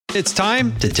It's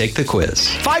time to take the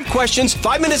quiz. 5 questions,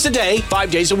 5 minutes a day,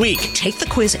 5 days a week. Take the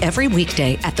quiz every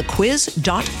weekday at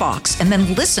thequiz.fox and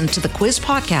then listen to the quiz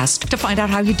podcast to find out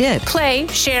how you did. Play,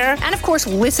 share, and of course,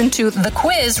 listen to the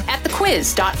quiz at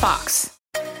thequiz.fox.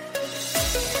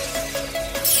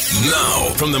 Now,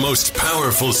 from the most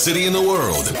powerful city in the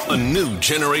world, a new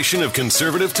generation of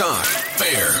conservative talk.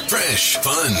 Fair, fresh,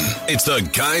 fun. It's the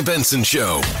Guy Benson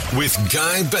Show with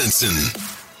Guy Benson.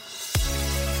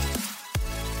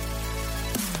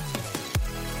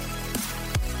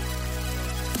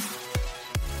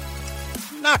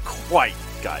 Not quite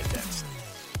Guy Benson.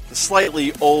 The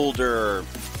slightly older,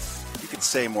 you could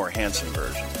say more handsome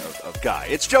version of Guy.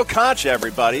 It's Joe Concha,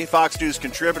 everybody, Fox News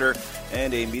contributor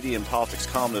and a media and politics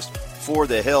columnist for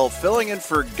The Hill, filling in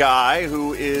for Guy,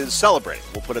 who is celebrating,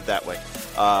 we'll put it that way,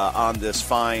 on this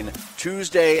fine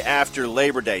Tuesday after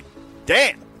Labor Day.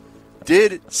 Damn!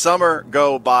 Did summer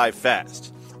go by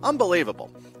fast?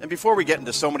 Unbelievable. And before we get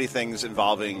into so many things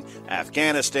involving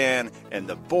Afghanistan and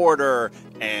the border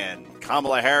and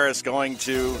Kamala Harris going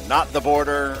to not the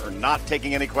border or not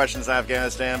taking any questions in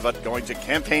Afghanistan, but going to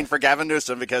campaign for Gavin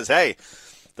Newsom because, hey,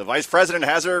 the vice president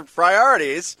has her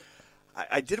priorities,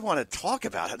 I did want to talk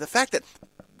about it. The fact that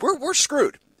we're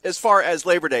screwed as far as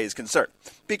Labor Day is concerned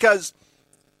because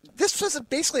this was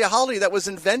basically a holiday that was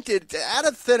invented out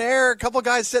of thin air. A couple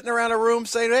guys sitting around a room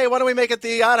saying, hey, why don't we make it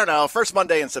the, first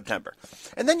Monday in September?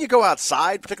 And then you go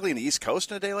outside, particularly in the East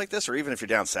Coast on a day like this, or even if you're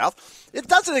down south, it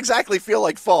doesn't exactly feel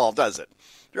like fall, does it?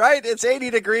 Right? It's 80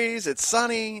 degrees. It's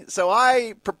sunny. So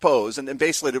I propose, and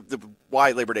basically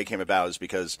why Labor Day came about is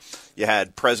because you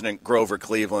had President Grover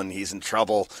Cleveland. He's in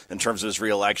trouble in terms of his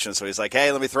reelection. So he's like,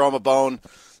 hey, let me throw him a bone.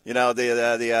 You know,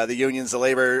 the unions, the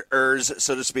laborers,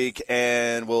 so to speak,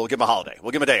 and we'll give them a holiday.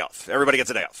 We'll give them a day off. Everybody gets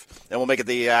a day off. And we'll make it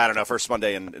the, first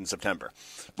Monday in September.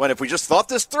 When if we just thought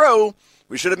this through,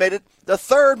 we should have made it the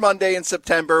third Monday in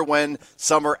September when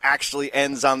summer actually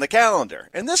ends on the calendar.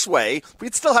 And this way,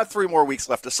 we'd still have 3 more weeks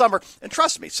left of summer. And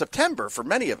trust me, September, for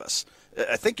many of us,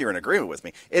 I think you're in agreement with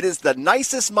me, it is the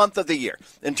nicest month of the year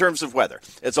in terms of weather.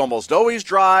 It's almost always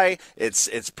dry.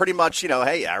 It's pretty much,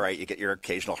 hey, all right, you get your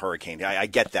occasional hurricane. I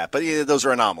get that. But those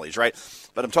are anomalies, right?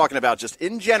 But I'm talking about just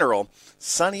in general,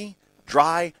 sunny,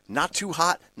 dry, not too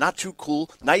hot, not too cool,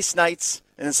 nice nights.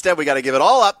 And instead, we got to give it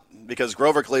all up because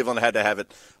Grover Cleveland had to have it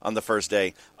on the first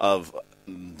day of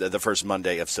the first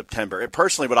Monday of September.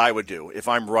 Personally, what I would do if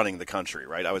I'm running the country,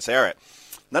 right, I would say, all right,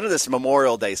 none of this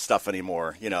Memorial Day stuff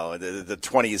anymore. The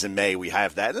 20s in May, we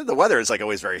have that. The weather is like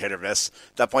always very hit or miss.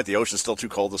 At that point, the ocean's still too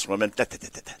cold to swim in.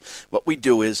 What we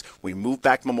do is we move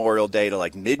back Memorial Day to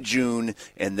like mid-June,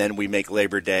 and then we make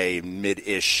Labor Day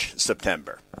mid-ish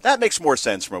September. That makes more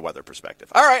sense from a weather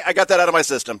perspective. All right, I got that out of my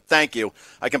system. Thank you.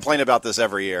 I complain about this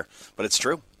every year, but it's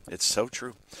true. It's so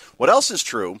true. What else is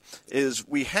true is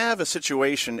we have a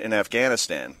situation in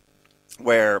Afghanistan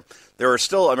where there are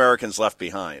still Americans left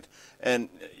behind. And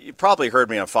you probably heard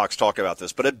me on Fox talk about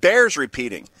this, but it bears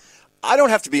repeating. I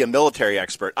don't have to be a military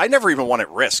expert. I never even wanted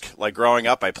Risk. Like growing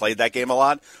up, I played that game a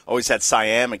lot. Always had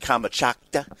Siam and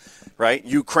Kamchatka, right?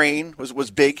 Ukraine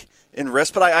was big in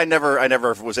Risk, but I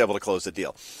never was able to close the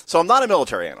deal. So I'm not a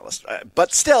military analyst,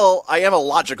 but still, I am a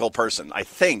logical person, I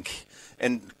think,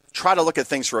 and try to look at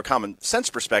things from a common sense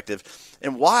perspective.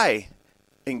 And why,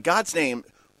 in God's name,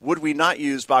 would we not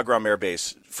use Bagram Air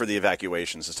Base for the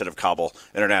evacuations instead of Kabul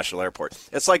International Airport?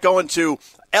 It's like going to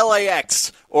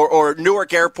LAX or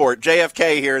Newark Airport,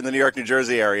 JFK here in the New York, New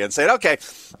Jersey area and saying, okay,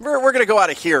 we're going to go out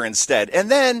of here instead.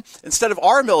 And then instead of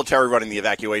our military running the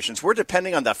evacuations, we're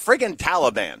depending on the friggin'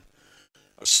 Taliban,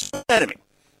 enemy,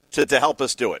 to help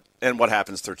us do it. And what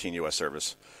happens? 13 U.S.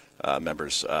 service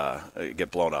members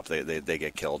get blown up. They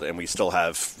get killed. And we still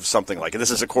have something like, and this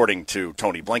is according to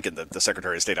Tony Blinken, the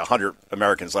Secretary of State, 100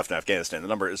 Americans left in Afghanistan. The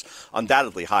number is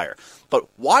undoubtedly higher. But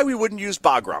why we wouldn't use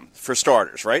Bagram, for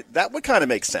starters, right? That would kind of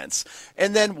make sense.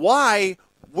 And then why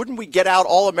wouldn't we get out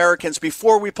all Americans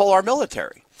before we pull our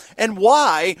military? And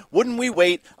why wouldn't we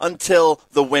wait until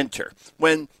the winter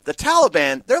when the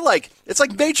Taliban, it's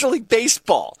like Major League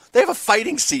Baseball. They have a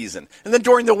fighting season. And then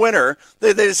during the winter,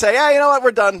 they say, you know what,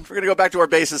 we're done. We're going to go back to our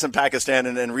bases in Pakistan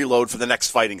and reload for the next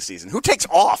fighting season. Who takes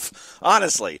off,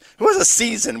 honestly? Who has a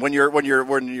season when you're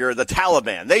the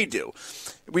Taliban? They do.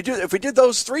 If we did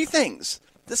those 3 things,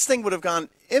 this thing would have gone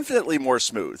infinitely more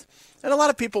smooth. And a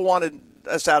lot of people wanted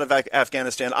us out of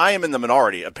Afghanistan. I am in the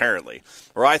minority, apparently,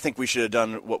 where I think we should have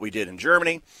done what we did in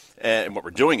Germany, and what we're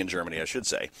doing in Germany, I should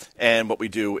say, and what we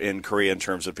do in Korea in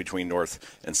terms of between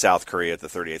North and South Korea at the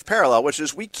 38th parallel, which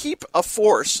is we keep a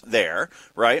force there,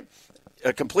 right?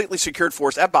 a completely secured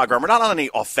force at Bagram. We're not on any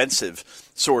offensive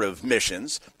sort of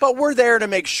missions, but we're there to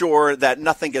make sure that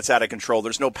nothing gets out of control.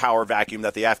 There's no power vacuum,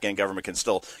 that the Afghan government can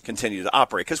still continue to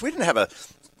operate. Because we didn't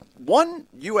have one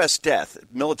U.S. death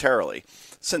militarily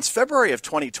since February of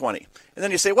 2020. And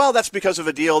then you say, well, that's because of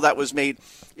a deal that was made.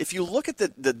 If you look at the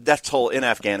death toll in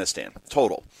Afghanistan,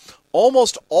 total,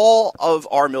 almost all of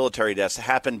our military deaths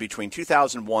happened between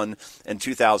 2001 and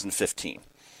 2015.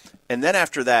 And then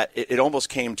after that, it almost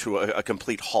came to a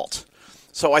complete halt.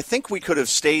 So I think we could have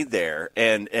stayed there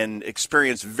and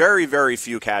experienced very, very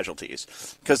few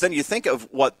casualties. Because then you think of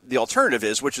what the alternative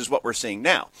is, which is what we're seeing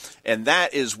now. And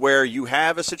that is where you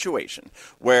have a situation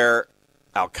where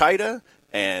Al-Qaeda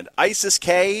and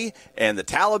ISIS-K and the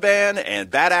Taliban and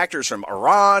bad actors from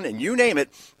Iran and you name it,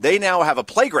 they now have a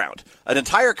playground, an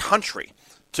entire country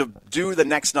to do the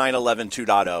next 9/11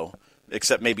 2.0,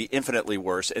 except maybe infinitely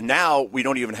worse. And now we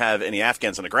don't even have any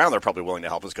Afghans on the ground that are probably willing to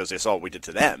help us because they saw what we did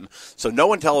to them. So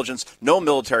no intelligence, no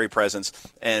military presence,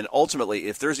 and ultimately,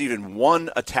 if there's even one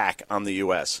attack on the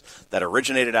U.S. that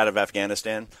originated out of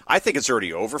Afghanistan, I think it's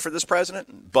already over for this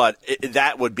president, but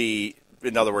that would be,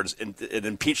 in other words, an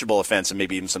impeachable offense, and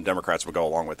maybe even some Democrats would go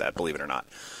along with that, believe it or not,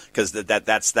 because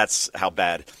that's how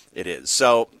bad it is.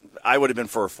 So I would have been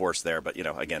for a force there, but,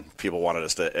 again, people wanted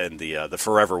us to end the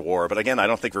forever war. But, again, I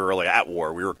don't think we were really at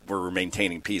war. We were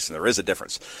maintaining peace, and there is a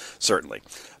difference, certainly.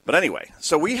 But anyway,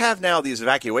 so we have now these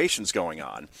evacuations going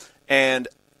on, and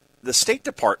the State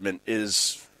Department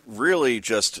is really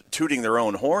just tooting their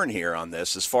own horn here on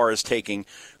this as far as taking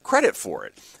credit for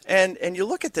it. And you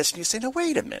look at this and you say, no,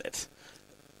 wait a minute.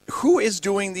 Who is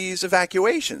doing these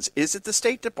evacuations? Is it the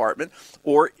State Department,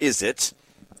 or is it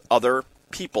other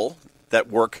people that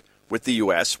work with the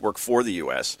U.S., work for the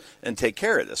U.S., and take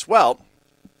care of this? Well,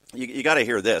 you got to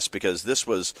hear this, because this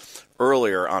was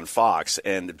earlier on Fox,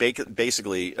 and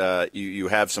basically you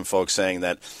have some folks saying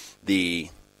that the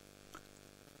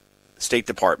State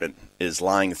Department is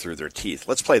lying through their teeth.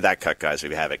 Let's play that cut, guys, if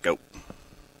you have it. Go.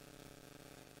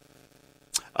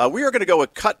 We are going to go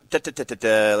with cut.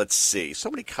 Let's see.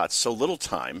 So many cuts, so little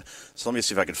time. So let me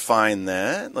see if I can find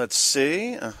that. Let's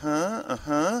see.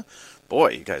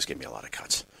 Boy, you guys gave me a lot of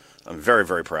cuts. I'm very,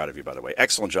 very proud of you, by the way.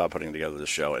 Excellent job putting together this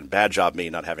show, and bad job me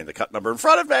not having the cut number in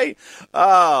front of me.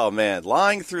 Oh, man.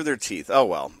 Lying through their teeth. Oh,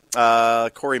 well.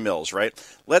 Corey Mills, right?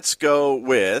 Let's go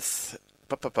with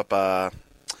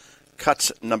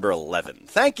cut number 11.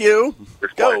 Thank you.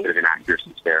 Go. There's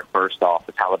inaccuracies there. First off,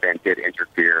 the Taliban did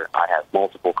interfere. I have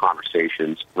multiple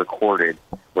conversations recorded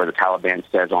where the Taliban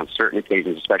says on certain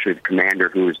occasions, especially the commander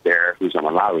who is there, who's a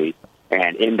Malawi,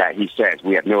 and in that he says,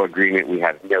 we have no agreement, we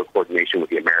have no coordination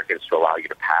with the Americans to allow you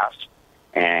to pass.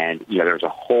 And, there's a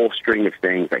whole string of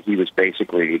things that he was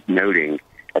basically noting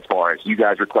as far as, you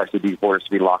guys requested these borders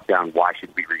to be locked down, why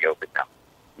should we reopen them?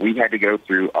 We had to go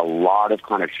through a lot of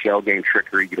kind of shell game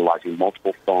trickery, utilizing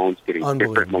multiple phones, getting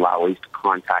different Malawis to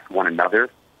contact one another.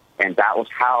 And that was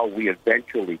how we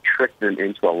eventually tricked them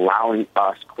into allowing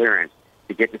us clearance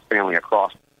to get this family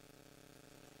across.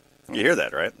 You hear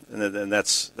that, right? And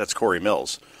that's Corey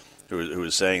Mills, who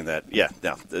is saying that,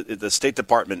 the State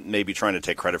Department may be trying to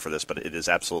take credit for this, but it is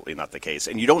absolutely not the case.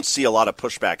 And you don't see a lot of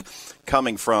pushback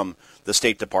coming from the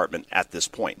State Department at this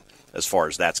point, as far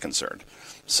as that's concerned.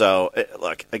 So,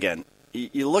 look, again,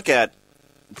 you look at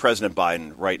President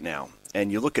Biden right now,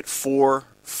 and you look at four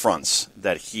fronts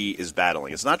that he is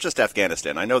battling. It's not just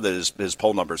Afghanistan. I know that his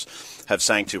poll numbers have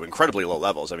sank to incredibly low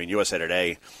levels. I mean, USA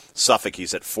Today, Suffolk,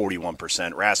 he's at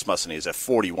 41%. Rasmussen, he's at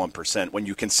 41%. When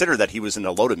you consider that he was in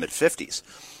the low to mid-50s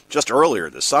just earlier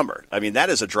this summer, I mean, that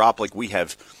is a drop like we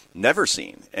have never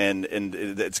seen. And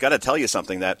it's got to tell you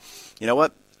something that, you know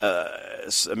what?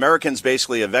 Americans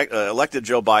basically elected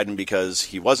Joe Biden because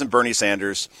he wasn't Bernie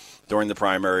Sanders during the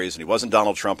primaries and he wasn't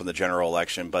Donald Trump in the general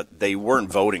election, but they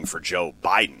weren't voting for Joe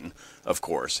Biden, of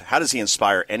course. How does he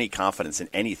inspire any confidence in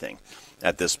anything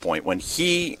at this point when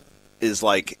he is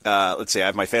like, let's say I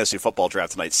have my fantasy football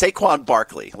draft tonight, Saquon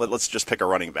Barkley, let's just pick a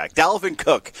running back, Dalvin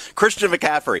Cook, Christian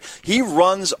McCaffrey. He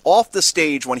runs off the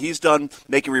stage when he's done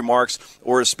making remarks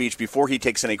or a speech before he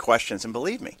takes any questions. And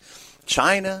believe me,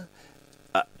 China,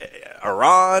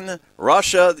 Iran,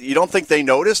 Russia, you don't think they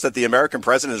notice that the American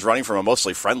president is running from a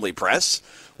mostly friendly press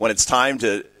when it's time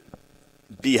to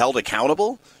be held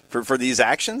accountable for these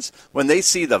actions? When they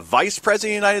see the vice president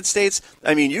of the United States,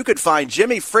 I mean, you could find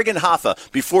Jimmy friggin'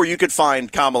 Hoffa before you could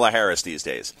find Kamala Harris these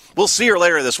days. We'll see her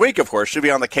later this week, of course. She'll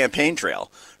be on the campaign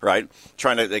trail, right?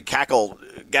 Trying to cackle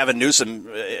Gavin Newsom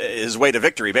his way to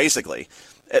victory, basically.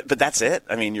 But that's it.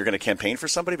 I mean, you're going to campaign for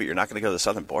somebody, but you're not going to go to the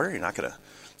southern border. You're not going to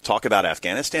talk about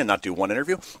Afghanistan, not do one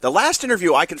interview. The last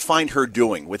interview I could find her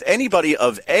doing with anybody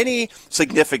of any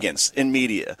significance in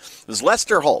media was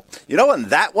Lester Holt. You know when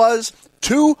that was?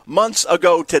 2 months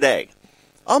ago today.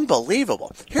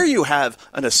 Unbelievable. Here you have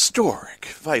an historic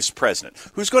vice president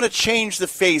who's going to change the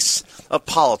face of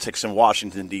politics in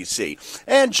Washington, D.C.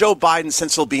 And Joe Biden,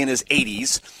 since he'll be in his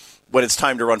 80s, when it's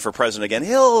time to run for president again,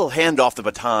 he'll hand off the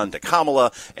baton to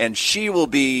Kamala, and she will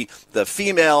be the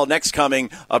female next coming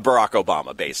of Barack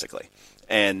Obama, basically.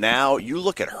 And now you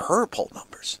look at her poll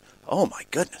numbers. Oh, my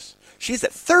goodness. She's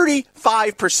at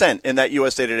 35% in that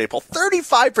USA Today poll,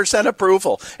 35%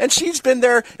 approval. And she's been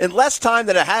there in less time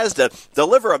than it has to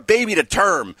deliver a baby to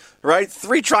term, right?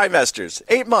 3 trimesters,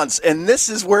 8 months, and this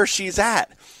is where she's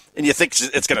at. And you think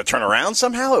it's going to turn around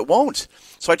somehow? It won't.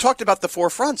 So I talked about the 4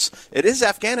 fronts. It is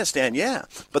Afghanistan, yeah,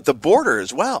 but the border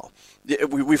as well.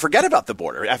 We forget about the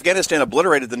border. Afghanistan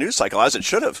obliterated the news cycle, as it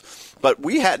should have. But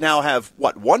we now have,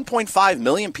 1.5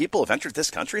 million people have entered this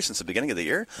country since the beginning of the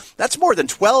year? That's more than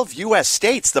 12 U.S.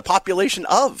 states, the population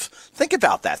of. Think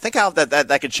about that. Think how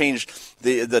that could change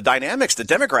the dynamics, the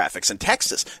demographics in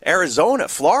Texas, Arizona,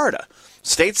 Florida.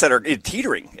 States that are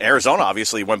teetering. Arizona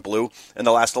obviously went blue in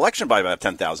the last election by about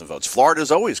 10,000 votes.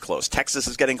 Florida's always close. Texas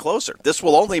is getting closer. This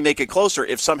will only make it closer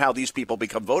if somehow these people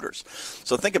become voters.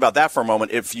 So think about that for a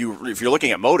moment if you're looking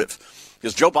at motive.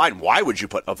 Because Joe Biden, why would you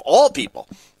put, of all people,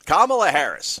 Kamala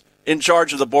Harris in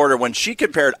charge of the border when she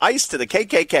compared ICE to the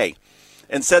KKK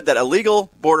and said that illegal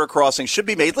border crossing should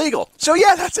be made legal? So,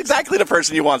 yeah, that's exactly the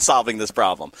person you want solving this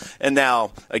problem. And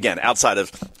now, again, outside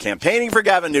of campaigning for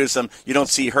Gavin Newsom, you don't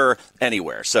see her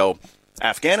anywhere. So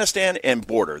Afghanistan and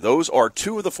border, those are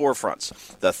 2 of the 4 fronts.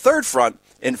 The third front,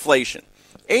 inflation.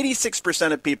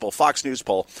 86% of people, Fox News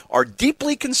poll, are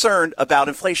deeply concerned about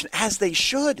inflation, as they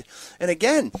should. And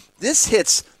again, this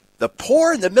hits the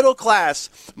poor and the middle class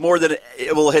more than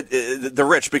it will hit the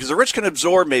rich, because the rich can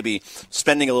absorb maybe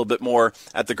spending a little bit more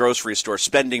at the grocery store,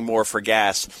 spending more for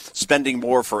gas, spending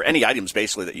more for any items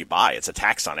basically that you buy. It's a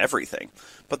tax on everything.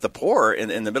 But the poor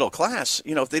in the middle class,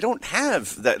 if they don't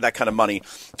have that kind of money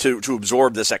to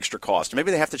absorb this extra cost, maybe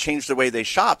they have to change the way they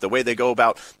shop, the way they go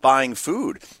about buying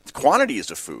food, quantities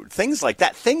of food, things like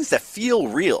that, things that feel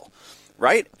real.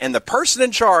 Right? And the person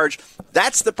in charge,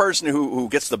 that's the person who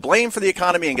gets the blame for the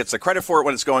economy and gets the credit for it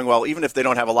when it's going well, even if they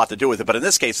don't have a lot to do with it. But in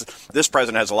this case, this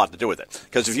president has a lot to do with it.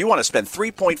 Because if you want to spend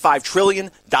 $3.5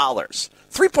 trillion,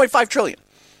 $3.5 trillion,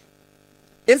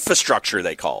 infrastructure,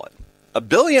 they call it. $1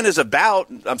 billion is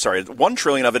 $1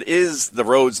 trillion of it is the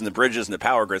roads and the bridges and the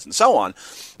power grids and so on.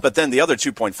 But then the other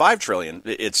 $2.5 trillion,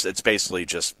 it's basically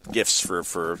just gifts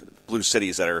for blue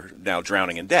cities that are now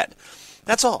drowning in debt.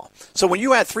 That's all. So when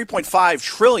you add $3.5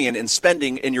 trillion in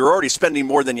spending and you're already spending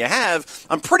more than you have,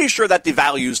 I'm pretty sure that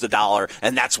devalues the dollar,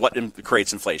 and that's what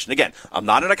creates inflation. Again, I'm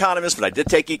not an economist, but I did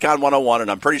take Econ 101,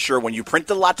 and I'm pretty sure when you print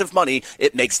a lot of money,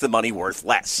 it makes the money worth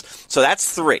less. So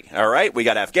that's 3, all right? We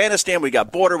got Afghanistan, we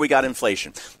got border, we got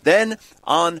inflation. Then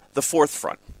on the 4th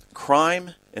front,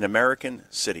 crime in American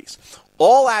cities.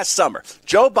 All last summer,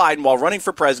 Joe Biden, while running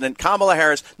for president, Kamala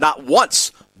Harris, not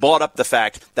once brought up the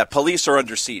fact that police are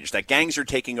under siege, that gangs are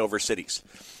taking over cities.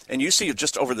 And you see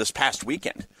just over this past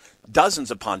weekend,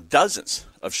 dozens upon dozens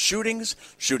of shootings,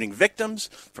 shooting victims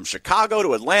from Chicago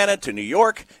to Atlanta to New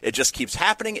York. It just keeps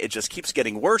happening. It just keeps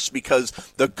getting worse because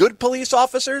the good police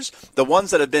officers, the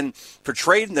ones that have been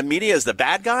portrayed in the media as the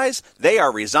bad guys, they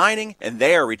are resigning and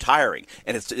they are retiring.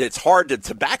 And it's hard to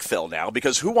backfill now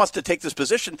because who wants to take this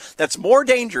position that's more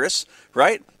dangerous,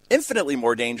 right? Infinitely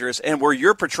more dangerous, and where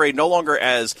you're portrayed no longer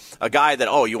as a guy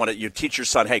that, you teach your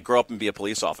son, hey, grow up and be a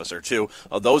police officer, to,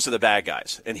 those are the bad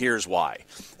guys, and here's why.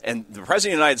 And the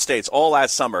President of the United States all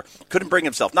last summer couldn't bring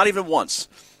himself, not even once,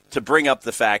 to bring up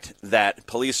the fact that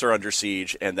police are under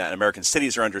siege and that American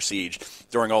cities are under siege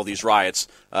during all these riots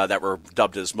that were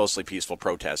dubbed as mostly peaceful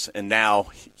protests. And now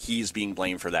he's being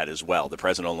blamed for that as well. The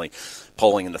president only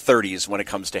polling in the 30s when it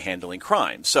comes to handling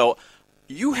crime. So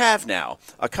you have now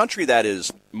a country that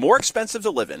is more expensive to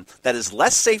live in, that is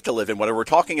less safe to live in, whether we're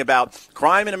talking about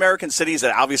crime in American cities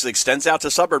that obviously extends out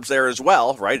to suburbs there as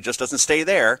well, right? It just doesn't stay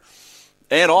there.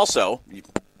 And also,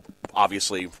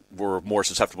 obviously, we're more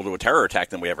susceptible to a terror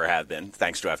attack than we ever have been,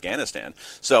 thanks to Afghanistan.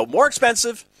 So more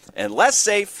expensive and less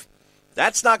safe,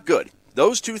 that's not good.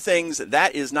 Those two things,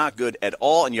 that is not good at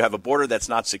all, and you have a border that's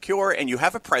not secure, and you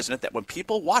have a president that when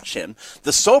people watch him,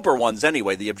 the sober ones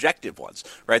anyway, the objective ones,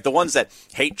 right, the ones that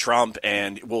hate Trump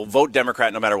and will vote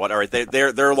Democrat no matter what, all right,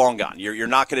 they're long gone. You're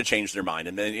not going to change their mind,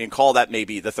 and call that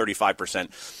maybe the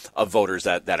 35% of voters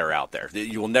that are out there.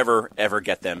 You will never, ever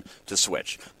get them to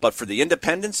switch. But for the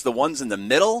independents, the ones in the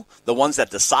middle, the ones that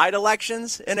decide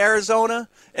elections in Arizona,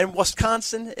 in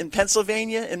Wisconsin, in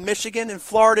Pennsylvania, in Michigan, in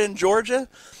Florida, and Georgia,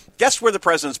 guess where the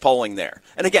president's polling there?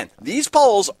 And again, these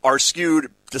polls are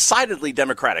skewed decidedly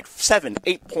Democratic,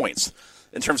 7-8 points.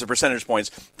 In terms of percentage points,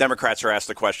 Democrats are asked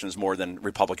the questions more than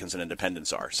Republicans and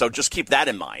independents are. So just keep that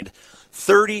in mind.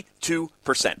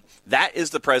 32%. That is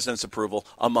the president's approval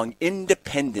among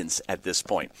independents at this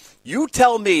point. You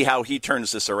tell me how he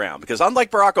turns this around, because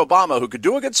unlike Barack Obama, who could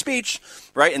do a good speech,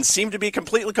 right, and seem to be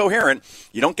completely coherent,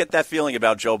 you don't get that feeling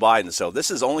about Joe Biden. So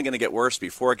this is only going to get worse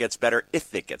before it gets better,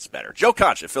 if it gets better. Joe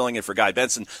Concha filling in for Guy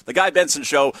Benson. The Guy Benson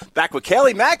Show, back with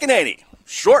Kayleigh McEnany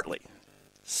shortly.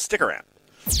 Stick around.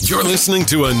 You're listening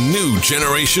to a new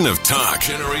generation of talk.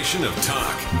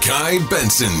 Guy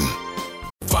Benson.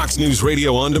 Fox News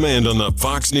Radio on demand on the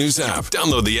Fox News app.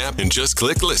 Download the app and just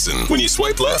click listen. When you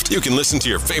swipe left, you can listen to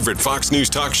your favorite Fox News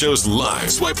talk shows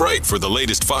live. Swipe right for the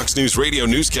latest Fox News Radio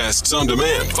newscasts on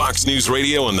demand. Fox News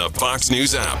Radio on the Fox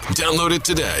News app. Download it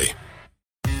today.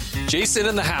 Jason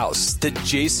in the House, the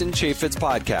Jason Chaffetz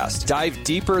podcast. Dive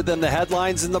deeper than the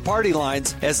headlines and the party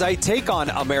lines as I take on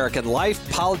American life,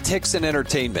 politics, and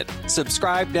entertainment.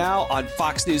 Subscribe now on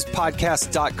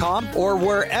foxnewspodcast.com or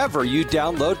wherever you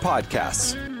download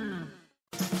podcasts.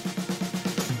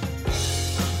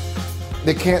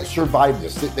 They can't survive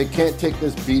this. They can't take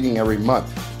this beating every month.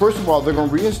 First of all, they're going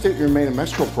to reinstate the Remain in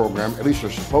Mexico program, at least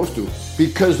they're supposed to,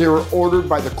 because they were ordered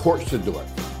by the courts to do it.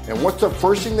 And what's the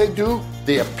first thing they do?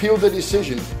 They appeal the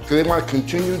decision because they want to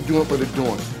continue doing what they're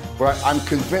doing. But I'm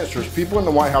convinced there's people in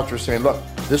the White House who are saying, look,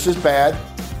 this is bad.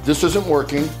 This isn't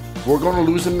working. We're going to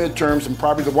lose the midterms and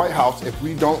probably the White House if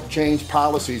we don't change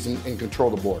policies and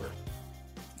control the border.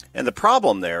 And the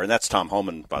problem there, and that's Tom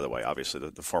Homan, by the way, obviously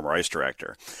the former ICE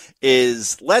director,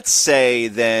 is let's say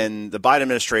then the Biden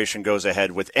administration goes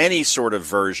ahead with any sort of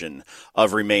version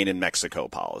of Remain in Mexico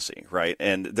policy, right?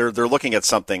 And they're looking at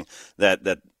something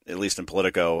that at least in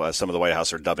Politico, some of the White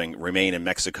House are dubbing Remain in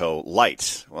Mexico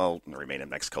Light. Well, Remain in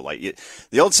Mexico Light.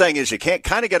 The old saying is you can't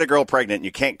kind of get a girl pregnant and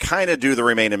you can't kind of do the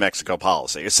Remain in Mexico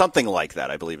policy. It's something like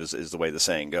that, I believe, is the way the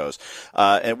saying goes.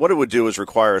 And what it would do is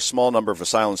require a small number of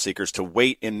asylum seekers to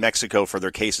wait in Mexico for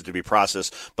their cases to be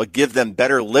processed, but give them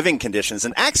better living conditions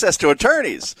and access to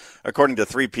attorneys, according to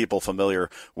 3 people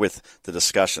familiar with the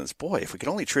discussions. Boy, if we could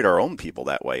only treat our own people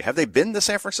that way. Have they been to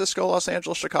San Francisco, Los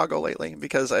Angeles, Chicago lately?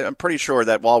 Because I'm pretty sure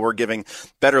that while we're giving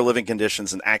better living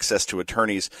conditions and access to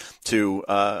attorneys to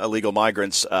illegal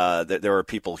migrants, that there are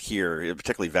people here,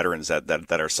 particularly veterans,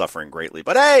 that are suffering greatly.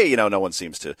 But hey, no one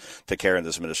seems to care in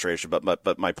this administration.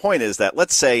 But my point is that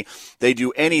let's say they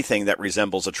do anything that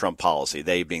resembles a Trump policy,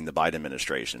 they being the Biden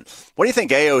administration. What do you think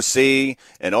AOC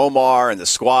and Omar and the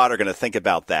squad are going to think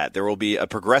about that? There will be a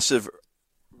progressive,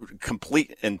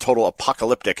 complete and total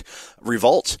apocalyptic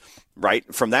revolt,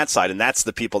 right, from that side. And that's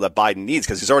the people that Biden needs,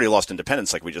 because he's already lost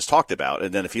independence like we just talked about.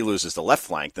 And then if he loses the left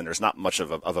flank, then there's not much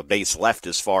of a base left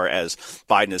as far as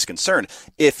Biden is concerned.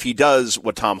 If he does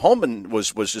what Tom Homan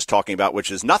was just talking about,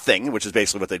 which is nothing, which is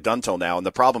basically what they've done till now, and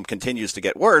the problem continues to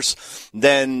get worse,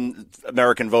 then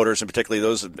American voters, and particularly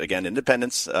those, again,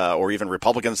 independents or even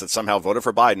Republicans that somehow voted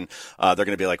for Biden, they're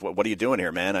going to be like, what are you doing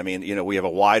here, man? I mean, we have a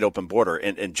wide open border.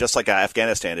 And just like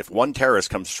Afghanistan, if one terrorist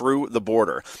comes through the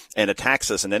border and attacks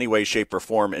us in any way, shape, or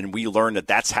form, and we learn that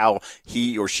that's how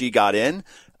he or she got in,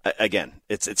 again,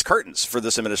 it's curtains for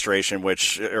this administration,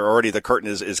 which already the curtain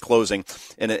is closing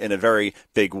in a very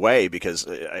big way, because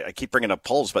I keep bringing up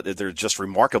polls, but they're just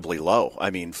remarkably low.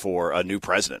 I mean, for a new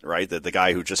president, right? The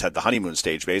guy who just had the honeymoon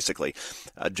stage, basically.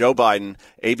 Joe Biden,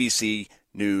 ABC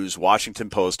News, Washington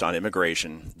Post on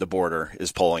immigration, the border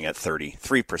is polling at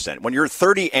 33%. When you're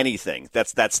 30 anything,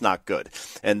 that's not good.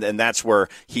 And that's where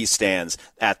he stands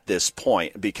at this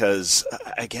point, because,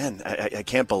 again, I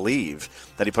can't believe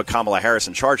that he put Kamala Harris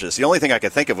in charge of this. The only thing I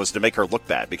could think of was to make her look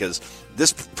bad, because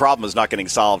this problem is not getting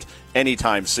solved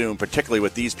anytime soon, particularly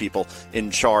with these people in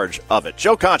charge of it.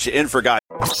 Joe Concha in for Guy.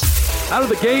 Out of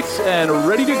the gates and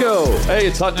ready to go. Hey,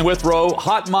 it's Hutton and Withrow.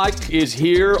 Hot Mike is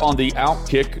here on the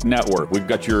Outkick Network. We've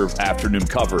got your afternoon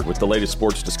covered with the latest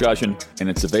sports discussion, and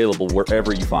it's available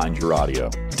wherever you find your audio.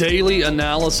 Daily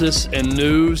analysis and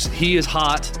news. He is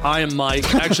hot. I am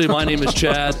Mike. Actually, my name is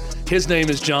Chad. His name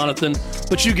is Jonathan,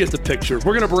 but you get the picture.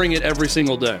 We're going to bring it every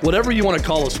single day. Whatever you want to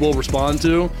call us, we'll respond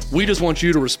to. We just want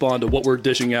you to respond to what we're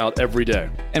dishing out every day.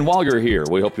 And while you're here,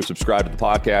 we hope you subscribe to the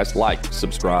podcast, like,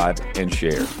 subscribe, and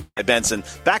share. Hey, Benson,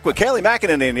 back with Kayleigh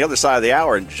McEnany on the other side of the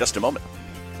hour in just a moment.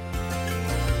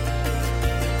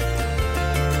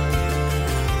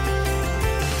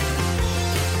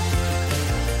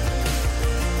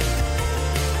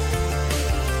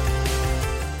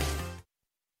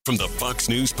 From the Fox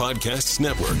News Podcasts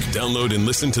Network, download and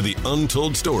listen to The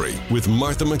Untold Story with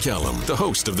Martha McCallum. The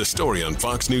host of The Story on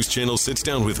Fox News Channel sits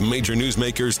down with major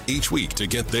newsmakers each week to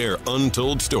get their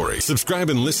untold story. Subscribe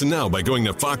and listen now by going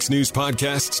to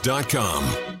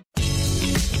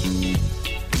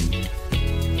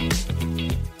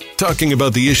foxnewspodcasts.com. Talking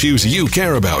about the issues you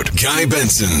care about. Guy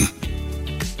Benson.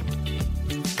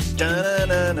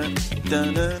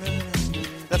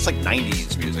 That's like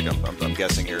 90s music, I'm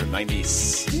guessing here.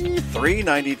 93,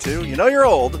 92. You know you're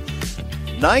old.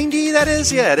 90, that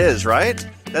is? Yeah, it is, right?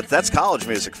 That's college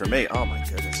music for me. Oh, my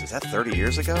goodness. Is that 30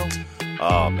 years ago?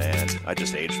 Oh, man. I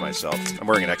just aged myself. I'm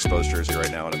wearing an Expos jersey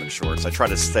right now, and I'm in shorts. I try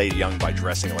to stay young by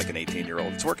dressing like an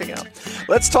 18-year-old. It's working out.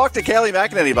 Let's talk to Kayleigh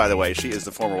McEnany, by the way. She is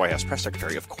the former White House press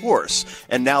secretary, of course,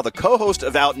 and now the co-host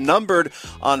of Outnumbered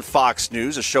on Fox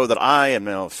News, a show that I am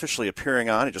now officially appearing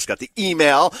on. I just got the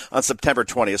email on September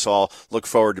 20th, so I'll look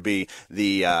forward to be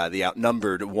the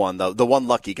outnumbered one, the one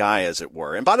lucky guy, as it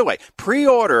were. And by the way,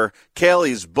 pre-order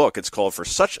Kayleigh's book. It's called For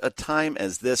Such a Time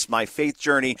as This, My Faith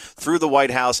Journey Through the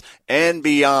White House and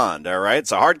Beyond. All right.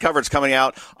 So hardcover is coming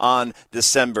out on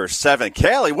December 7th.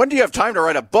 Kayleigh, when do you have time to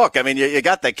write a book? I mean, you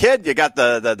got the kid, you got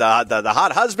the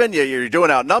hot husband, you're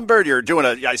doing Outnumbered, you're doing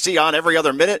I see on every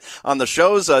other minute on the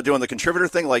shows, doing the contributor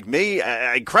thing like me.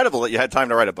 Incredible that you had time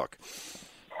to write a book.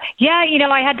 Yeah,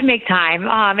 I had to make time.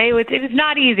 It was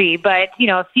not easy, but,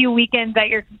 a few weekends at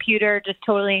your computer, just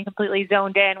totally and completely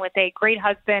zoned in with a great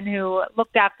husband who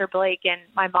looked after Blake and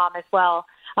my mom as well.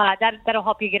 That'll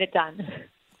help you get it done.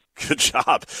 Good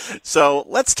job. So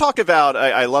let's talk about,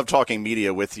 I love talking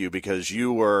media with you because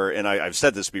you were, and I've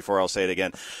said this before, I'll say it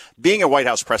again, being a White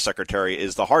House press secretary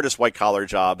is the hardest white-collar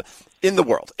job in the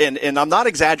world. And I'm not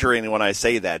exaggerating when I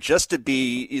say that.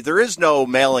 There is no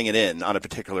mailing it in on a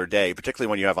particular day, particularly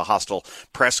when you have a hostile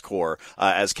press corps,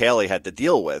 as Kayleigh had to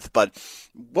deal with. But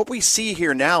what we see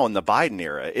here now in the Biden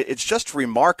era, it's just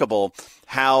remarkable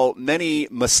how many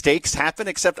mistakes happen,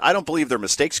 except I don't believe they're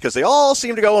mistakes because they all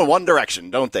seem to go in one direction,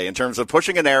 don't they, in terms of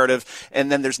pushing a narrative. And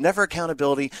then there's never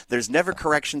accountability. There's never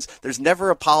corrections. There's never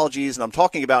apologies. And I'm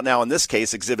talking about now, in this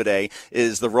case, Exhibit A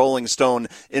is the Rolling Stone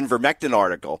ivermectin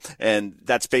article. And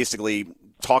that's basically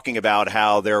talking about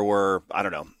how there were,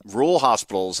 rural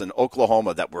hospitals in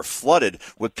Oklahoma that were flooded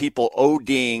with people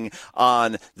ODing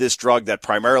on this drug that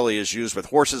primarily is used with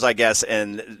horses, I guess,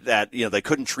 and that, they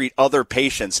couldn't treat other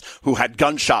patients who had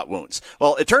gunshot wounds.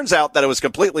 Well, it turns out that it was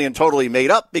completely and totally made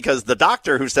up because the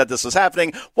doctor who said this was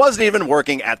happening wasn't even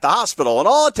working at the hospital. And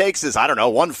all it takes is,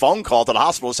 one phone call to the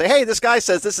hospital to say, hey, this guy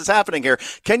says this is happening here.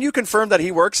 Can you confirm that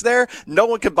he works there? No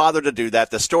one can bother to do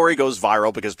that. The story goes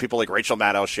viral because people like Rachel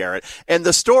Maddow share it. And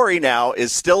the story now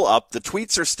is still up. The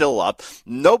tweets are still up.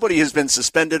 Nobody has been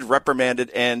suspended, reprimanded.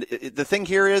 And the thing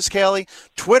here is, Kayleigh,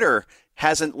 Twitter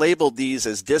hasn't labeled these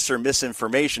as dis or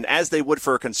misinformation as they would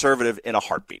for a conservative in a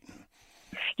heartbeat.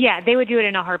 Yeah, they would do it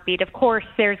in a heartbeat. Of course,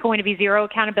 there's going to be zero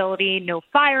accountability, no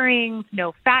firings,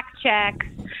 no fact checks,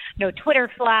 no Twitter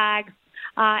flags.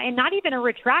 And not even a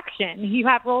retraction. You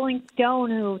have Rolling Stone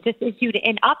who just issued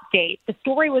an update. The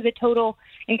story was a total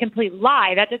and complete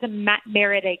lie. That doesn't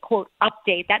merit a, quote,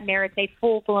 update. That merits a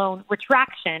full-blown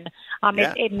retraction.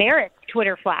 It merits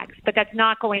Twitter flags, but that's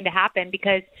not going to happen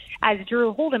because, as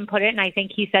Drew Holden put it, and I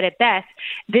think he said it best,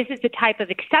 this is the type of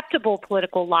acceptable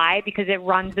political lie because it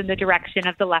runs in the direction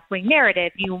of the left-wing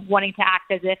narrative, you wanting to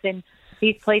act as if in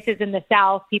these places in the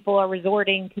South, people are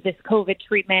resorting to this COVID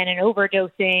treatment and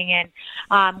overdosing, and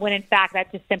when in fact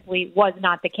that just simply was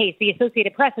not the case. The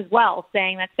Associated Press as well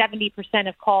saying that 70%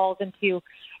 of calls into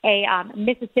a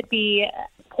Mississippi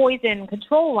poison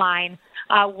control line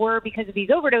were because of these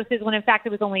overdoses, when in fact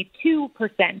it was only 2%,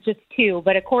 just 2%.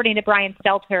 But according to Brian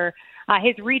Stelter,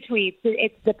 his retweets,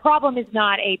 the problem is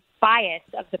not a bias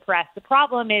of the press. The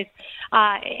problem is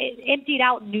emptied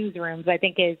out newsrooms, I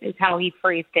think is how he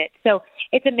phrased it. So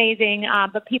it's amazing,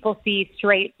 but people see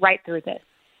straight right through this.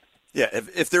 Yeah,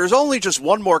 if there was only just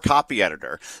one more copy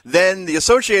editor, then the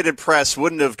Associated Press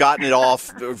wouldn't have gotten it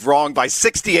off wrong by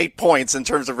 68 points in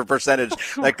terms of a percentage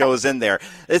that goes in there.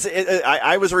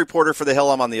 I was a reporter for The Hill.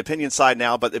 I'm on the opinion side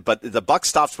now, but the buck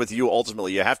stops with you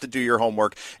ultimately. You have to do your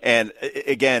homework. And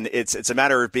again, it's a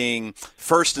matter of being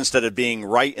first instead of being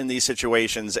right in these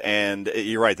situations. And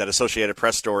you're right, that Associated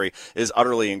Press story is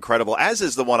utterly incredible, as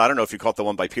is the one, I don't know if you caught the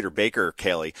one by Peter Baker,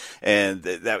 Kaylee, and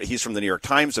that he's from the New York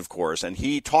Times, of course, and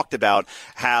he talked about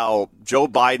how Joe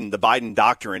Biden, the Biden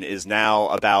doctrine, is now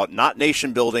about not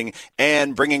nation building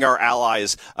and bringing our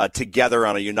allies together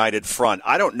on a united front.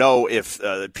 I don't know if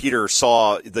Peter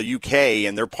saw the UK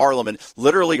and their parliament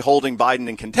literally holding Biden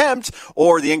in contempt,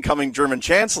 or the incoming German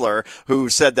chancellor who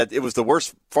said that it was the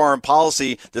worst foreign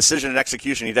policy decision and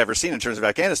execution he'd ever seen in terms of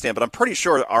Afghanistan. But I'm pretty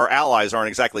sure our allies aren't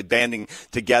exactly banding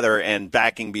together and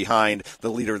backing behind the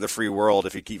leader of the free world,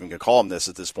 if you even can call him this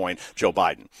at this point, Joe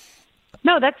Biden.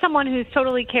 No, that's someone who's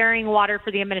totally carrying water for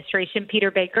the administration,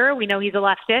 Peter Baker. We know he's a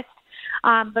leftist.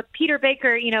 But Peter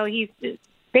Baker, he's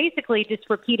basically just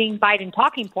repeating Biden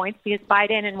talking points, because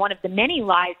Biden, in one of the many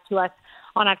lies to us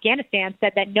on Afghanistan,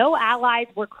 said that no allies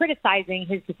were criticizing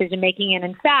his decision-making. And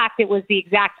in fact, it was the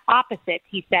exact opposite.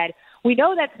 He said, we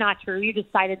know that's not true. You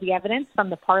just cited the evidence from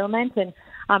the parliament and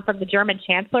from the German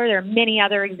chancellor. There are many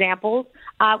other examples.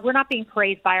 We're not being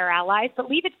praised by our allies, but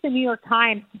leave it to the New York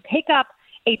Times to pick up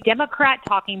a Democrat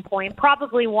talking point,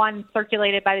 probably one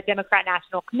circulated by the Democrat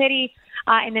National Committee,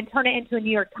 and then turn it into a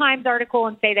New York Times article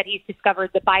and say that he's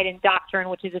discovered the Biden doctrine,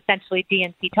 which is essentially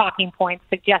DNC talking points,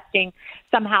 suggesting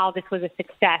somehow this was a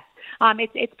success.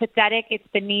 It's pathetic. It's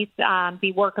beneath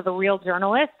the work of a real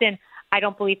journalist, and I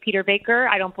don't believe Peter Baker.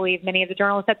 I don't believe many of the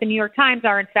journalists at the New York Times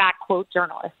are, in fact, quote,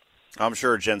 journalists. I'm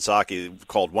sure Jen Psaki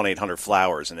called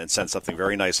 1-800-Flowers and then sent something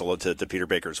very nice to Peter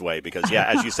Baker's way because, yeah,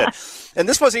 as you said, and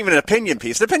this wasn't even an opinion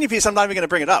piece. An opinion piece, I'm not even going to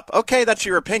bring it up. Okay, that's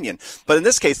your opinion. But in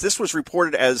this case, this was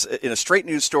reported as in a straight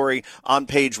news story on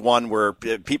page one, where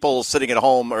people sitting at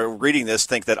home or reading this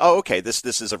think that, oh, okay,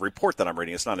 this is a report that I'm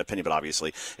reading. It's not an opinion, but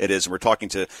obviously it is. And we're talking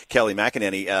to Kelly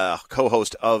McEnany,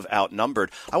 co-host of Outnumbered.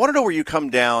 I want to know where you come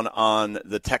down on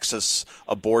the Texas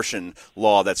abortion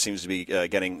law that seems to be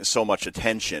getting so much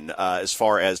attention. As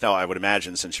far as now, I would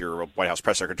imagine, since you're a White House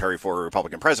press secretary for a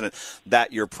Republican president,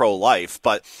 that you're pro-life.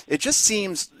 But it just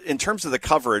seems, in terms of the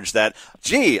coverage, that,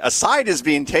 gee, a side is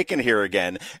being taken here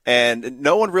again. And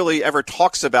no one really ever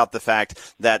talks about the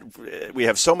fact that we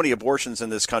have so many abortions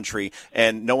in this country,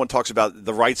 and no one talks about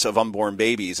the rights of unborn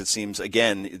babies. It seems,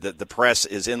 again, that the press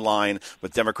is in line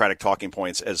with Democratic talking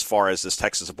points as far as this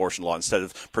Texas abortion law, instead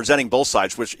of presenting both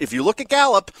sides, which, if you look at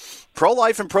Gallup,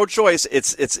 pro-life and pro-choice,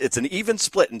 it's an even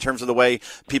split in terms of the way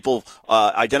people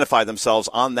identify themselves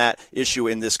on that issue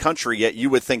in this country, yet you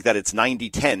would think that it's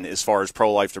 90-10 as far as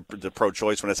pro-life to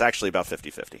pro-choice, when it's actually about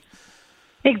 50-50.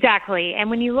 Exactly. And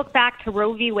when you look back to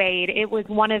Roe v. Wade, it was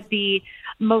one of the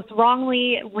most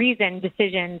wrongly reasoned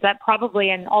decisions that probably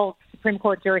in all Supreme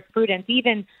Court jurisprudence,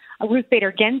 even Ruth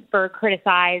Bader Ginsburg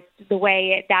criticized the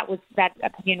way that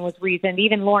opinion was reasoned.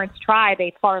 Even Lawrence Tribe,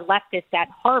 a far leftist at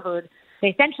Harvard, they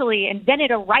essentially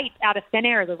invented a right out of thin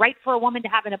air, the right for a woman to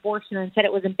have an abortion, and said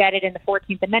it was embedded in the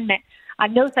 14th Amendment.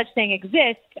 No such thing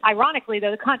exists. Ironically, though,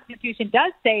 the Constitution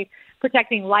does say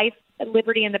protecting life,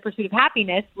 liberty, and the pursuit of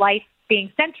happiness, life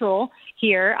being central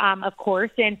here, of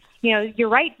course. And, you're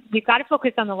right. We've got to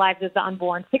focus on the lives of the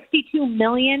unborn. 62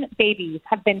 million babies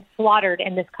have been slaughtered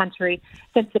in this country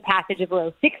since the passage of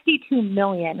Roe. 62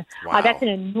 million. Wow. That's an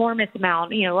enormous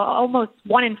amount, almost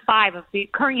 1 in 5 of the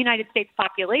current United States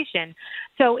population.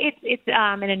 So it's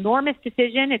an enormous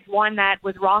decision. It's one that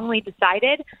was wrongly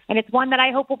decided, and it's one that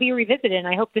I hope will be revisited. And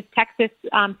I hope this Texas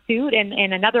suit and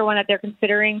another one that they're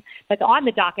considering that's on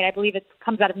the docket, I believe it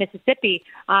comes out of Mississippi,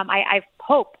 I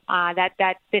hope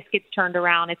that this gets turned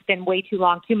around. It's been way too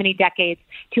long, too many decades,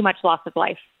 too much loss of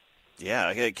life.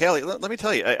 Yeah, Kelly, let me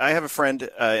tell you, I have a friend,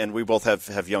 and we both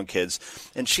have young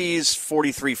kids, and she's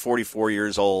 43, 44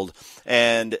 years old,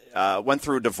 and went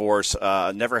through a divorce,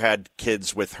 never had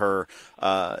kids with her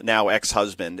now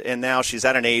ex-husband, and now she's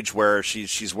at an age where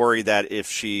she's worried that if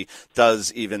she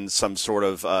does even some sort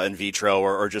of in vitro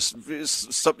or just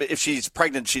if she's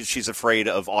pregnant, she's afraid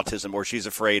of autism, or she's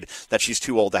afraid that she's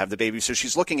too old to have the baby. So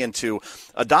she's looking into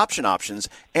adoption options,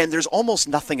 and there's almost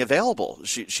nothing available.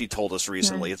 She told us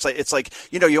recently. Mm-hmm. It's like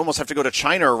you almost have to go to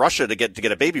China or Russia to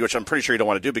get a baby, which I'm pretty sure you don't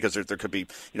want to do because there could be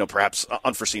perhaps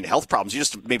unforeseen health problems. You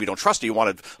just maybe don't trust it. You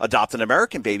want to adopt an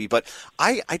American baby, but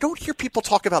I don't hear people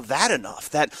talk about that enough.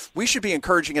 That we should be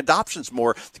encouraging adoptions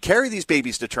more to carry these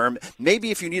babies to term. Maybe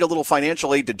if you need a little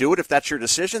financial aid to do it, if that's your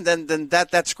decision, then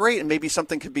that's great, and maybe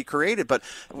something could be created. But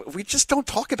we just don't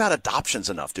talk about adoptions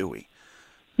enough, do we?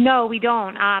 No, we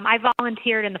don't. I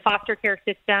volunteered in the foster care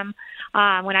system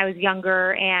when I was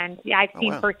younger, and I've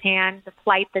seen firsthand the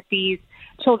plight that these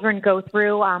children go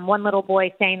through. One little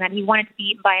boy saying that he wanted to be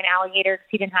eaten by an alligator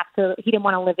because he didn't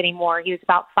want to live anymore. He was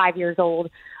about 5 years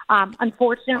old.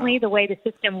 Unfortunately, the way the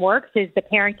system works is the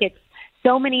parent gets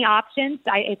so many options.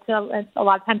 It's a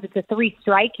lot of times it's a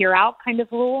 3-strike, you're out kind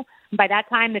of rule. And by that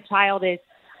time, the child is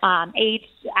aged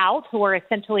out, or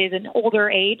essentially is an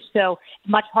older age, so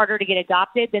much harder to get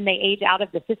adopted. Then they age out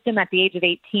of the system at the age of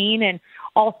 18, and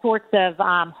all sorts of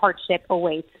hardship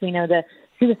awaits. We know the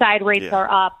suicide rates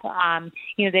are up.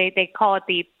 They call it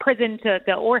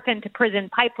the orphan to prison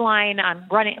pipeline,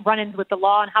 run-ins with the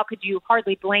law. And how could you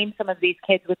hardly blame some of these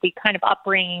kids with the kind of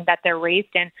upbringing that they're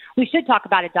raised in? We should talk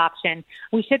about adoption.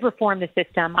 We should reform the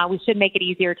system. We should make it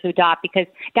easier to adopt, because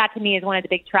that to me is one of the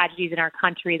big tragedies in our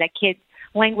country, that kids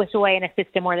languish away in a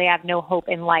system where they have no hope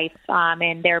in life.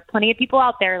 And there are plenty of people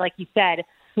out there, like you said,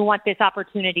 who want this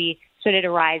opportunity should it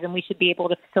arise, and we should be able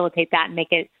to facilitate that and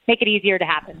make it easier to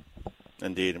happen.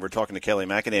 Indeed. And we're talking to Kayleigh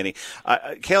McEnany.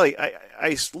 Kayleigh,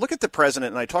 I look at the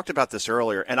president, and I talked about this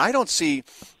earlier, and I don't see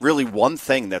really one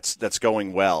thing that's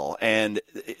going well. And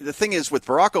the thing is, with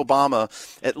Barack Obama,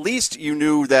 at least you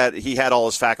knew that he had all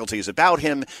his faculties about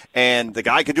him, and the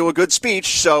guy could do a good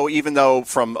speech. So even though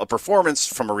from a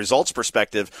performance, from a results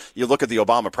perspective, you look at the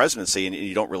Obama presidency and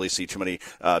you don't really see too many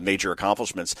major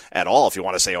accomplishments at all. If you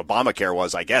want to say Obamacare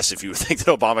was, I guess, if you think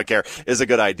that Obamacare is a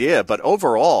good idea. But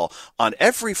overall, on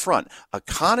every front,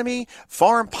 economy,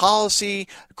 foreign policy,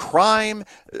 crime,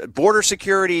 border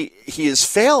security, he is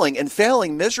failing and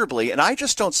failing miserably. And I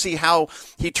just don't see how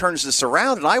he turns this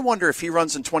around. And I wonder if he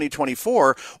runs in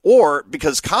 2024, or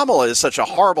because Kamala is such a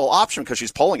horrible option because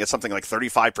she's polling at something like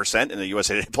 35% in the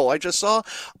USA Today poll I just saw.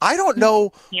 I don't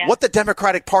know what the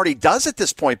Democratic Party does at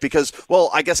this point, because, well,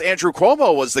 I guess Andrew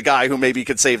Cuomo was the guy who maybe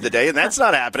could save the day, and that's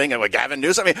not happening. And with Gavin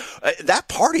Newsom, I mean, that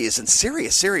party is in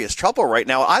serious, serious trouble right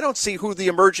now. I don't see who the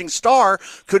emerging star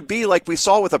could be, like we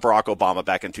saw with a Barack Obama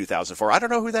back in 2004. I don't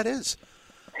know who that is.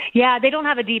 Yeah, they don't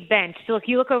have a deep bench. So if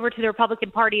you look over to the Republican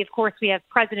Party, of course, we have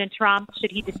President Trump,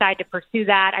 should he decide to pursue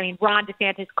that. I mean, Ron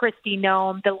DeSantis, Kristi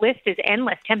Noem, the list is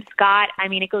endless. Tim Scott, I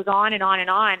mean, it goes on and on and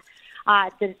on.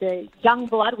 The young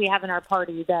blood we have in our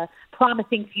party, the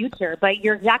promising future. But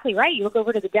you're exactly right. You look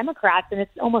over to the Democrats, and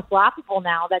it's almost laughable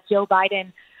now that Joe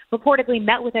Biden reportedly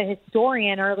met with a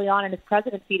historian early on in his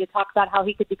presidency to talk about how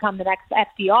he could become the next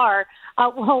FDR.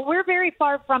 Well, we're very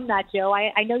far from that, Joe.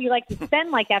 I know you like to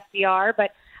spend like FDR,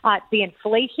 but the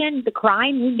inflation, the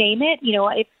crime, you name it. You know,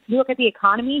 if you look at the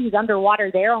economy, he's underwater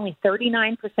there, only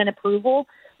 39% approval,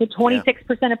 with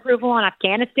 26% approval on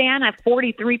Afghanistan,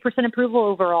 43% approval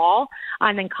overall.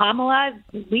 And then Kamala,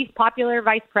 least popular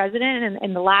vice president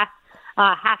in the last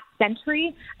half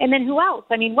century. And then who else?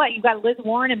 I mean, you've got Liz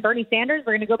Warren and Bernie Sanders.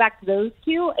 We're going to go back to those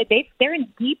two. They're in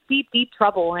deep, deep, deep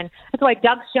trouble. And that's why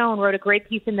Doug Schoen wrote a great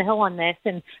piece in The Hill on this,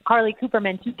 and Carly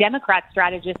Cooperman, two Democrat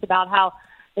strategists, about how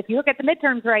if you look at the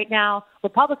midterms right now,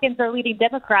 Republicans are leading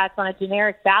Democrats on a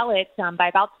generic ballot by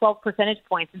about 12 percentage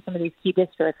points in some of these key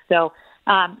districts. So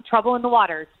trouble in the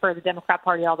waters for the Democrat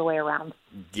Party all the way around.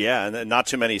 Yeah, and not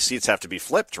too many seats have to be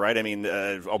flipped, right? I mean,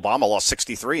 Obama lost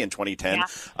 63 in 2010.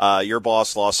 Yeah. Your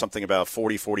boss lost something about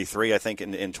 43, I think,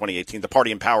 in 2018. The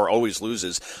party in power always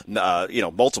loses,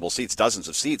 multiple seats, dozens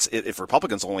of seats. If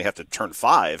Republicans only have to turn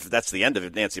 5, that's the end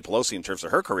of Nancy Pelosi in terms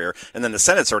of her career. And then the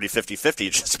Senate's already 50-50.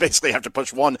 You just basically have to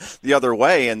push one the other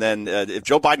way. And then if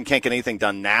Joe Biden can't get anything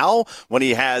done now, when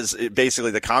he has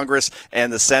basically the Congress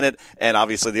and the Senate and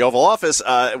obviously the Oval Office,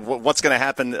 what's going to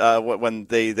happen when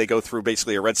they go through basically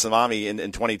a red tsunami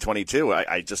in 2022?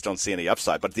 I just don't see any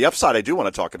upside. But the upside I do want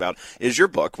to talk about is your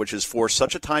book, which is For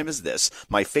Such a Time as This,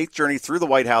 My Faith Journey Through the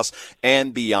White House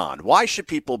and Beyond. Why should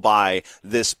people buy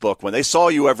this book when they saw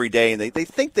you every day and they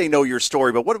think they know your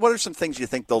story, but what are some things you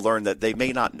think they'll learn that they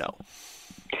may not know?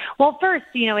 Well, first,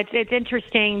 it's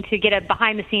interesting to get a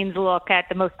behind-the-scenes look at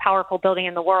the most powerful building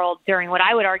in the world during what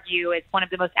I would argue is one of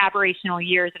the most aberrational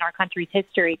years in our country's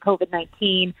history,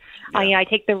 COVID-19. Yeah. I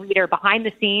take the reader behind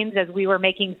the scenes as we were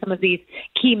making some of these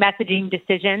key messaging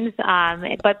decisions.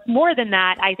 But more than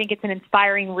that, I think it's an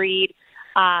inspiring read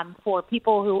for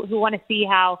people who want to see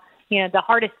how the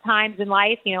hardest times in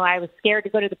life, I was scared to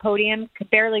go to the podium, could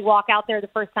barely walk out there the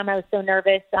first time I was so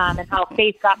nervous, and how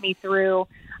faith got me through.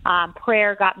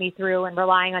 Prayer got me through, and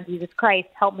relying on Jesus Christ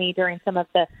helped me during some of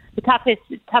the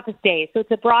toughest days. So it's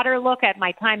a broader look at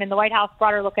my time in the White House,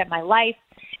 broader look at my life,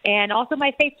 and also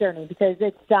my faith journey, because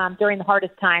it's during the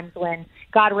hardest times when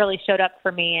God really showed up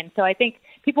for me. And so I think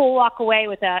people will walk away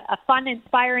with a fun,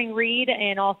 inspiring read,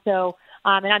 and also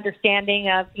an understanding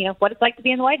of what it's like to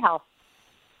be in the White House.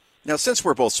 Now, since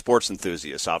we're both sports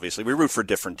enthusiasts, obviously, we root for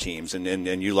different teams, and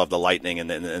you love the Lightning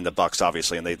and the Bucks,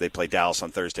 obviously, and they play Dallas on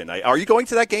Thursday night. Are you going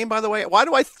to that game, by the way? Why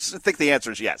do I think the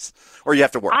answer is yes? Or you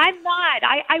have to work? I'm not.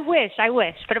 I wish.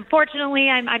 But unfortunately,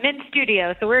 I'm in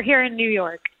studio, so we're here in New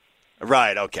York.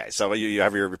 Right, okay. So you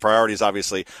have your priorities,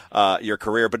 obviously, your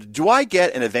career. But do I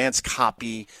get an advance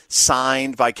copy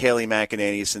signed by Kayleigh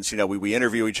McEnany since, we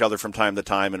interview each other from time to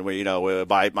time, and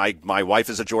my wife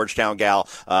is a Georgetown gal,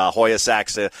 Hoya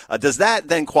Saxa. Does that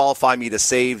then qualify me to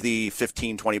save the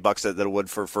 $15-$20 that it would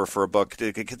for a book?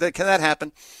 Can that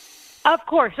happen? Of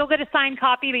course. You'll get a signed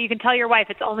copy, but you can tell your wife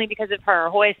it's only because of her,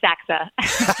 Hoya Saxa.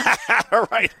 All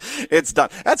right. It's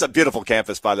done. That's a beautiful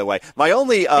campus, by the way. My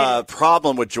only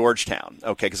problem with Georgetown,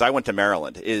 okay, because I went to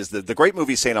Maryland, is the great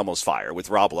movie St. Elmo's Fire with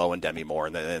Rob Lowe and Demi Moore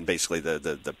and basically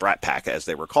the Brat Pack, as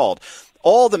they were called.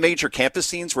 All the major campus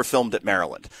scenes were filmed at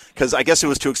Maryland because I guess it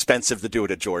was too expensive to do it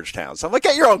at Georgetown. So I'm like,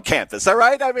 get your own campus, all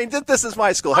right? I mean, this is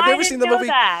my school. Have you ever seen the movie?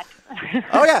 That.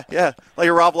 Oh, yeah. Like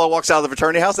Rob Lowe walks out of the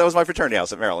fraternity house. That was my fraternity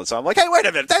house at Maryland. So I'm like, hey, wait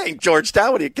a minute. That ain't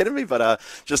Georgetown. What, are you kidding me? But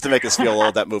just to make us feel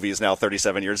old, that movie is now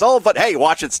 37 years old. But, hey,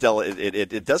 watch it still.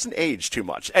 It doesn't age too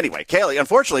much. Anyway, Kayleigh,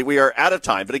 unfortunately, we are out of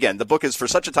time. But, again, the book is For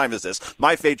Such a Time as This,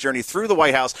 My Faith Journey Through the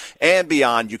White House and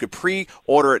Beyond. You could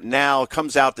pre-order it now. It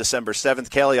comes out December 7th.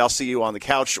 Kayleigh, I'll see you on the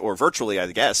couch or virtually,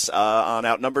 I guess, on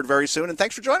Outnumbered very soon. And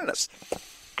thanks for joining us.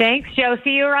 Thanks, Joe. See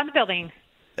you around the building.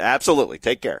 Absolutely.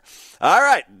 Take care. All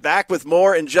right. Back with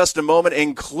more in just a moment,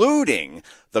 including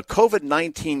the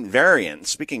COVID-19 variant.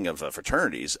 Speaking of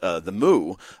fraternities, the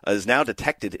Mu is now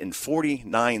detected in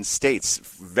 49 states,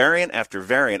 variant after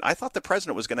variant. I thought the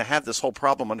president was going to have this whole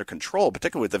problem under control,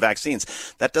 particularly with the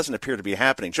vaccines. That doesn't appear to be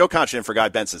happening. Joe Concha in for Guy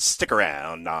Benson. Stick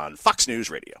around on Fox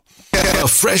News Radio. A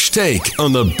fresh take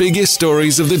on the biggest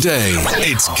stories of the day.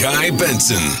 It's Guy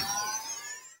Benson.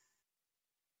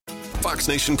 Fox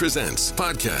Nation presents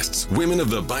podcasts Women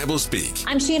of the Bible Speak.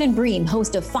 I'm Shannon Bream,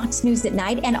 host of Fox News at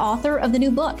Night and author of the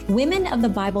new book, Women of the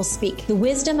Bible Speak, the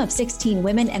wisdom of 16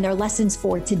 women and their lessons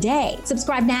for today.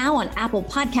 Subscribe now on Apple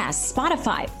Podcasts,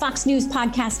 Spotify,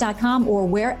 foxnewspodcast.com, or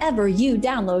wherever you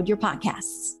download your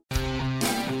podcasts.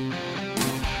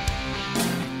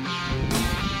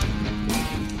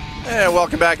 And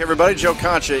welcome back, everybody. Joe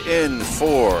Concha in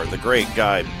for the great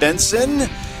Guy Benson.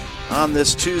 On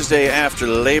this Tuesday after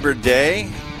Labor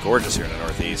Day, gorgeous here in the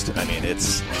Northeast. I mean,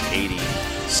 it's 80,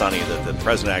 sunny. The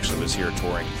president actually was here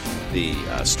touring the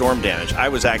storm damage. I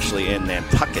was actually in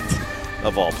Nantucket,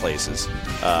 of all places.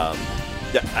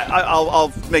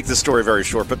 I'll make this story very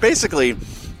short, but basically,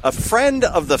 a friend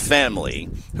of the family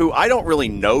who I don't really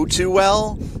know too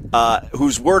well,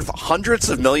 who's worth hundreds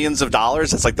of millions of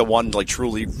dollars. It's like the one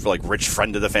truly rich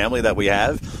friend of the family that we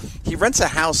have. He rents a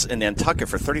house in Nantucket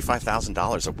for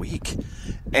 $35,000 a week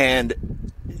and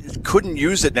couldn't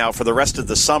use it now for the rest of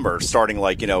the summer, starting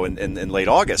in late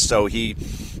August. So he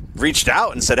reached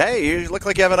out and said, hey, you look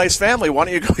like you have a nice family. Why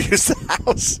don't you go use the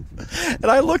house? And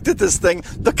I looked at this thing.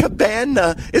 The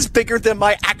cabana is bigger than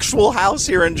my actual house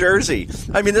here in Jersey.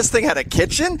 I mean, this thing had a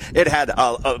kitchen. It had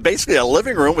basically a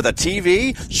living room with a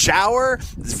TV, shower,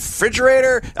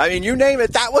 refrigerator. I mean, you name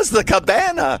it. That was the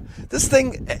cabana. This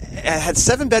thing had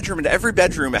 7 bedrooms, and every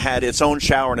bedroom had its own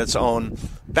shower and its own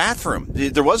bathroom.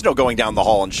 There was no going down the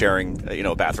hall and sharing,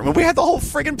 a bathroom. And we had the whole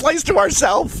friggin' place to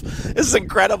ourselves. This is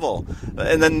incredible.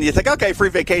 And then you think, okay, free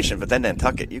vacation. But then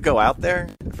Nantucket, you go out there,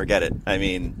 forget it. I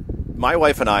mean, my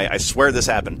wife and I swear this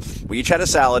happened. We each had a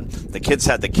salad. The kids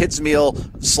had the kids' meal,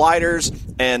 sliders,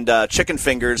 and chicken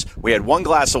fingers. We had 1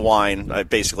 glass of wine. I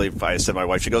said to my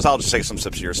wife, she goes, I'll just take some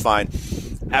sips of yours, fine.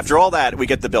 After all that, we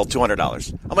get the bill,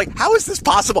 $200. I'm like, how is this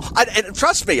possible? And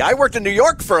trust me, I worked in New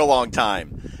York for a long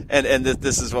time. And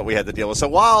this is what we had to deal with. So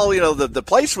while, the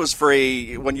place was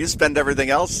free, when you spend everything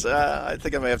else, I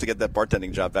think I may have to get that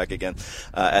bartending job back again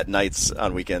at nights,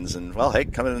 on weekends. And, well, hey,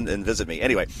 come in and visit me.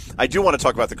 Anyway, I do want to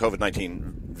talk about the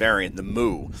COVID-19 variant, the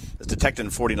Mu. It's detected in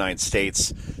 49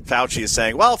 states. Fauci is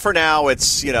saying, well, for now,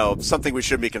 it's, something we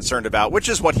shouldn't be concerned about, which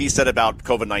is what he said about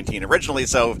COVID-19 originally.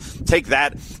 So take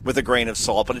that with a grain of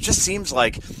salt. But it just seems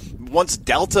like once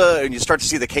Delta and you start to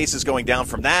see the cases going down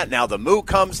from that, now the Mu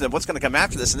comes, and then what's going to come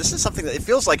after this? And this is something that it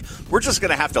feels like we're just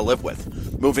going to have to live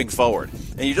with moving forward.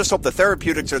 And you just hope the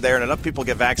therapeutics are there and enough people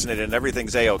get vaccinated and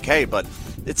everything's A-okay. But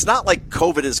it's not like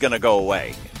COVID is going to go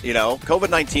away.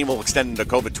 COVID-19 will extend into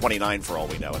COVID-29 for all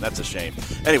we know, and that's a shame.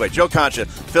 Anyway, Joe Concha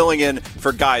filling in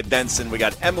for Guy Benson. We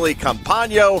got Emily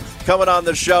Campagno coming on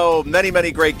the show. Many,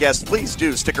 many great guests. Please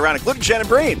do stick around, including Shannon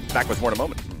Bream. Back with more in a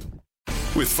moment.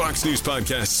 With Fox News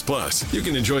Podcasts Plus, you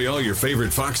can enjoy all your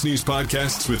favorite Fox News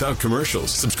podcasts without commercials.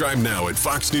 Subscribe now at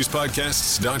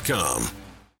foxnewspodcasts.com.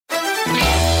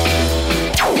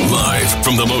 Live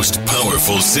from the most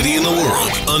powerful city in the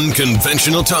world,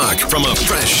 unconventional talk from a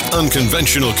fresh,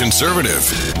 unconventional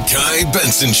conservative. Guy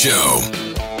Benson Show.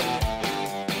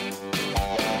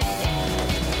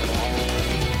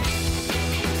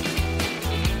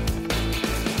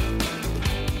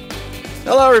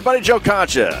 Hello, everybody. Joe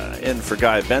Concha in for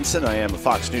Guy Benson. I am a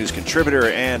Fox News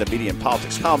contributor and a media and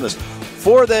politics columnist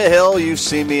for The Hill. You've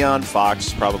seen me on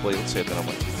Fox probably, let's say, I've been on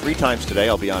 3 times today.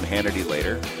 I'll be on Hannity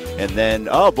later. And then,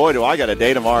 oh boy, do I got a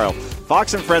day tomorrow.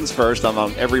 Fox and Friends first. I'm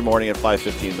on every morning at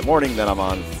 5:15 in the morning. Then I'm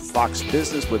on Fox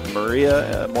Business with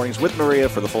Maria, Mornings with Maria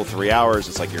for the full 3 hours.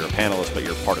 It's like you're a panelist, but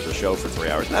you're part of the show for 3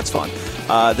 hours, and that's fun.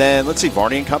 Then, let's see,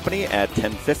 Varney and Company at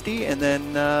 10:50, and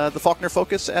then the Faulkner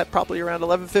Focus at probably around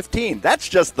 11:15. That's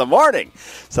just the morning.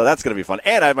 So that's going to be fun.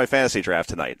 And I have my fantasy draft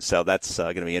tonight, so that's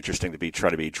going to be interesting to try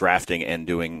to be drafting and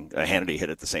doing a Hannity hit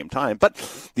at the same time. But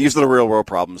these are the real-world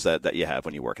problems that you have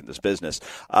when you work in this business.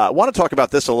 I want to talk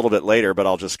about this a little bit later, but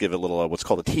I'll just give a little what's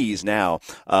called a tease now.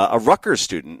 A Rutgers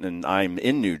student, and I'm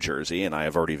in New Jersey, and I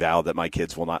have already vowed that my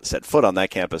kids will not set foot on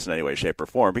that campus in any way, shape, or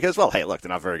form because, well, hey, look, they're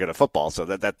not very good at football, so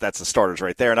that's the starters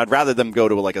right there. And I'd rather them go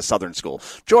to like a southern school,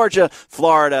 Georgia,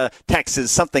 Florida,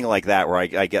 Texas, something like that, where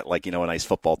I get like, a nice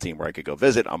football team where I could go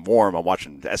visit. I'm warm. I'm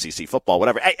watching SEC football,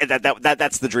 whatever. Hey,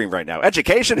 that's the dream right now.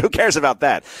 Education, who cares about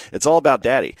that? It's all about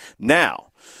daddy. Now,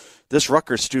 this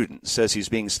Rutgers student says he's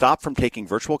being stopped from taking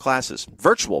virtual classes.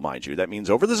 Virtual, mind you. That means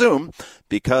over the Zoom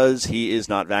because he is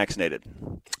not vaccinated.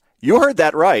 You heard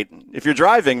that right. If you're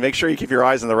driving, make sure you keep your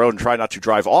eyes on the road and try not to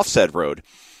drive off said road.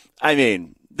 I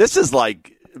mean, this is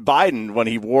like Biden when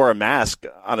he wore a mask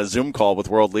on a Zoom call with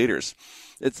world leaders.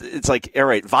 It's like, all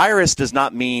right, virus does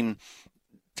not mean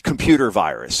computer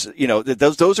virus.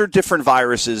 Those are different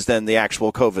viruses than the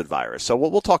actual COVID virus. So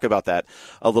we'll talk about that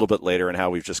a little bit later and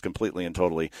how we've just completely and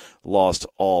totally lost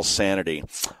all sanity.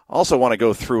 I also want to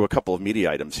go through a couple of media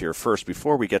items here first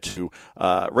before we get to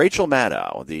Rachel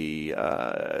Maddow.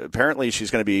 Apparently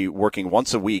she's going to be working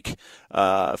once a week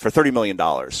for $30 million.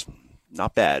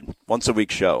 Not bad. Once a week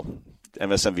show.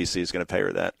 MSNBC is going to pay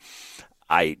her that.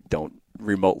 I don't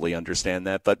remotely understand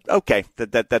that, but okay,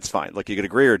 that's fine. Look, you could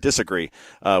agree or disagree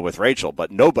with Rachel,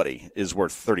 but nobody is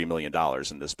worth $30 million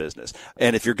in this business.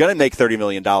 And if you're going to make $30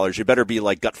 million, you better be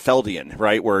like Gutfeldian,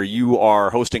 right, where you are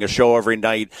hosting a show every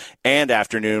night and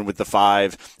afternoon with the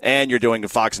 5, and you're doing a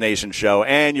Fox Nation show,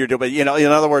 and you're doing, in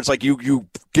other words, like you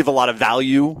give a lot of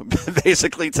value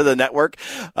basically to the network,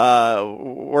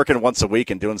 working once a week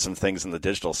and doing some things on the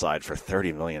digital side for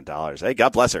 $30 million. Hey,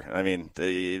 God bless her. I mean,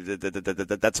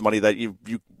 that's money that you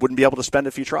wouldn't be able to spend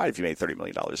if you tried, if you made $30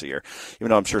 million a year, even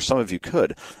though I'm sure some of you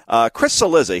could. Chris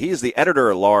Cillizza, he is the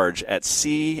editor-at-large at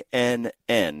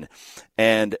CNN,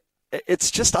 and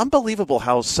it's just unbelievable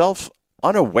how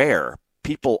self-unaware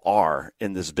people are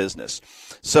in this business.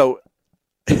 So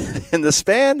in the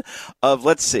span of,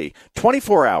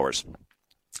 24 hours,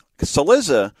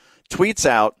 Cillizza tweets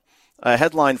out a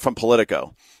headline from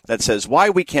Politico that says, "Why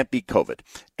we can't beat COVID."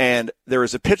 And there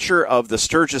is a picture of the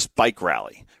Sturgis bike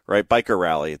rally, right? Biker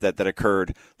rally that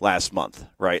occurred last month,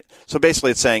 right? So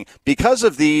basically it's saying, because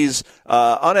of these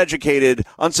uneducated,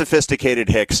 unsophisticated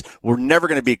hicks, we're never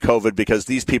going to beat COVID because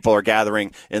these people are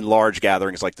gathering in large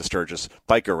gatherings like the Sturgis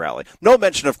biker rally. No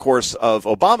mention, of course, of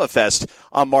Obama Fest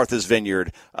on Martha's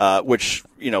Vineyard, which,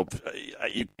 you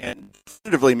can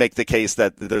definitively make the case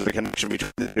that there's a connection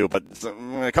between the two. But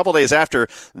a couple days after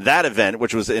that event,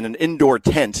 which was in an indoor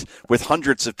tent with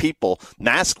hundreds of people,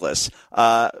 maskless,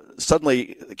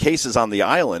 suddenly cases on the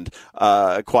island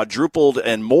quadrupled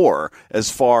and more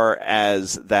as far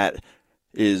as that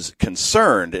is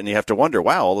concerned. And you have to wonder,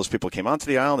 wow, all those people came onto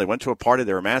the island, they went to a party,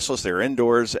 they were maskless, they were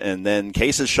indoors, and then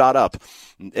cases shot up.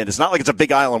 And it's not like it's a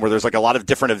big island where there's like a lot of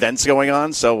different events going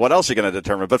on. So what else are you going to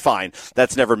determine? But fine,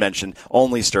 that's never mentioned,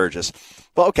 only Sturgis.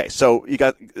 Well, okay, so you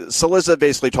got Cillizza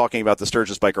basically talking about the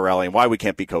Sturgis biker rally and why we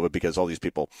can't beat COVID because all these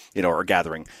people, are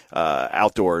gathering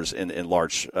outdoors in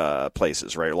large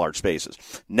places, right, large spaces.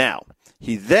 Now,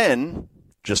 he then,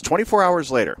 just 24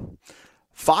 hours later,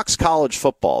 Fox College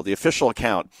Football, the official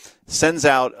account, sends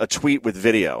out a tweet with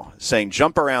video saying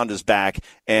Jump Around is back,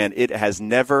 and it has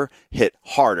never hit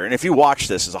harder. And if you watch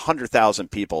this, there's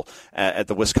 100,000 people at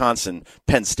the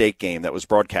Wisconsin-Penn State game that was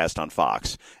broadcast on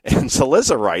Fox. And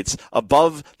Cillizza writes,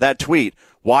 above that tweet,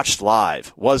 watched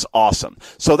live, was awesome.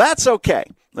 So that's okay.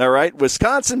 All right,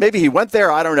 Wisconsin, maybe he went there,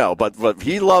 I don't know, but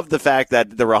he loved the fact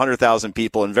that there were 100,000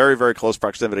 people in very, very close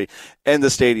proximity in the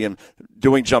stadium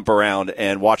doing Jump Around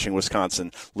and watching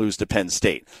Wisconsin lose to Penn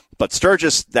State. But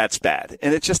Sturgis, that's bad.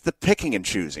 And it's just the picking and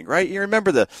choosing, right? You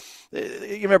remember the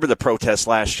protests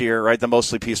last year, right? The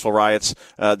mostly peaceful riots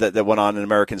that went on in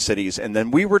American cities. And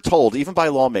then we were told, even by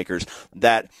lawmakers,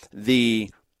 that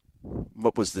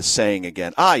what was the saying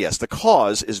again? Yes, the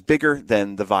cause is bigger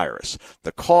than the virus.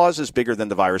 The cause is bigger than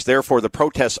the virus. Therefore, the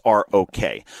protests are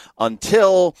okay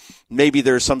until maybe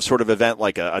there's some sort of event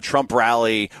like a Trump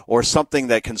rally or something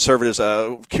that conservatives,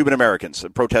 Cuban Americans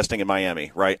protesting in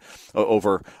Miami, right,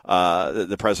 over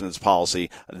the president's policy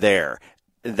there.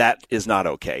 That is not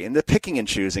okay. And the picking and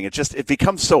choosing, it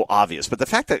becomes so obvious. But the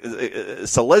fact that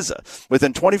Cillizza,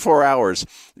 within 24 hours,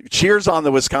 cheers on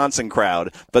the Wisconsin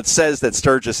crowd, but says that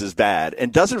Sturgis is bad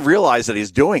and doesn't realize that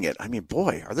he's doing it. I mean,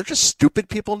 boy, are there just stupid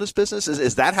people in this business?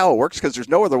 Is that how it works? Because there's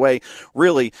no other way,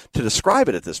 really, to describe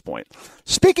it at this point.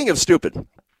 Speaking of stupid,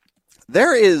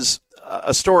 there is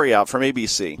a story out from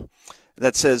ABC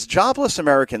that says jobless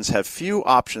Americans have few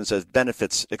options as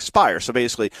benefits expire. So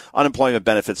basically, unemployment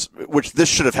benefits, which this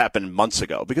should have happened months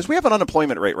ago, because we have an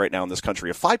unemployment rate right now in this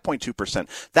country of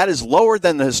 5.2%. That is lower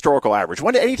than the historical average.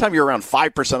 Anytime you're around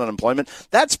 5% unemployment,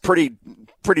 that's pretty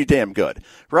damn good,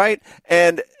 right?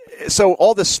 And so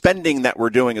all the spending that we're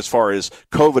doing as far as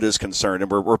COVID is concerned,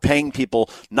 and we're paying people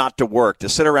not to work, to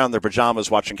sit around their pajamas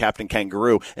watching Captain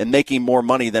Kangaroo and making more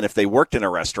money than if they worked in a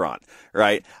restaurant,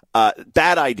 right?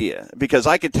 Bad idea, because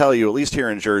I could tell you, at least here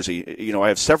in Jersey, I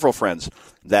have several friends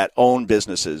that own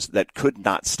businesses that could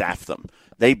not staff them.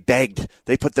 They begged.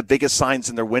 They put the biggest signs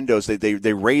in their windows.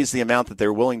 They raised the amount that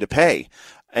they're willing to pay,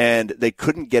 and they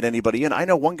couldn't get anybody in. I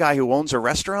know one guy who owns a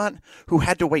restaurant who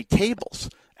had to wait tables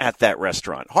at that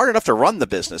restaurant. Hard enough to run the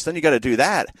business. Then you got to do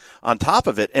that on top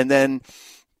of it. And then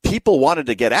people wanted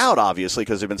to get out, obviously,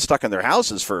 because they've been stuck in their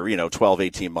houses for, 12,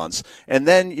 18 months. And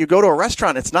then you go to a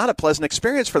restaurant. It's not a pleasant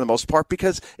experience for the most part,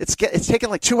 because it's taking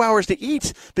like 2 hours to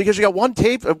eat, because you got one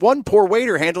poor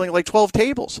waiter handling like 12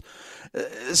 tables.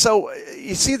 So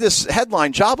you see this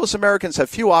headline, jobless Americans have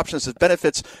few options as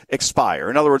benefits expire.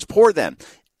 In other words, poor them.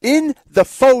 In the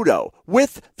photo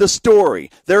with the story,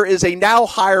 there is a now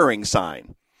hiring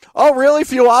sign. Oh, really?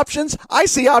 Few options? I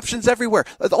see options everywhere.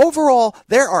 Overall,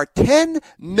 there are 10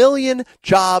 million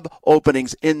job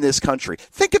openings in this country.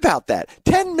 Think about that.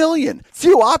 10 million.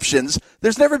 Few options.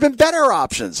 There's never been better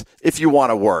options if you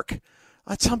want to work.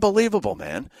 That's unbelievable,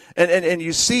 man. And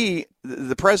you see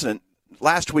the president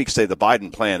last week say the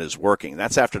Biden plan is working.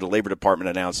 That's after the Labor Department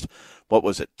announced,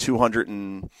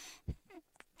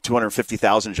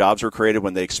 250,000 jobs were created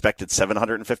when they expected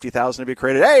 750,000 to be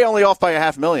created. Hey, only off by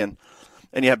 500,000.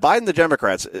 And you have Biden, the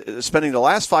Democrats, spending the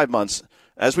last 5 months,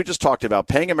 as we just talked about,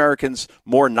 paying Americans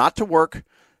more not to work.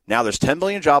 Now there's 10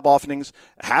 million job openings.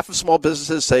 Half of small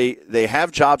businesses say they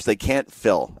have jobs they can't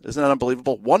fill. Isn't that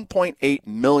unbelievable? 1.8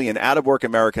 million out-of-work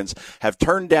Americans have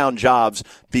turned down jobs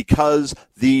because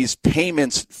these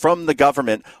payments from the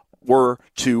government were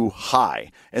too high.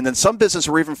 And then some businesses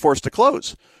were even forced to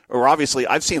close. Or obviously,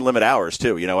 I've seen limit hours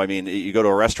too. You go to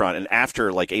a restaurant and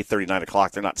after like 8:30, 9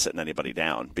 o'clock, they're not sitting anybody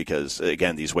down because,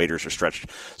 again, these waiters are stretched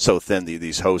so thin,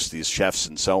 these hosts, these chefs,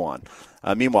 and so on.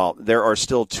 Meanwhile, there are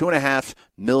still 2.5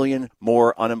 million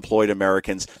more unemployed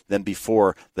Americans than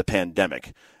before the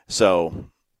pandemic. So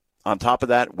on top of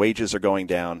that, wages are going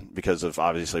down because of,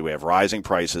 obviously, we have rising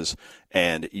prices,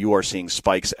 and you are seeing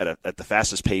spikes at the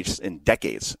fastest pace in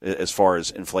decades as far as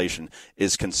inflation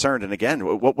is concerned. And again,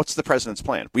 what's the president's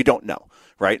plan? We don't know,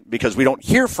 right? Because we don't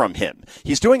hear from him.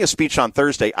 He's doing a speech on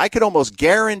Thursday. I could almost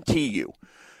guarantee you,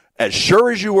 as sure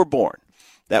as you were born,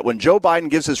 that when Joe Biden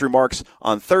gives his remarks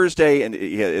on Thursday, and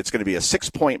it's going to be a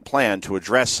 6-point plan to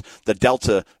address the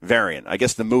Delta variant. I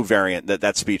guess the Mu variant,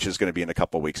 that speech is going to be in a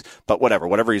couple of weeks. But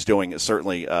whatever he's doing is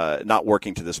certainly not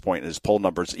working to this point. His poll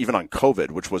numbers, even on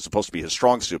COVID, which was supposed to be his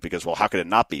strong suit, because, well, how could it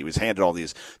not be? He was handed all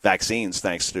these vaccines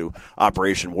thanks to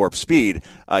Operation Warp Speed.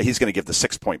 He's going to give the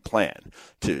 6-point plan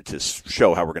to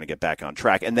show how we're going to get back on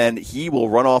track. And then he will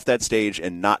run off that stage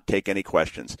and not take any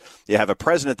questions. You have a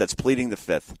president that's pleading the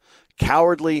fifth.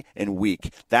 Cowardly and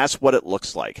weak. That's what it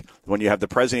looks like when you have the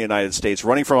President of the United States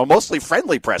running from a mostly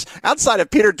friendly press. Outside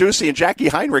of Peter Doocy and Jackie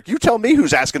Heinrich, you tell me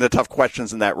who's asking the tough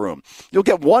questions in that room. You'll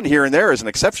get one here and there as an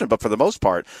exception, but for the most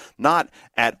part, not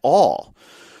at all.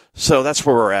 So that's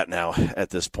where we're at now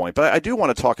at this point. But I do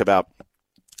want to talk about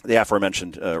the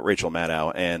aforementioned Rachel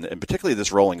Maddow and particularly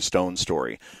this Rolling Stone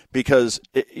story, because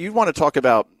you want to talk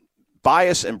about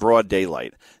bias in broad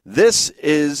daylight. This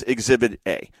is Exhibit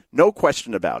A. No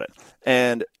question about it.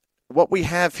 And what we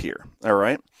have here, all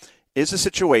right, is a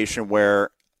situation where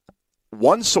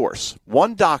one source,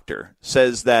 one doctor,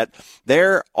 says that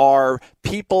there are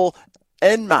people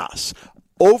en masse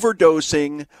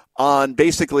overdosing on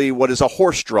basically what is a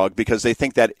horse drug because they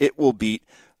think that it will beat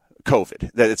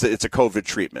COVID, that it's a COVID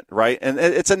treatment, right? And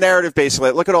it's a narrative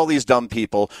basically. Look at all these dumb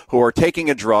people who are taking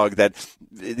a drug that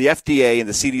the FDA and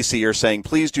the CDC are saying,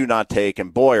 please do not take,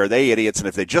 and boy, are they idiots, and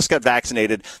if they just got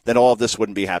vaccinated, then all of this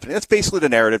wouldn't be happening. That's basically the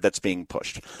narrative that's being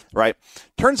pushed, right?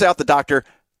 Turns out the doctor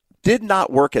did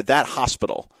not work at that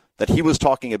hospital that he was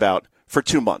talking about for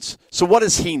 2 months. So what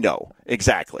does he know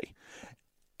exactly?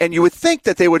 And you would think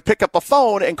that they would pick up a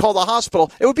phone and call the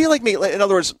hospital. It would be like me. In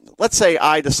other words, let's say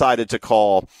I decided to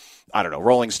call, I don't know,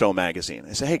 Rolling Stone magazine.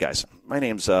 I say, hey, guys, my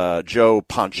name's Joe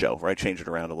Poncho, right? Change it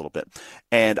around a little bit.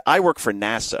 And I work for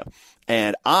NASA.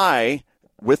 And I,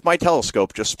 with my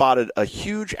telescope, just spotted a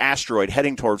huge asteroid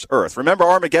heading towards Earth. Remember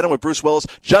Armageddon with Bruce Willis?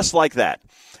 Just like that.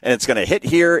 And it's going to hit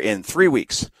here in 3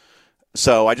 weeks.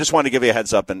 So I just wanted to give you a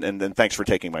heads up, and thanks for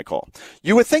taking my call.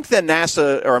 You would think then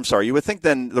you would think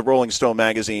then the Rolling Stone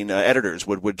magazine editors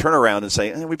would turn around and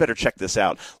say, we better check this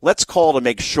out. Let's call to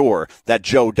make sure that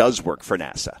Joe does work for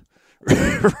NASA.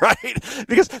 Right?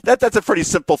 Because that's a pretty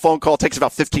simple phone call. It takes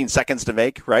about 15 seconds to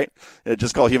make, right?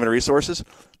 Just call human resources.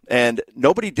 And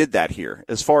nobody did that here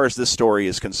as far as this story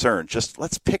is concerned. Just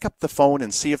let's pick up the phone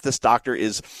and see if this doctor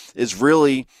is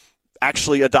really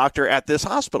actually a doctor at this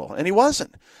hospital. And he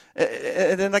wasn't.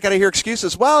 And then I got to hear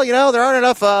excuses. Well, there aren't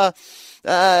enough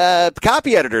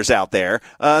copy editors out there,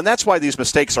 and that's why these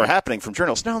mistakes are happening from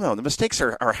journalists. No, the mistakes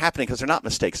are happening because they're not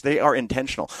mistakes. They are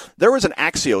intentional. There was an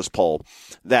Axios poll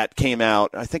that came out,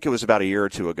 I think it was about a year or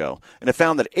two ago, and it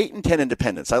found that 8 in 10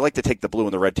 independents, I like to take the blue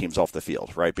and the red teams off the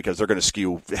field, right, because they're going to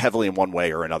skew heavily in one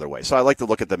way or another way. So I like to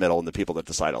look at the middle and the people that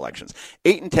decide elections.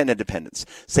 8 in 10 independents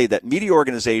say that media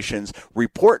organizations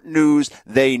report news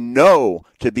they know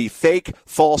to be fake,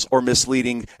 false, or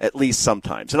misleading at least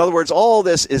sometimes. In other words, all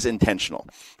this is intentional,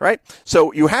 right?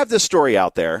 So you have this story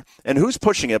out there, and who's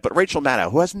pushing it but Rachel Maddow,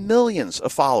 who has millions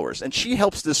of followers, and she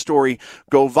helps this story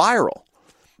go viral.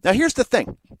 Now, here's the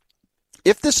thing.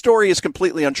 If this story is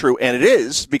completely untrue, and it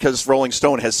is, because Rolling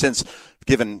Stone has since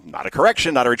given not a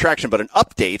correction, not a retraction, but an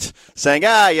update saying,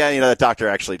 that doctor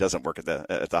actually doesn't work at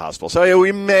the hospital. So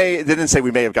they didn't say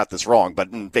we may have got this wrong,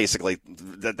 but basically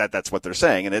that's what they're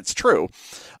saying, and it's true.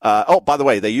 By the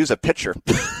way, they use a picture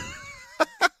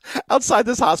outside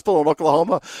this hospital in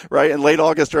Oklahoma, right, in late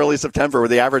August, early September, where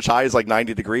the average high is like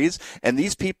 90 degrees. And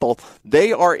these people,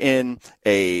 they are in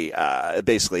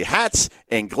basically hats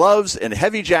and gloves and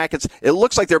heavy jackets. It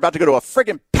looks like they're about to go to a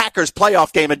friggin' Packers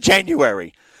playoff game in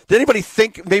January. Did anybody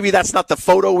think maybe that's not the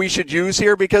photo we should use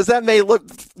here? Because that may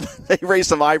they raise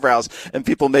some eyebrows, and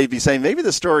people may be saying maybe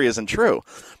the story isn't true.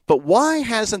 But why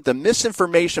hasn't the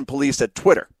misinformation police at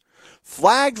Twitter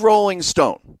flagged Rolling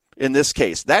Stone in this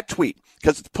case, that tweet,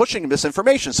 because it's pushing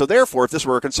misinformation. So therefore, if this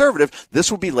were a conservative,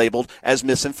 this would be labeled as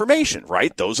misinformation,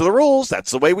 right? Those are the rules.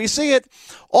 That's the way we see it.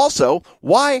 Also,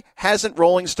 why hasn't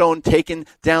Rolling Stone taken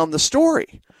down the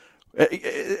story?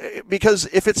 Because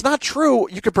if it's not true,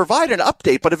 you could provide an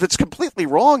update, but if it's completely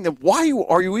wrong, then why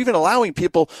are you even allowing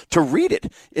people to read it?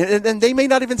 And they may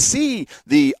not even see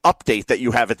the update that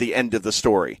you have at the end of the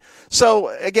story. So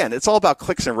again, it's all about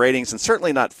clicks and ratings, and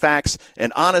certainly not facts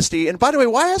and honesty. And by the way,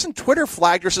 why hasn't Twitter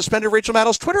flagged or suspended Rachel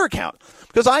Maddow's Twitter account?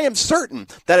 Because I am certain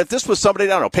that if this was somebody,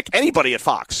 I don't know, pick anybody at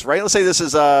Fox, right? Let's say this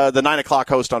is the 9 o'clock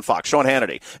host on Fox, Sean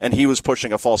Hannity, and he was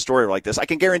pushing a false story like this. I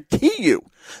can guarantee you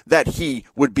that he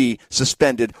would be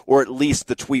suspended, or at least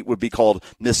the tweet would be called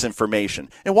misinformation.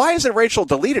 And why hasn't Rachel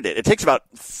deleted it? It takes about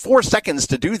 4 seconds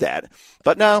to do that.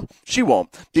 But no, she won't,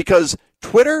 because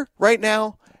Twitter right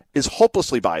now is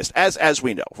hopelessly biased, as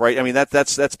we know, right? I mean,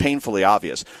 that's painfully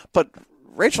obvious. But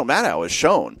Rachel Maddow has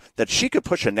shown that she could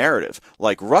push a narrative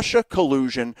like Russia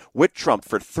collusion with Trump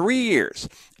for 3 years.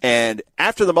 And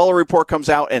after the Mueller report comes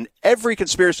out and every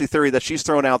conspiracy theory that she's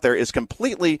thrown out there is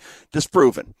completely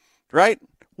disproven, right?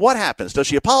 What happens? Does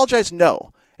she apologize?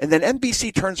 No. And then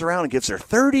NBC turns around and gives her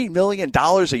 $30 million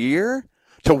a year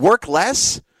to work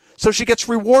less, so she gets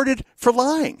rewarded for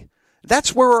lying.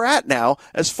 That's where we're at now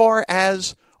as far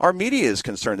as our media is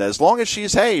concerned. As long as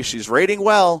she's rating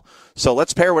well, so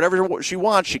let's pay her whatever she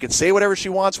wants. She can say whatever she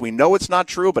wants. We know it's not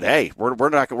true, but hey, we're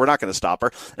not going to stop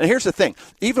her. And here's the thing.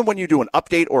 Even when you do an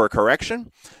update or a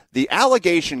correction, the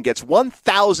allegation gets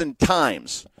 1,000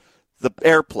 times the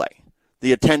airplay,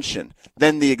 the attention,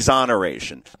 then the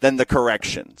exoneration, then the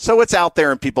correction. So it's out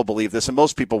there and people believe this, and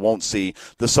most people won't see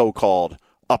the so-called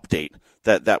update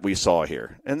that we saw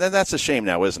here. And then that's a shame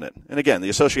now, isn't it? And again, the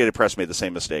Associated Press made the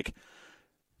same mistake.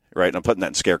 Right, and I'm putting that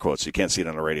in scare quotes so you can't see it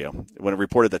on the radio, when it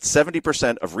reported that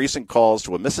 70% of recent calls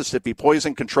to a Mississippi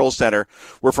poison control center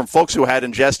were from folks who had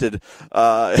ingested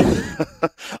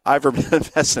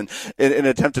ivermectin in an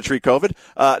attempt to treat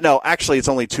COVID. No, actually, it's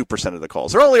only 2% of the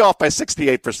calls. They're only off by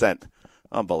 68%.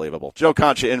 Unbelievable. Joe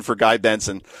Concha in for Guy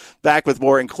Benson. Back with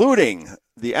more, including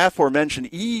the aforementioned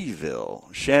evil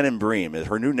Shannon Bream, is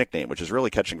her new nickname, which is really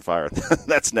catching fire.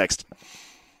 That's next.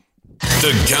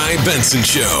 The Guy Benson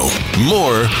Show.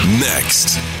 More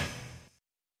next.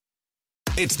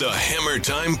 It's the Hammer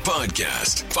Time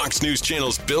Podcast. Fox News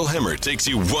Channel's Bill Hemmer takes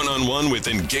you one-on-one with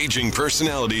engaging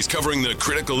personalities covering the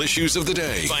critical issues of the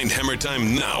day. Find Hammer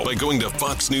Time now by going to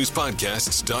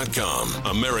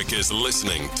foxnewspodcasts.com. America's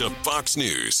listening to Fox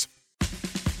News.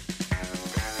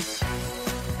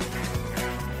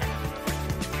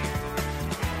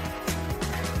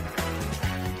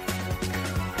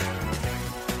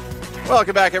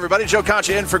 Welcome back, everybody. Joe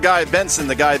Concha in for Guy Benson,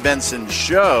 the Guy Benson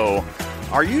Show.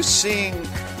 Are you seeing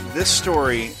this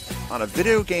story on a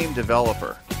video game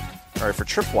developer? All right, for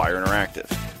Tripwire Interactive.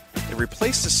 They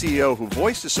replaced the CEO who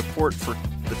voiced his support for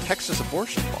the Texas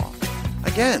abortion law.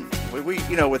 Again, we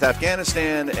with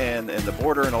Afghanistan and the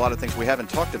border and a lot of things we haven't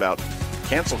talked about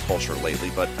cancel culture lately,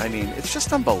 but I mean, it's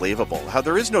just unbelievable how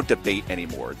there is no debate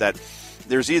anymore, that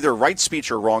there's either right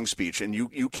speech or wrong speech, and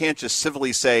you can't just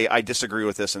civilly say, I disagree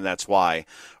with this and that's why,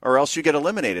 or else you get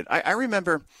eliminated. I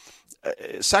remember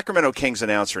Sacramento Kings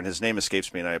announcer, and his name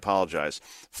escapes me, and I apologize.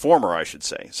 Former, I should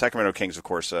say. Sacramento Kings, of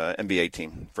course, NBA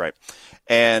team, right?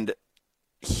 And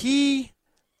he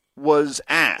was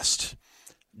asked,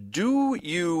 do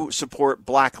you support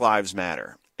Black Lives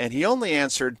Matter? And he only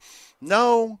answered,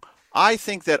 no, I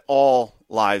think that all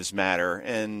lives matter,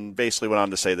 and basically went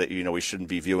on to say that, we shouldn't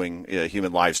be viewing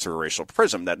human lives through a racial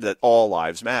prism, that all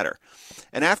lives matter.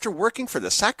 And after working for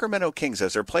the Sacramento Kings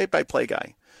as their play-by-play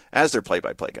guy,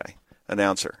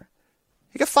 announcer,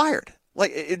 he got fired.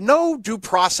 Like, no due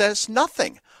process,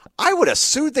 nothing. I would have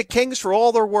sued the Kings for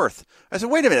all they're worth. I said,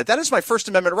 wait a minute, that is my First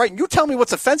Amendment right, and you tell me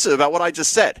what's offensive about what I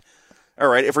just said. All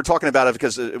right, if we're talking about it,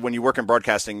 because when you work in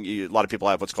broadcasting, a lot of people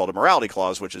have what's called a morality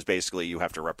clause, which is basically you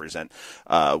have to represent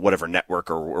whatever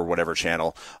network or whatever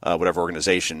channel, whatever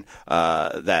organization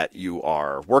that you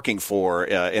are working for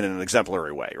in an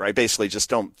exemplary way, right? Basically, just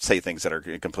don't say things that are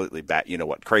completely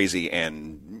crazy,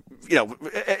 and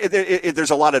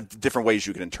there's a lot of different ways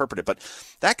you can interpret it. But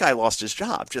that guy lost his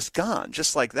job, just gone,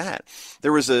 just like that.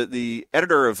 There was the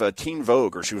editor of Teen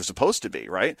Vogue, or she was supposed to be,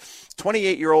 right?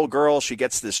 28-year-old girl, she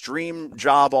gets this dream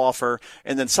job offer,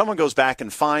 and then someone goes back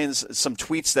and finds some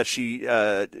tweets that she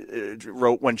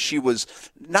wrote when she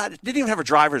didn't even have a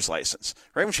driver's license,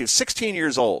 right? When she was 16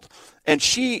 years old. And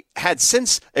she had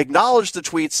since acknowledged the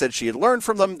tweets, said she had learned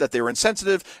from them, that they were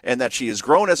insensitive, and that she has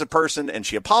grown as a person, and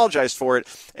she apologized for it.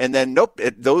 And then, nope,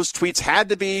 those tweets had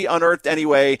to be unearthed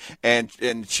anyway, and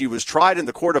she was tried in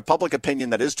the court of public opinion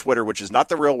that is Twitter, which is not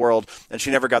the real world, and she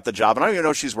never got the job. And I don't even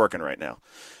know if she's working right now.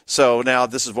 So now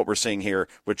this is what we're seeing here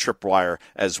with Tripwire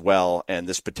as well, and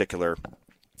this particular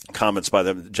comments by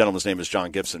the gentleman's name is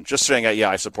John Gibson, just saying, yeah,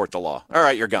 I support the law. All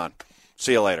right, you're gone.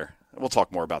 See you later. We'll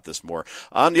talk more about this more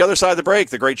on the other side of the break.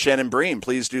 The great Shannon Bream.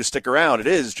 Please do stick around. It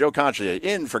is Joe Concha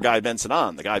in for Guy Benson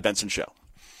on The Guy Benson Show.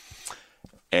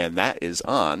 And that is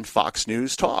on Fox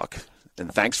News Talk.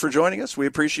 And thanks for joining us. We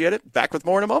appreciate it. Back with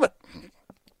more in a moment.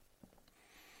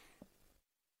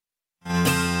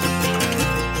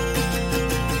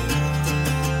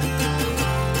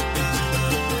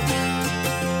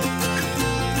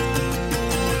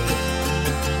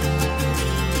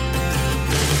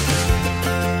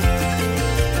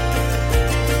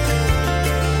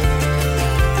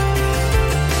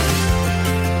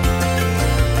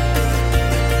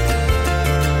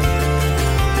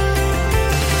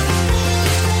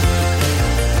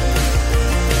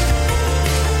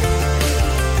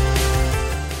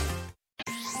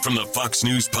 From the Fox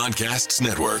News Podcasts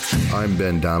Network. I'm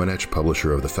Ben Domenech,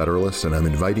 publisher of The Federalist, and I'm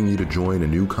inviting you to join a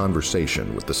new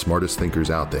conversation with the smartest thinkers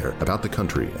out there about the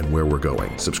country and where we're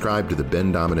going. Subscribe to the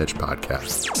Ben Domenech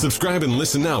Podcast. Subscribe and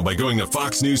listen now by going to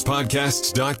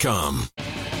foxnewspodcasts.com.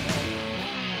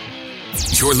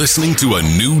 You're listening to a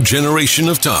new generation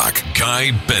of talk.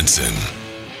 Guy Benson.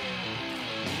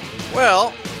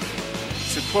 Well,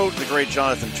 to quote the great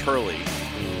Jonathan Turley,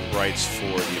 who writes for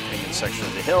the opinion section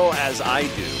of The Hill, as I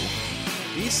do,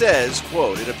 he says,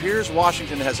 quote, "It appears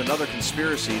Washington has another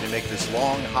conspiracy to make this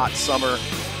long, hot summer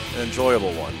an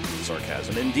enjoyable one."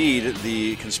 Sarcasm. Indeed,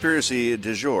 the conspiracy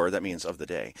du jour, that means of the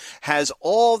day, has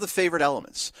all the favorite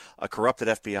elements: a corrupted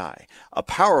FBI, a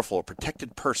powerful,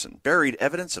 protected person, buried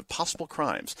evidence of possible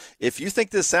crimes. If you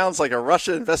think this sounds like a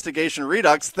Russia investigation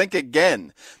redux, think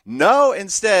again. No,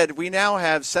 instead, we now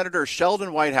have Senator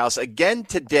Sheldon Whitehouse again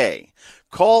today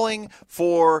calling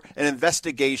for an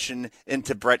investigation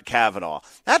into Brett Kavanaugh.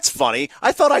 That's funny.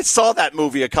 I thought I saw that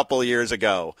movie a couple of years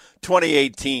ago,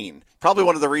 2018. probably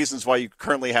one of the reasons why you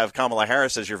currently have Kamala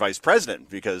Harris as your vice president,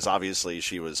 because obviously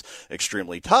she was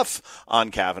extremely tough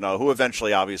on Kavanaugh, who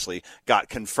eventually obviously got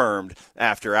confirmed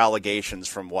after allegations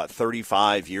from,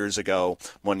 35 years ago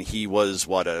when he was,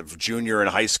 a junior in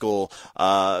high school,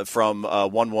 from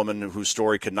one woman whose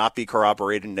story could not be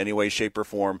corroborated in any way, shape, or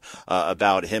form,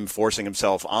 about him forcing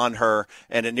himself on her,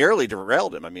 and it nearly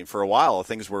derailed him. I mean, for a while,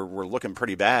 things were looking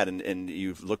pretty bad, and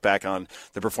you look back on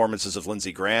the performances of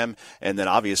Lindsey Graham, and then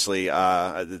obviously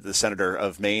the senator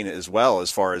of Maine as well,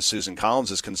 as far as Susan Collins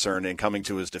is concerned, in coming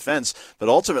to his defense. But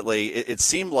ultimately, it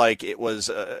seemed like it was,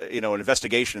 an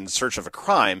investigation in search of a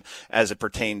crime as it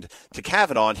pertained to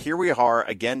Kavanaugh. And here we are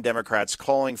again, Democrats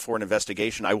calling for an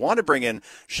investigation. I want to bring in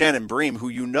Shannon Bream, who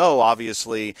you know,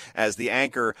 obviously, as the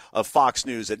anchor of Fox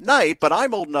News at night, but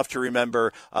I'm old enough to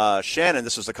remember Shannon,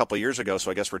 this was a couple of years ago, so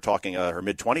I guess we're talking her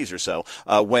mid-20s or so,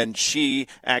 when she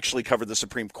actually covered the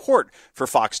Supreme Court for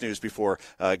Fox News before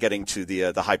getting to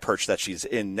the high perch that she's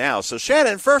in now. So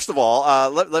Shannon, first of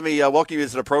all, let me welcome you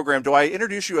to the program. Do I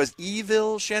introduce you as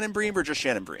evil Shannon Bream or just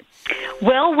Shannon Bream?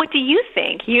 Well, what do you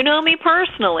think? You know me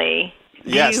personally.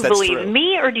 Do you believe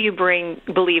me, or do you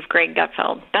believe Greg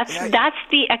Gutfeld? That's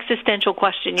the existential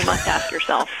question you must ask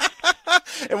yourself.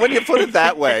 And when you put it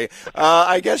that way,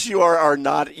 I guess you are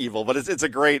not evil, but it's a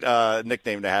great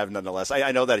nickname to have nonetheless.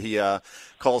 I know that he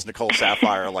calls Nicole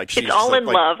Sapphire like she's it's all in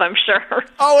love, I'm sure.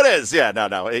 Oh, it is. Yeah,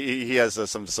 no. He has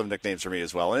some nicknames for me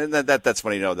as well, and that's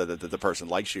when you know that the person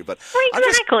likes you. But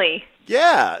exactly.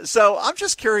 So I'm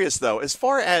just curious though, as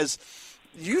far as,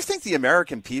 do you think the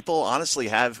American people honestly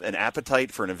have an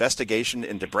appetite for an investigation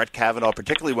into Brett Kavanaugh,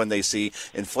 particularly when they see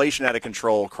inflation out of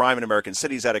control, crime in American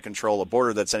cities out of control, a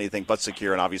border that's anything but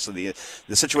secure, and obviously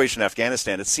the situation in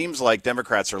Afghanistan? It seems like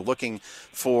Democrats are looking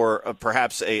for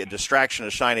perhaps a distraction,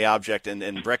 a shiny object,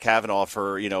 and Brett Kavanaugh,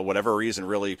 for whatever reason,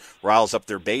 really riles up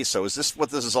their base. So is this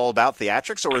what this is all about,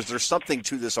 theatrics, or is there something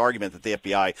to this argument that the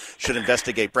FBI should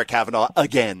investigate Brett Kavanaugh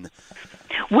again?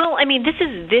 Well, I mean, this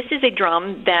is a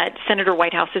drum that Senator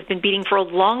Whitehouse has been beating for a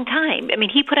long time. I mean,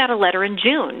 he put out a letter in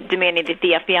June demanding that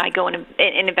the FBI go and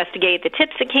investigate the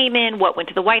tips that came in, what went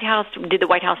to the White House, did the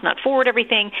White House not forward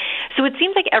everything? So it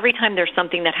seems like every time there's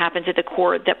something that happens at the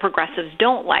court that progressives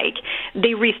don't like,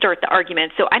 they restart the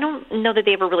argument. So I don't know that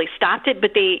they ever really stopped it,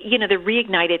 but they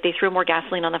reignite it. They throw more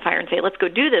gasoline on the fire and say, let's go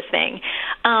do this thing.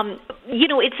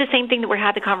 It's the same thing that we're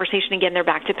having the conversation again. They're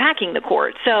back to packing the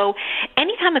court. So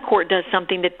anytime the court does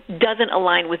something that doesn't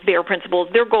align with their principles,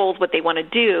 their goals, what they want to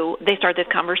do, they start this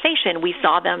conversation. We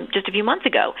saw them just a few months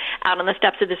ago out on the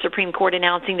steps of the Supreme Court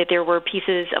announcing that there were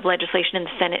pieces of legislation in the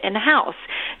Senate and the House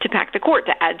to pack the court,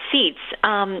 to add seats.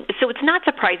 So it's not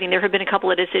surprising. There have been a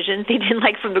couple of decisions they didn't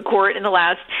like from the court in the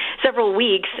last several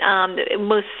weeks,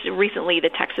 most recently the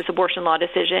Texas abortion law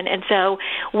decision. And so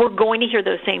we're going to hear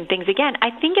those same things again. I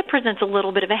think it presents a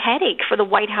little bit of a headache for the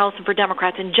White House and for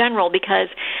Democrats in general, because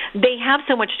they have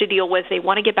so much to deal with. They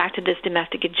want to get back to this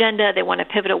domestic agenda. They want to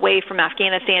pivot away from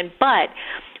Afghanistan. But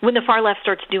when the far left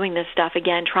starts doing this stuff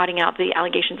again, trotting out the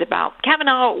allegations about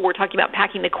Kavanaugh, or talking about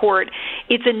packing the court,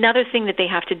 it's another thing that they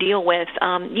have to deal with.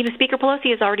 Speaker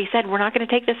Pelosi has already said, we're not going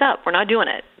to take this up. We're not doing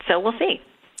it. So we'll see.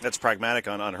 That's pragmatic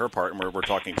on her part, and we're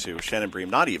talking to Shannon Bream,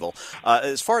 not evil.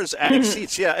 As far as adding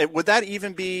seats, would that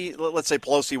even be, let's say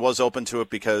Pelosi was open to it,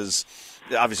 because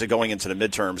obviously going into the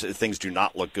midterms, things do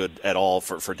not look good at all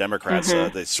for Democrats.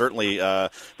 They certainly,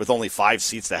 with only 5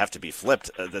 seats that have to be flipped,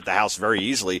 that the House very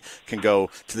easily can go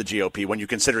to the GOP. When you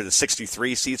consider the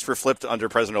 63 seats were flipped under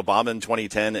President Obama in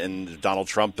 2010 and Donald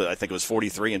Trump, I think it was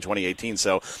 43 in 2018.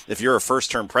 So if you're a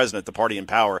first-term president, the party in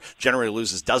power generally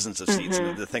loses dozens of seats.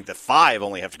 And to think that 5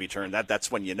 only have to be turned,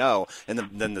 that's when you know. And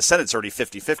then the Senate's already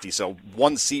 50-50. So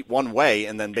 1 seat one way,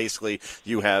 and then basically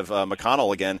you have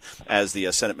McConnell again as the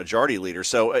Senate Majority Leader.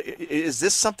 So is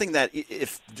this something that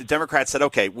if the Democrats said,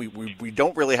 okay, we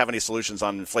don't really have any solutions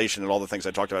on inflation and all the things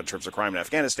I talked about in terms of crime in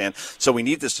Afghanistan, so we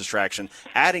need this distraction,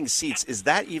 adding seats, is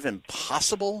that even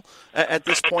possible at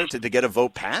this point to get a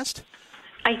vote passed?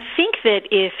 I think that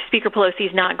if Speaker Pelosi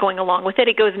is not going along with it,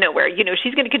 it goes nowhere.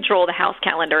 She's going to control the House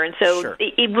calendar, and so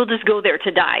it will just go there to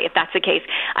die if that's the case.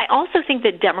 I also think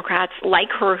that Democrats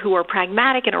like her, who are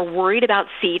pragmatic and are worried about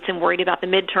seats and worried about the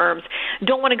midterms,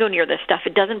 don't want to go near this stuff.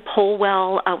 It doesn't poll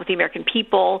well with the American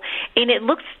people, and it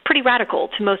looks pretty radical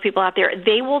to most people out there.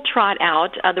 They will trot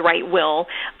out, the right will,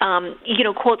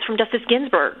 quotes from Justice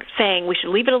Ginsburg saying we should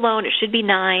leave it alone, it should be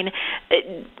 9.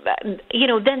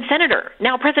 Then Senator,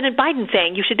 now President Biden saying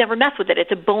saying you should never mess with it.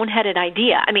 It's a boneheaded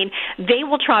idea. I mean, they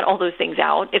will trot all those things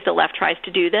out if the left tries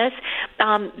to do this.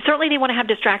 Certainly they want to have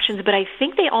distractions, but I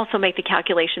think they also make the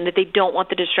calculation that they don't want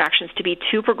the distractions to be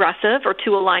too progressive or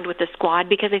too aligned with the squad,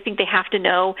 because I think they have to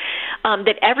know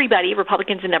that everybody,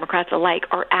 Republicans and Democrats alike,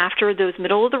 are after those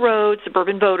middle-of-the-road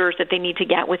suburban voters that they need to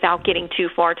get without getting too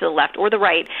far to the left or the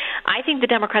right. I think the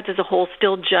Democrats as a whole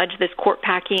still judge this court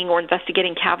packing or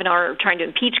investigating Kavanaugh or trying to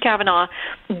impeach Kavanaugh.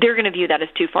 They're going to view that as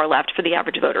too far left for the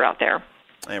average voter out there.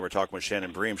 And we're talking with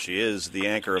Shannon Bream. She is the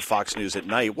anchor of Fox News at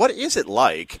Night. What is it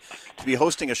like to be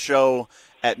hosting a show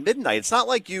at midnight? It's not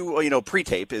like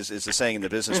pre-tape is the saying in the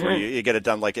business where you get it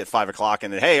done like at 5 o'clock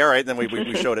and then, hey, all right, then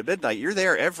we showed at midnight. You're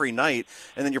there every night,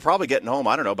 and then you're probably getting home,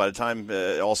 I don't know, by the time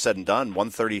all said and done,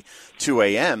 1:30, 2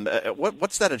 a.m.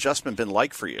 What's that adjustment been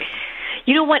like for you?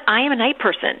 You know what? I am a night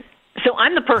person. So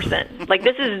I'm the person. Like,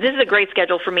 this is a great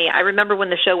schedule for me. I remember when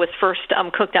the show was first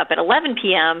cooked up at 11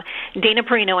 p.m., Dana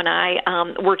Perino and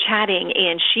I were chatting,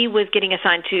 and she was getting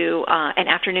assigned to an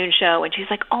afternoon show, and she's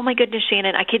like, oh, my goodness,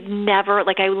 Shannon, I could never,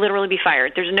 I would literally be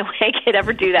fired. There's no way I could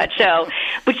ever do that show.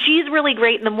 But she's really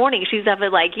great in the morning. She's up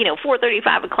at, 4:30,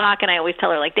 5 o'clock, and I always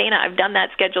tell her, Dana, I've done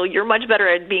that schedule. You're much better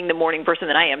at being the morning person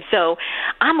than I am. So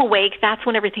I'm awake. That's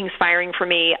when everything's firing for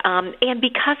me. And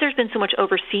because there's been so much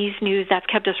overseas news, that's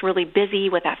kept us really busy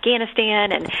with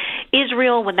Afghanistan and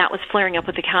Israel when that was flaring up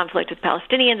with the conflict with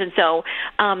Palestinians. And so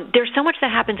there's so much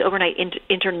that happens overnight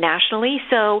internationally.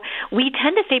 So we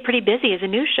tend to stay pretty busy as a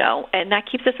news show, and that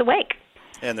keeps us awake.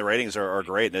 And the ratings are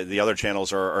great. The other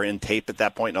channels are in tape at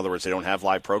that point. In other words, they don't have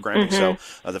live programming. So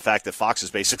the fact that Fox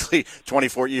is basically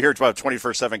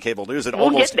 24/7 cable news, we'll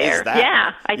almost get there. is that.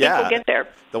 Yeah, I think we'll get there.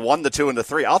 The 1, the 2, and the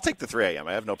 3. I'll take the 3 a.m.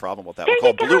 I have no problem with that. There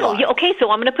We'll you call go. Blue Line. Okay, so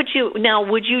I'm going to put you now.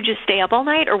 Would you just stay up all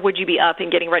night, or would you be up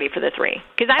and getting ready for the 3?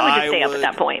 Because I would just stay up at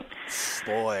that point.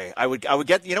 Boy, I would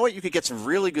get. You know what? You could get some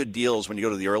really good deals when you go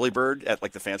to the early bird at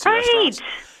the fancy restaurants.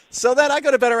 So then I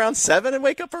go to bed around 7 and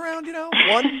wake up around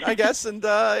 1, I guess, and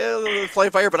play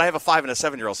by ear. But I have a 5 and a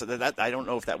 7-year-old, so that I don't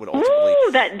know if that would ultimately.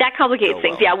 That complicates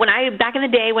things. Well. Yeah, back in the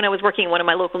day when I was working at one of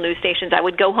my local news stations, I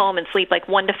would go home and sleep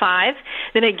 1 to 5.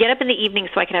 Then I'd get up in the evening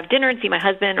so I could have dinner and see my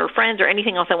husband or friends or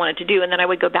anything else I wanted to do, and then I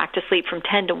would go back to sleep from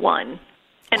 10 to 1.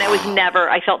 And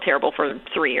I felt terrible for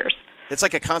 3 years. It's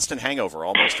like a constant hangover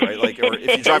almost, right? Or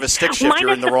if you drive a stick shift,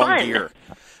 you're in the wrong gear.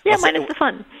 Yeah, minus the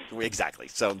fun. Exactly.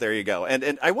 So there you go.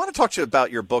 And I want to talk to you about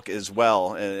your book as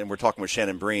well, and we're talking with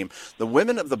Shannon Bream. The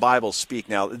Women of the Bible Speak.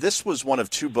 Now, this was one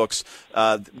of 2 books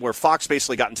where Fox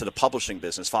basically got into the publishing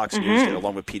business. Fox News did,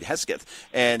 along with Pete Hesketh.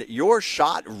 And you're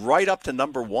shot right up to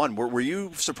number 1. Were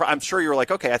you surprised? I'm sure you were like,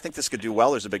 okay, I think this could do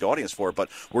well. There's a big audience for it. But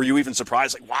were you even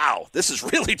surprised? Wow, this is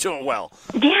really doing well.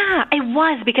 Yeah, I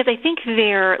was, because I think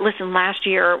last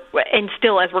year, and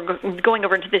still as we're going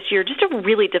over into this year, just a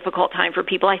really difficult time for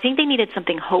people. I think they needed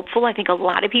something hopeful. I think a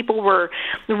lot of people were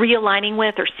realigning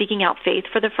with or seeking out faith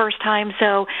for the first time.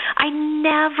 So I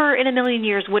never in a million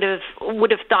years would have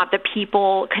thought that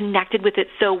people connected with it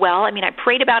so well. I mean, I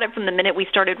prayed about it from the minute we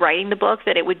started writing the book,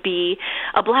 that it would be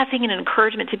a blessing and an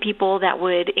encouragement to people, that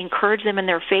would encourage them in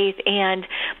their faith. And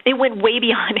it went way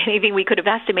beyond anything we could have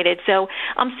estimated. So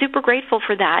I'm super grateful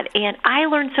for that. And I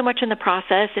learned so much in the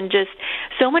process, and just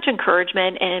so much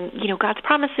encouragement, and God's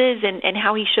promises, and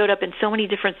how he showed up in so many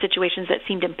different situations that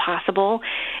seemed impossible.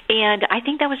 And I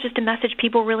think that was just a message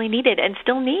people really needed and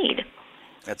still need.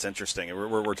 That's interesting.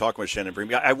 We're talking with Shannon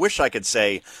Bream. I wish I could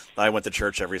say I went to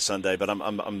church every Sunday, but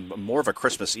I'm more of a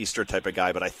Christmas, Easter type of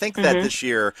guy. But I think that this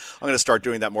year I'm going to start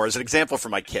doing that more as an example for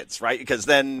my kids, right? Because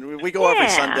then we go every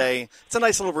Sunday. It's a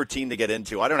nice little routine to get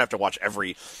into. I don't have to watch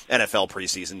every NFL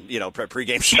preseason,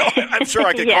 pregame show. I'm sure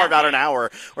I could carve out an hour,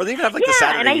 or they even have the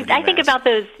Saturday evening I think about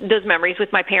those memories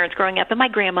with my parents growing up, and my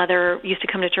grandmother used to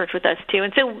come to church with us too.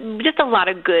 And so just a lot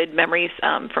of good memories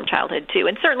from childhood too.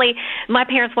 And certainly my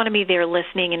parents wanted me there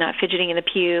listening and not fidgeting in the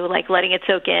pew, letting it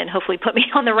soak in, hopefully put me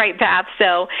on the right path.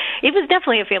 So it was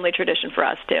definitely a family tradition for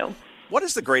us too. What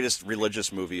is the greatest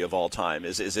religious movie of all time?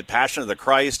 Is it Passion of the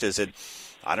Christ? Is it,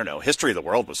 I don't know, History of the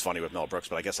World was funny with Mel Brooks,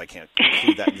 but I guess I can't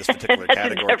include that in this particular that's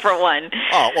category. A different one.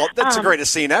 Oh, well, that's the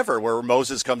greatest scene ever, where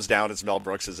Moses comes down. It's Mel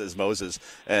Brooks as Moses,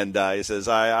 and he says,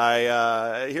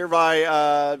 I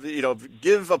hereby,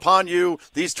 give upon you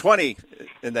these 20,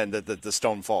 and then the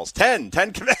stone falls. 10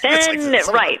 commandments. 10,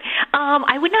 right.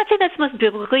 I would not say that's the most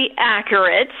biblically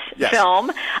accurate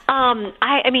film.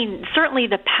 I mean, certainly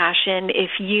The Passion, if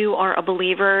you are a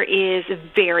believer, is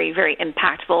very, very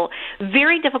impactful,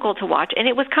 very difficult to watch, and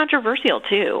it was controversial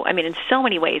too. I mean, in so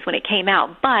many ways when it came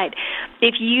out. But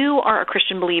if you are a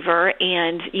Christian believer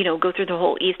and, go through the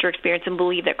whole Easter experience and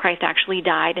believe that Christ actually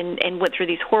died and went through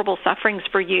these horrible sufferings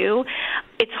for you,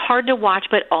 it's hard to watch,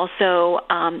 but also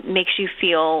makes you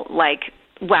feel like,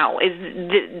 wow,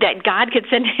 that God could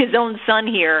send his own son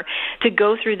here to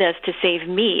go through this to save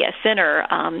me, a sinner.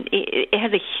 It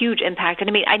has a huge impact. And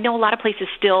I mean, I know a lot of places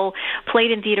still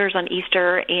played in theaters on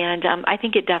Easter, and I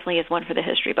think it definitely is one for the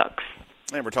history books.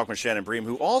 And we're talking with Shannon Bream,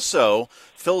 who also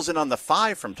fills in on the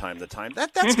 5 from time to time.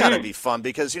 That's got to be fun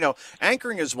because,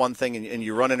 anchoring is one thing and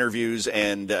you run interviews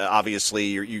and obviously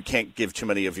you can't give too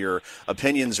many of your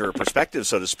opinions or perspectives,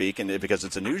 so to speak, and because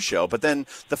it's a news show. But then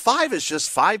the 5 is just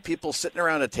 5 people sitting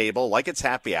around a table like it's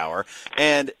happy hour.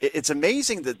 And it's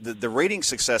amazing the rating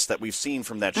success that we've seen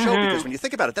from that show because when you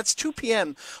think about it, that's 2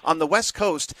 p.m. on the West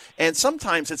Coast, and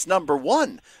sometimes it's number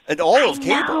 1 in all of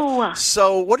cable.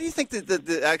 So what do you think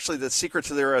actually the secret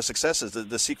to their success is,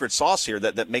 the secret sauce here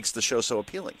that makes the show so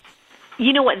appealing?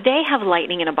 You know what? They have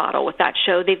lightning in a bottle with that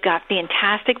show. They've got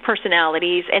fantastic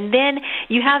personalities. And then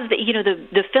you have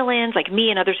the fill-ins like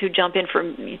me and others who jump in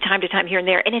from time to time here and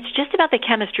there. And it's just about the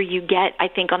chemistry you get, I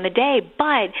think, on the day.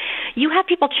 But you have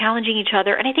people challenging each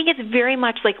other. And I think it's very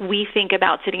much like we think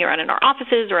about sitting around in our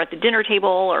offices or at the dinner table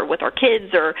or with our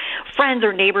kids or friends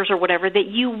or neighbors or whatever, that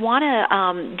you want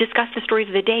to discuss the stories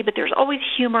of the day. But there's always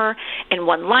humor and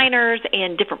one-liners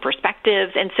and different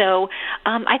perspectives. And so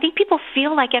I think people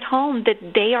feel like at home that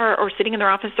they are, or sitting in their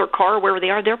office or car or wherever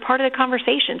they are, they're part of the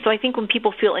conversation. So I think when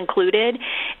people feel included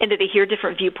and that they hear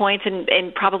different viewpoints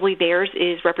and probably theirs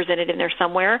is represented in there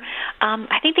somewhere,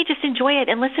 I think they just enjoy it.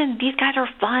 And listen, these guys are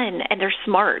fun and they're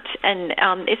smart. And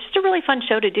it's just a really fun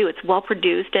show to do. It's well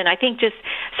produced and I think just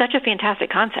such a fantastic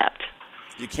concept.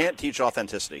 You can't teach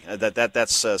authenticity.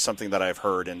 That's something that I've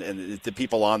heard, and the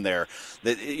people on there,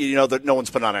 that no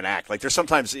one's putting on an act. Like there's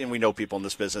sometimes, and we know people in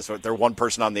this business, they're one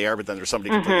person on the air, but then there's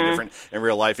somebody completely different in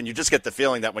real life, and you just get the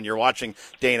feeling that when you're watching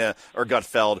Dana or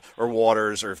Gutfeld or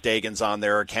Waters, or if Dagan's on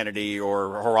there, or Kennedy or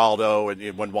Geraldo,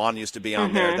 and when Juan used to be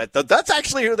on there, that's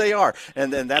actually who they are,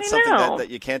 and that's something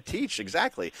that you can't teach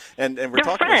exactly. And we're they're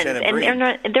talking friends, about Shannon Bream.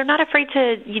 And they're not afraid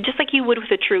to, just like you would with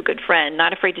a true good friend,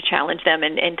 not afraid to challenge them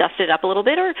and dust it up a little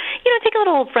bit, or take a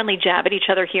little friendly jab at each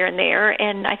other here and there,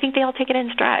 and I think they all take it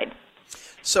in stride.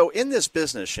 So in this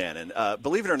business, Shannon,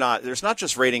 believe it or not, there's not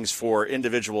just ratings for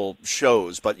individual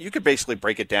shows, but you could basically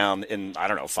break it down in,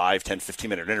 5, 10,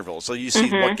 15-minute intervals. So you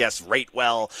see what guests rate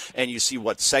well, and you see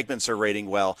what segments are rating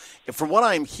well. And from what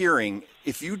I'm hearing,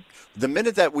 the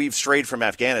minute that we've strayed from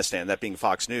Afghanistan, that being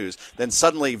Fox News, then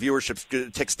suddenly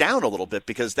viewership ticks down a little bit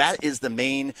because that is the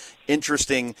main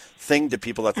interesting thing to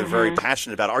people that they're very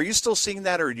passionate about. Are you still seeing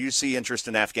that, or do you see interest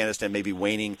in Afghanistan maybe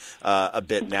waning a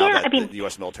bit now that the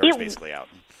U.S. military is basically out?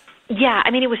 Yeah,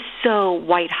 it was so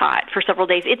white hot for several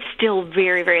days. It's still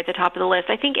very, very at the top of the list.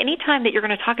 I think any time that you're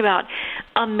going to talk about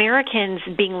Americans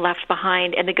being left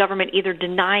behind and the government either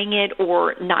denying it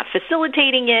or not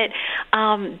facilitating it,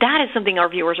 that is something our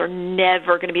viewers are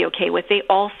never going to be okay with. They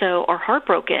also are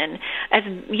heartbroken, as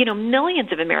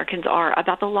millions of Americans are,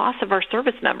 about the loss of our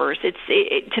service members.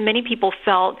 To many people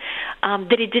felt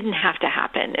that it didn't have to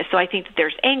happen. So I think that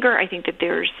there's anger. I think that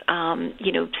there's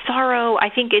sorrow. I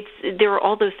think there are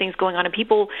all those things going on, and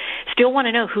people still want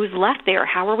to know who's left there.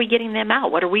 How are we getting them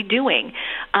out? What are we doing?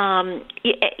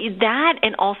 That,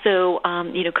 and also,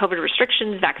 COVID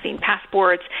restrictions, vaccine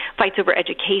passports, fights over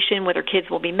education, whether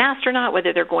kids will be masked or not,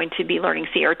 whether they're going to be learning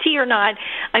CRT or not.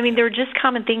 There are just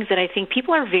common things that I think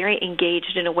people are very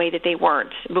engaged in a way that they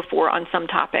weren't before on some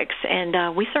topics,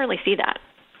 and we certainly see that.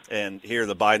 And here,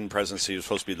 the Biden presidency was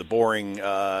supposed to be the boring,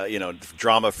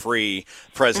 drama-free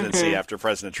presidency after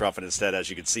President Trump. And instead, as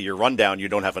you can see, your rundown, you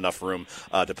don't have enough room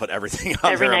to put everything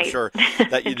on every there. Night. I'm sure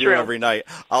that you do every night.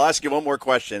 I'll ask you one more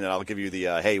question, and I'll give you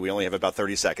the, hey, we only have about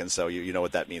 30 seconds, so you know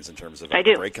what that means in terms of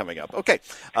the break coming up. Okay.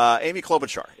 Amy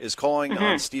Klobuchar is calling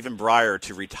on Stephen Breyer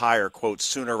to retire, quote,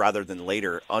 sooner rather than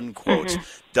later, unquote.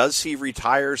 Does he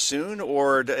retire soon?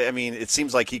 Or, it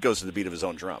seems like he goes to the beat of his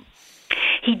own drum.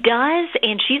 He does,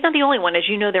 and she's not the only one. As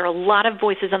you know, there are a lot of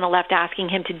voices on the left asking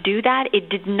him to do that. It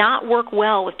did not work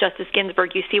well with Justice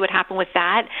Ginsburg. You see what happened with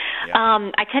that. Yeah.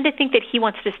 I tend to think that he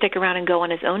wants to stick around and go on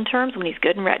his own terms when he's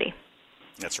good and ready.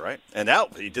 That's right. And now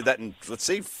he did that in,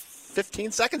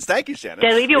 15 seconds. Thank you, Shannon.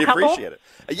 Did I leave you a couple? Appreciate it.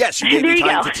 Yes, you gave me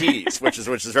time to tease, which is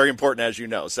very important, as you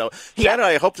know. So, Shannon,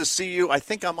 I hope to see you. I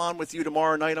think I'm on with you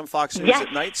tomorrow night on Fox News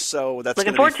at night. So that's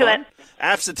looking forward to it.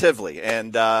 Absolutely.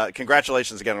 And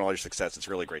congratulations again on all your success. It's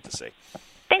really great to see.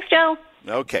 Thanks, Joe.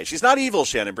 Okay, she's not evil,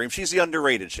 Shannon Bream. She's the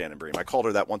underrated Shannon Bream. I called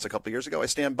her that once a couple years ago. I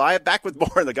stand by it. Back with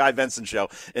more on the Guy Benson Show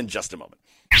in just a moment.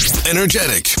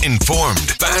 Energetic, informed,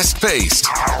 fast-paced.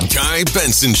 Guy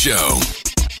Benson Show.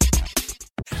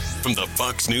 From the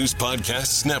Fox News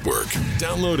Podcasts Network.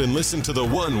 Download and listen to The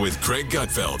One with Craig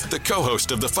Gutfeld, the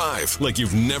co-host of The Five, like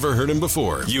you've never heard him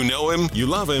before. You know him, you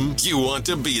love him, you want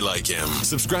to be like him.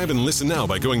 Subscribe and listen now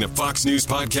by going to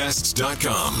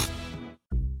foxnewspodcasts.com.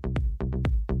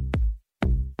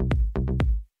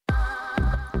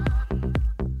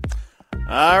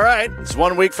 All right, it's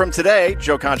 1 week from today.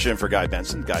 Joe Concha in for Guy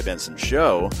Benson, Guy Benson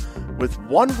Show. With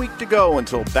 1 week to go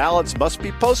until ballots must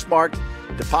be postmarked,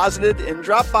 deposited in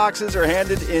drop boxes, or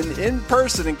handed in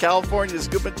person in California's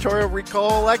gubernatorial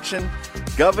recall election,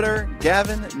 Governor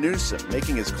Gavin Newsom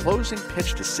making his closing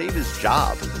pitch to save his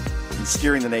job in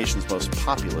steering the nation's most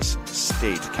populous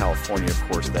state, California, of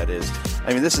course, that is.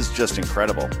 I mean, this is just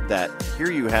incredible that here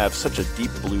you have such a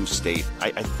deep blue state.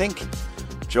 I think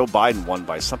Joe Biden won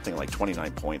by something like 29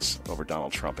 points over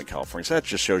Donald Trump in California. So that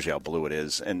just shows you how blue it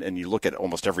is. And you look at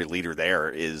almost every leader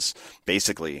there is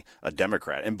basically a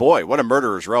Democrat. And boy, what a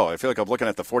murderer's row. I feel like I'm looking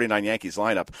at the 49 Yankees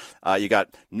lineup. You got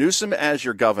Newsom as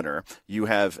your governor. You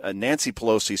have Nancy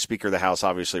Pelosi, Speaker of the House,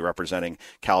 obviously representing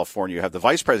California. You have the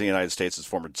Vice President of the United States as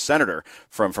former senator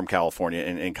from California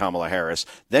in Kamala Harris.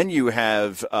 Then you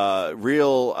have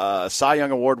real Cy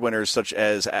Young Award winners such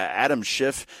as Adam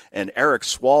Schiff and Eric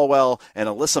Swalwell and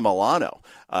Alyssa Milano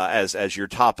as your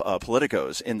top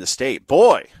politicos in the state.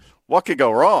 Boy, what could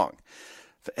go wrong?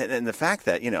 And the fact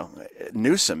that,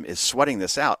 Newsom is sweating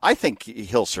this out, I think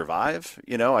he'll survive.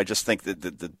 I just think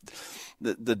that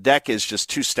the deck is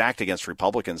just too stacked against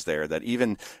Republicans there, that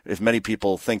even if many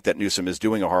people think that Newsom is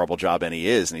doing a horrible job, and he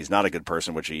is, and he's not a good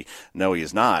person, which he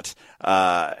is not,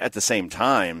 at the same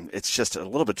time, it's just a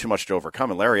little bit too much to overcome.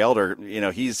 And Larry Elder,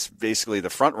 he's basically the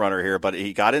front runner here, but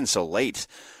he got in so late.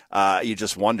 You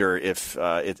just wonder if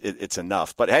it's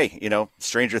enough. But hey,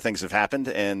 stranger things have happened,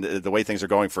 and the way things are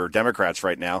going for Democrats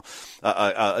right now,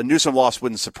 a Newsom loss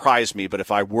wouldn't surprise me. But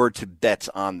if I were to bet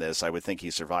on this, I would think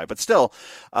he survived. But still,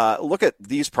 look at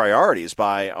these priorities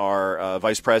by our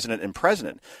Vice President and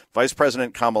President. Vice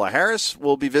President Kamala Harris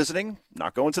will be visiting,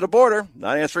 not going to the border,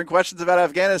 not answering questions about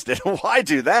Afghanistan. Why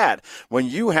do that when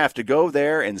you have to go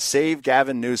there and save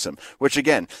Gavin Newsom, which,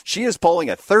 again, she is polling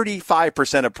at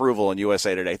 35% approval in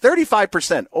USA Today.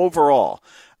 35% overall.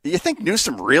 You think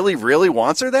Newsom really, really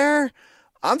wants her there?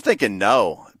 I'm thinking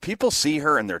no. People see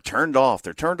her and they're turned off.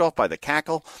 They're turned off by the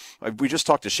cackle. We just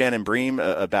talked to Shannon Bream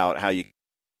about how you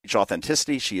reach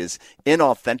authenticity. She is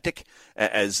inauthentic,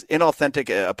 as inauthentic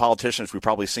a politician as we've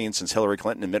probably seen since Hillary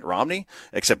Clinton and Mitt Romney,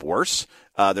 except worse.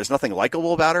 There's nothing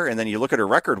likable about her. And then you look at her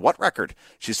record. What record?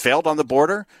 She's failed on the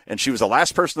border, and she was the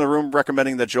last person in the room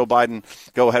recommending that Joe Biden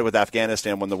go ahead with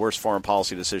Afghanistan, one of the worst foreign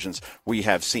policy decisions we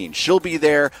have seen. She'll be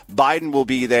there. Biden will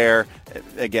be there.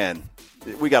 Again,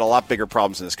 we got a lot bigger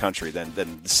problems in this country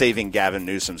than saving Gavin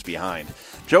Newsom's behind.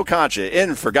 Joe Concha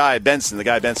in for Guy Benson, the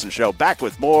Guy Benson Show. Back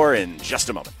with more in just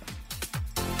a moment.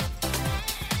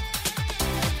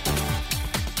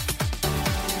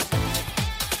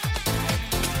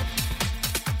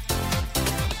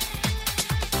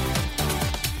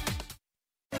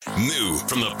 New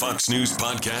from the Fox News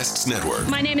Podcasts Network.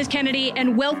 My name is Kennedy,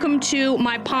 and welcome to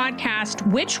my podcast,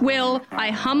 which will, I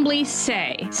humbly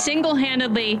say,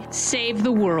 single-handedly save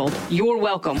the world. You're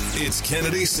welcome. It's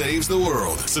Kennedy Saves the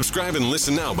World. Subscribe and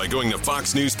listen now by going to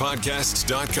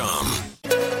foxnewspodcasts.com.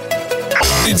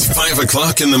 It's 5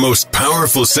 o'clock in the most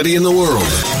powerful city in the world,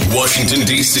 Washington,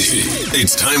 D.C.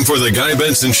 It's time for the Guy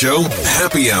Benson Show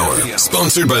Happy Hour,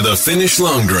 sponsored by the Finnish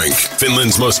Long Drink.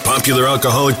 Finland's most popular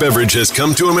alcoholic beverage has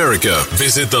come to America.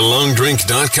 Visit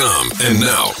thelongdrink.com. And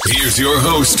now, here's your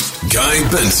host, Guy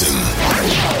Benson.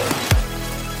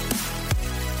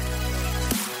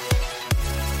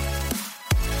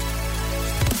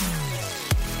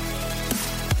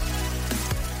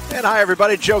 And hi,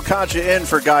 everybody. Joe Concha in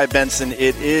for Guy Benson.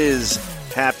 It is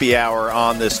happy hour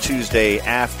on this Tuesday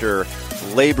after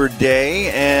Labor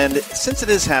Day. And since it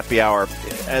is happy hour,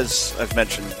 as I've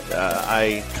mentioned,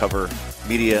 I cover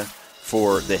media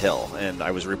for The Hill. And I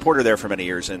was a reporter there for many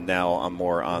years, and now I'm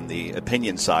more on the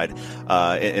opinion side,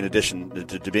 in addition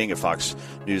to being a Fox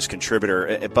News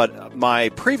contributor. But my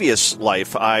previous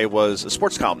life, I was a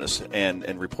sports columnist and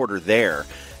reporter there.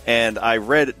 And I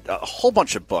read a whole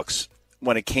bunch of books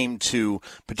when it came to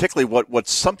particularly what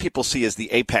some people see as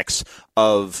the apex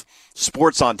of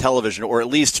sports on television, or at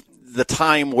least the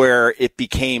time where it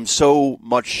became so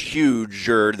much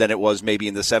huger than it was maybe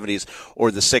in the 70s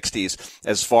or the 60s,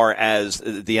 as far as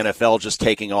the NFL just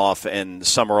taking off and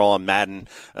Summerall and Madden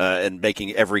and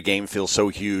making every game feel so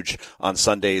huge on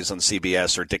Sundays on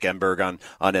CBS, or Dick Enberg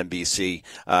on NBC.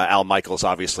 Al Michaels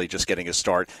obviously just getting a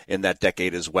start in that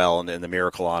decade as well, and the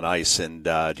Miracle on Ice, and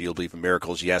do you believe in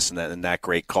miracles? Yes, and that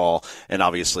great call. And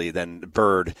obviously then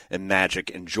Bird and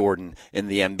Magic and Jordan in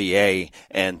the NBA,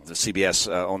 and the CBS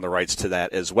owned the rights to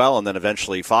that as well. And then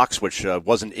eventually Fox, which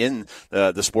wasn't in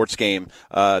the sports game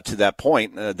to that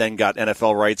point, then got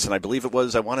NFL rights. And I believe it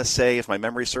was, I want to say, if my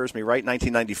memory serves me right,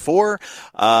 1994.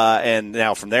 And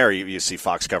now from there, you see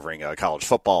Fox covering college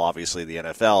football, obviously the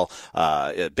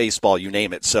NFL, baseball, you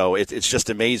name it. So it's just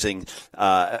amazing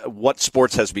what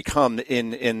sports has become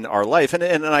in our life.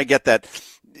 And I get that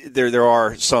there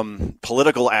are some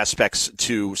political aspects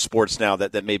to sports now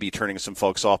that may be turning some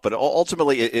folks off, but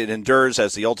ultimately it endures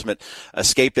as the ultimate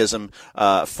escapism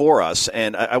for us.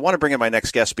 And I want to bring in my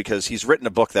next guest because he's written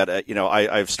a book that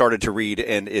I've started to read,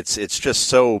 and it's just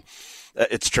so.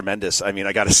 It's tremendous. I mean,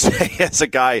 I got to say, as a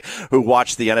guy who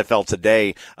watched the NFL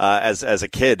Today as a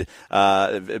kid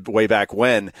way back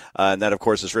when, and that, of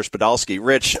course, is Rich Podolsky.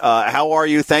 Rich, how are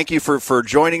you? Thank you for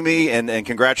joining me, and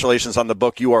congratulations on the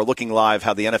book, You Are Looking Live,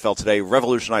 How the NFL Today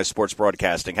Revolutionized Sports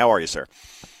Broadcasting. How are you, sir?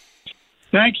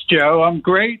 Thanks, Joe. I'm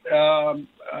great.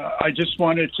 I just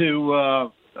wanted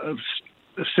to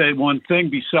say one thing.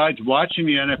 Besides watching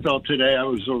the NFL Today, I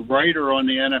was a writer on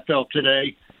the NFL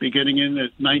Today beginning in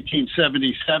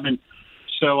 1977.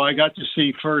 So I got to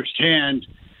see firsthand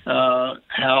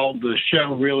how the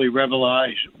show really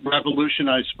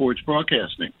revolutionized sports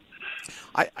broadcasting.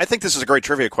 I think this is a great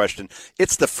trivia question.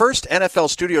 It's the first NFL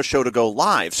studio show to go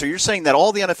live. So you're saying that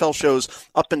all the NFL shows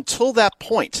up until that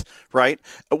point, right,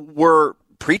 were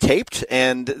pre-taped,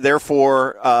 and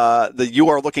therefore the You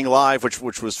Are Looking Live,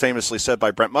 which was famously said by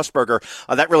Brent Musburger,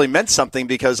 that really meant something,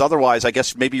 because otherwise I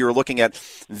guess maybe you were looking at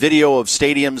video of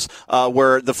stadiums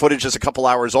where the footage is a couple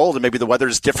hours old and maybe the weather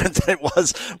is different than it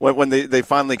was when they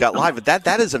finally got live. But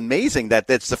that is amazing that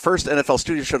it's the first NFL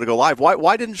studio show to go live.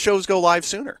 Why didn't shows go live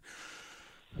sooner?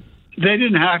 They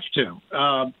didn't have to.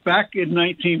 Back in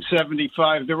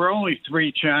 1975, there were only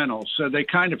 3 channels, so they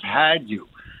kind of had you.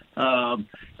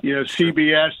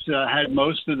 CBS had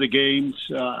most of the games.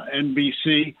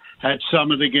 NBC had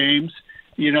some of the games.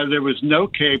 There was no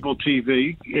cable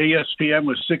TV. ESPN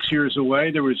was 6 years away.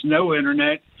 There was no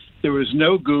internet. There was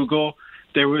no Google.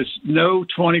 There was no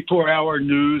 24-hour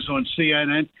news on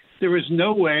CNN. There was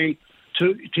no way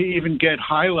to even get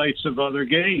highlights of other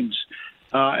games.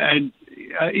 And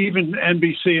even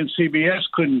NBC and CBS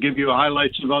couldn't give you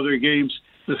highlights of other games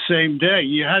the same day.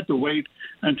 You had to wait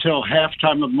until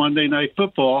halftime of Monday Night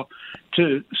Football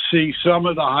to see some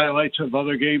of the highlights of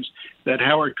other games that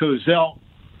Howard Cosell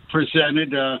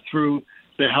presented through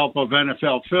the help of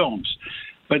NFL Films.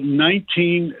 But in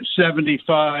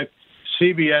 1975,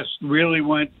 CBS really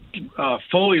went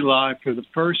fully live for the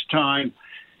first time.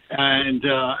 And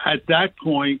at that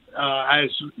point, as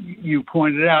you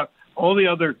pointed out, all the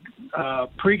other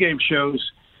pregame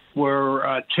shows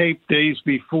were taped days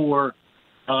before.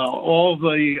 All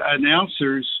the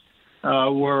announcers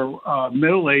were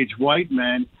middle-aged white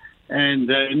men. And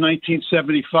in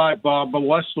 1975, Bob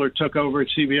Wessler took over at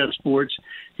CBS Sports.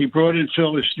 He brought in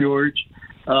Phyllis George,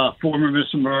 former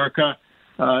Miss America.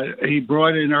 He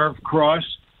brought in Irv Cross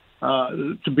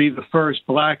to be the first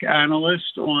black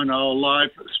analyst on a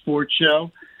live sports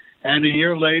show. And a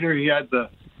year later, he had the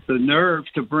nerve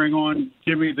to bring on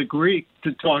Jimmy the Greek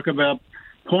to talk about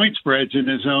point spreads in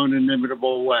his own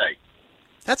inimitable way.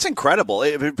 That's incredible,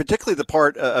 particularly the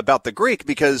part about the Greek,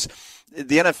 because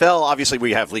the NFL, obviously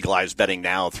we have legalized betting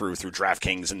now through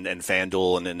DraftKings and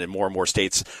FanDuel, and more and more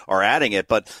states are adding it.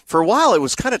 But for a while, it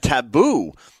was kind of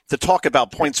taboo to talk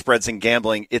about point spreads and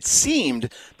gambling, it seemed,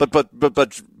 but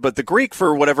the Greek,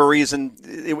 for whatever reason,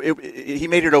 he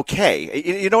made it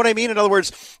okay. You know what I mean? In other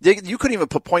words, you couldn't even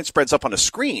put point spreads up on a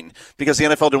screen because the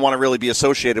NFL didn't want to really be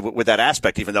associated with that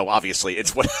aspect, even though obviously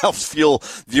it's what helps fuel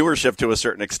viewership to a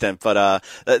certain extent. But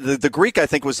the Greek, I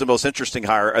think, was the most interesting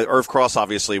hire. Irv Cross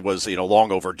obviously was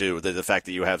long overdue. The fact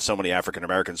that you have so many African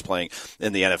Americans playing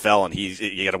in the NFL, and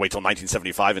you got to wait till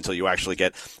 1975 until you actually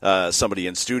get somebody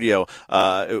in studio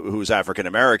who's African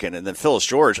American. And then Phyllis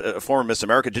George, a former Miss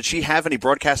America, did she have any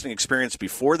broadcasting experience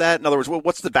before that? In other words,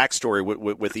 what's the backstory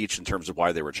with each in terms of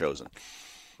why they were chosen?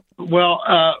 Well,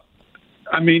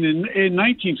 in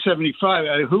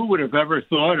 1975, who would have ever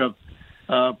thought of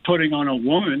putting on a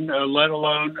woman, let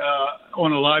alone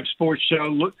on a live sports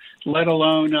show, let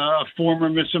alone a former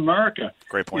Miss America.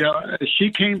 Great point. She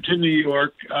came to New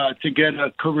York to get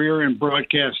a career in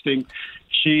broadcasting.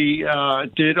 She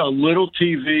did a little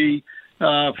TV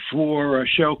for a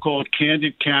show called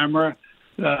Candid Camera.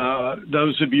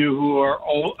 Those of you who are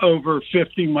all over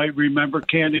 50 might remember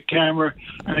Candid Camera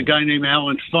and a guy named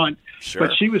Alan Funt. Sure.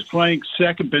 But she was playing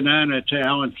second banana to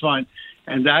Alan Funt,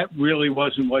 and that really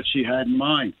wasn't what she had in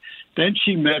mind. Then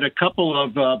she met a couple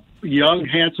of young,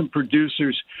 handsome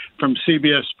producers from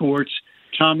CBS Sports,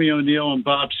 Tommy O'Neill and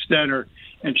Bob Stenner,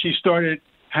 and she started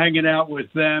hanging out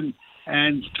with them,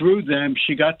 and through them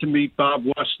she got to meet Bob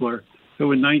Wessler,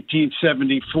 who in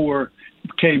 1974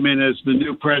 came in as the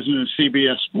new president of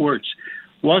CBS Sports.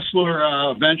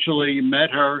 Wessler eventually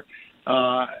met her,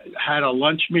 had a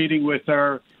lunch meeting with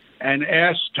her, and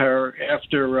asked her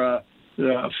after a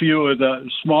few of the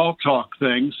small talk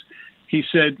things, he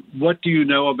said, "What do you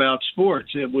know about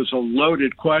sports?" It was a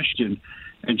loaded question.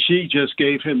 And she just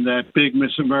gave him that big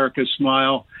Miss America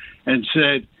smile and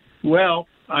said, "Well,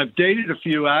 I've dated a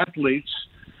few athletes,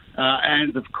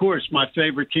 and of course my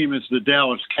favorite team is the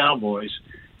Dallas Cowboys."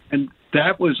 And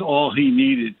that was all he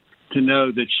needed to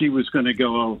know that she was going to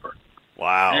go over.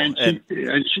 Wow. And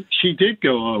she did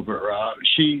go over.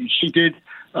 She did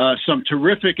some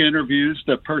terrific interviews,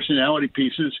 the personality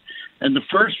pieces. And the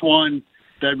first one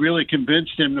that really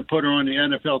convinced him to put her on the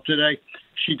NFL Today,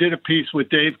 she did a piece with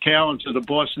Dave Callens of the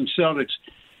Boston Celtics.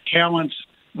 Callens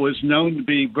was known to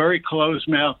be very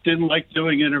closed-mouthed, didn't like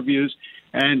doing interviews,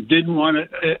 and didn't want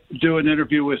to do an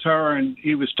interview with her, and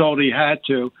he was told he had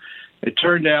to. It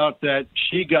turned out that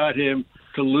she got him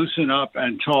to loosen up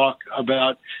and talk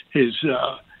about his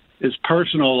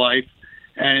personal life,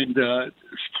 and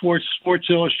Sports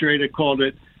Illustrated called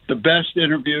it the best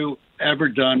interview ever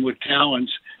done with Callens,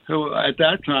 who at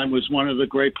that time was one of the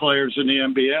great players in the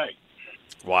NBA.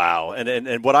 Wow.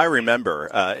 And what I remember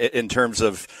in terms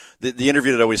of the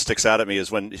interview that always sticks out at me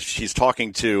is when she's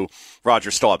talking to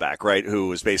Roger Staubach, right,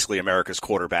 who is basically America's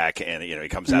quarterback, and he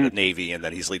comes out of Navy, and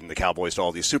then he's leading the Cowboys to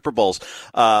all these Super Bowls.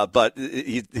 But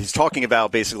he's talking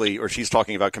about basically, or she's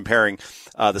talking about comparing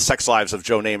the sex lives of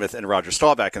Joe Namath and Roger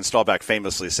Staubach, and Staubach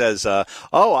famously says,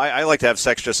 I like to have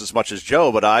sex just as much as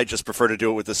Joe, but I just prefer to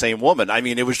do it with the same woman. I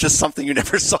mean, it was just something you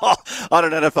never saw on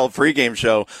an NFL pregame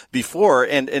show before,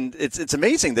 and it's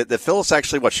amazing that Phyllis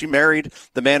actually, she married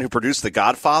the man who produced The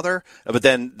Godfather, but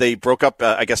then they broke up,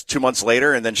 I guess, 2 months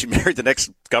later, and then she married the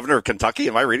next governor of Kentucky.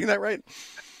 Am I reading that right?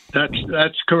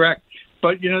 That's correct.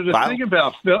 But the thing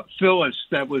about Phyllis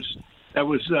that was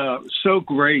so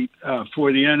great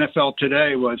for the NFL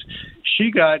Today was she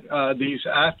got these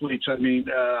athletes. I mean,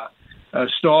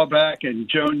 Staubach and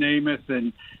Joe Namath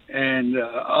and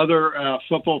other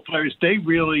football players. They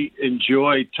really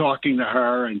enjoyed talking to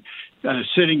her and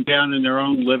sitting down in their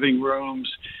own living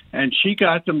rooms, and she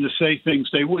got them to say things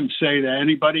they wouldn't say to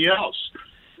anybody else.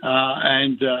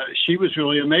 And she was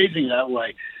really amazing that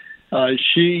way.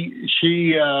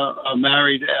 She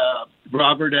married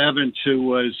Robert Evans, who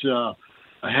was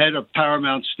head of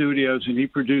Paramount Studios, and he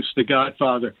produced The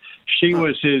Godfather. She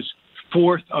was his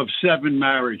fourth of 7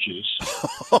 marriages.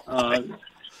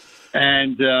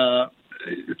 And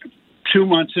 2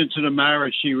 months into the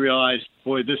marriage, she realized,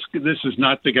 boy, this is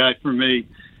not the guy for me.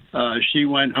 She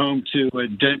went home to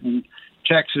Denton,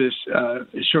 Texas,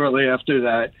 shortly after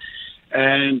that.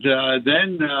 And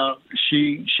then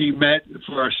she met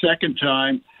for a second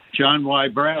time John Y.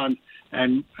 Brown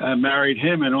and married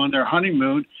him. And on their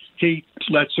honeymoon, he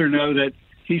lets her know that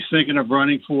he's thinking of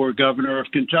running for governor of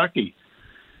Kentucky.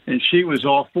 And she was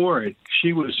all for it.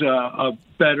 She was a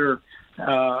better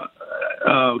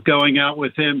going out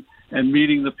with him and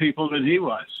meeting the people than he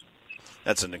was.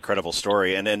 That's an incredible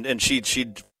story. And she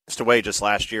passed away just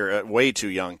last year, way too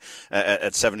young,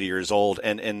 at 70 years old.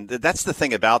 And that's the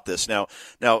thing about this. Now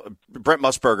Brent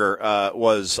Musburger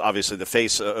was obviously the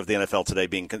face of the NFL Today,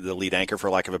 being the lead anchor, for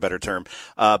lack of a better term.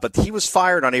 But he was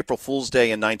fired on April Fool's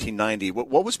Day in 1990.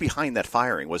 What was behind that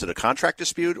firing? Was it a contract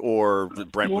dispute, or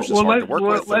Brent was just hard to work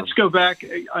with? Let's go back.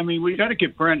 I mean, we got to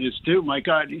give Brent his due. My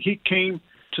God, he came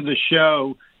to the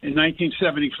show in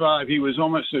 1975. He was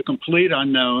almost a complete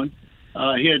unknown.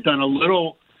 He had done a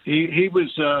little. He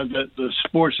was the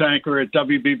sports anchor at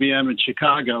WBBM in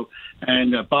Chicago,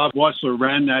 and Bob Wessler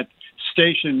ran that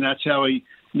station. That's how he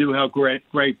knew how great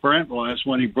Brent was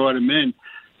when he brought him in.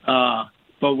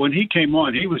 But when he came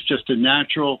on, he was just a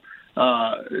natural.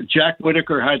 Jack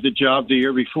Whitaker had the job the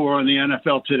year before on the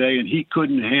NFL Today, and he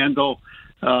couldn't handle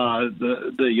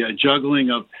the juggling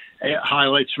of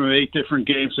highlights from 8 different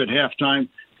games at halftime.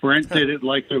 Brent did it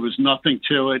like there was nothing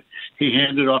to it. He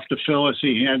handed off to Phyllis.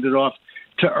 He handed off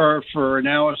to Irv for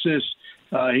analysis.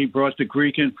 He brought the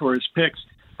Greek in for his picks.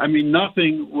 I mean,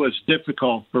 nothing was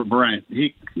difficult for Brent.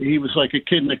 He was like a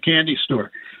kid in a candy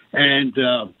store. And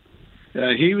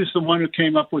he was the one who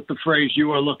came up with the phrase,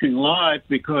 "You are looking live,"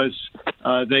 because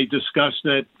they discussed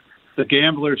that the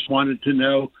gamblers wanted to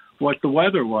know what the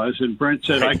weather was. And Brent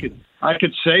said, I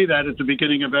could say that at the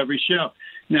beginning of every show.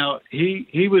 Now,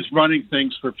 he was running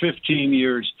things for 15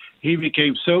 years. He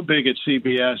became so big at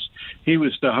CBS. He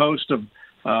was the host of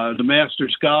the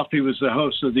Masters Golf. He was the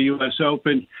host of the U.S.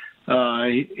 Open.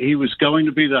 He was going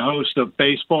to be the host of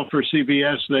baseball for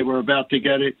CBS. They were about to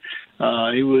get it.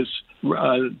 He was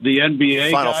the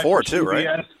NBA Final guy Four for too,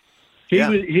 CBS.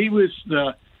 right? He was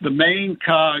the main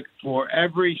cog for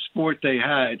every sport they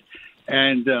had.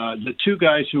 And the two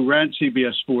guys who ran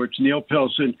CBS Sports, Neil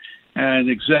Pilson and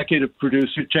executive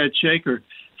producer Ted Shaker,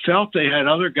 felt they had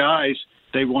other guys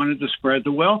they wanted to spread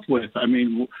the wealth with. I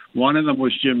mean, one of them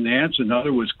was Jim Nantz,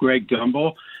 another was Greg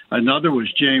Gumbel, another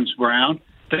was James Brown.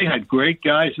 They had great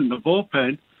guys in the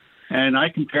bullpen, and I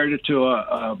compared it to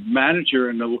a manager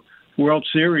in the World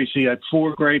Series. He had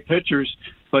 4 great pitchers,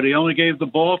 but he only gave the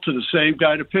ball to the same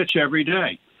guy to pitch every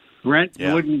day. Brent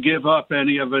wouldn't give up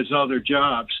any of his other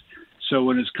jobs. So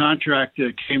when his contract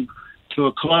came to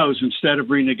a close, instead of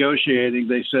renegotiating,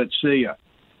 they said, "See ya."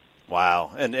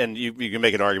 Wow. And you can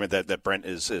make an argument that Brent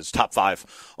is top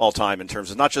 5 all time in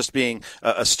terms of not just being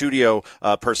a studio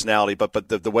personality, but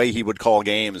the way he would call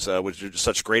games with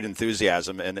such great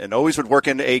enthusiasm and always would work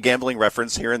in a gambling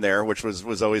reference here and there, which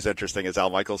was always interesting, as Al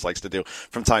Michaels likes to do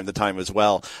from time to time as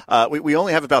well. We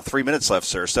only have about 3 minutes left,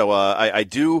 sir. So I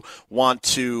do want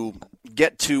to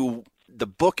get to the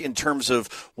book in terms of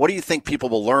what do you think people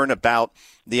will learn about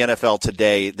the NFL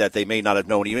today that they may not have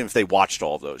known, even if they watched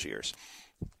all of those years?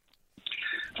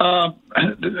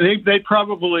 They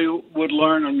probably would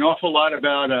learn an awful lot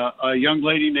about a young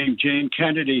lady named Jane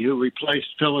Kennedy who replaced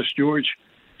Phyllis George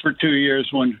for 2 years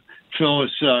when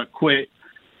Phyllis quit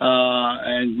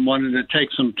and wanted to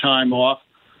take some time off.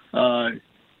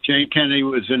 Jane Kennedy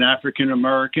was an African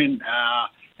American,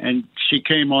 and she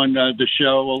came on the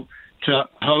show to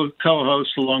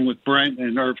co-host along with Brent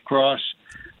and Irv Cross.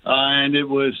 And it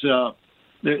was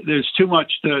there's too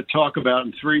much to talk about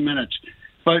in 3 minutes,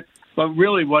 but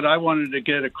really what I wanted to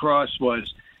get across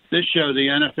was this show, the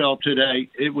NFL Today,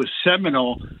 it was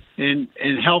seminal in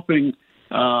helping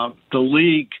the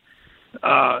league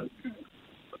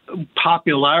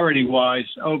popularity-wise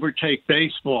overtake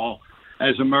baseball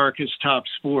as America's top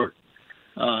sport.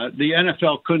 The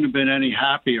NFL couldn't have been any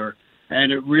happier,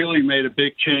 and it really made a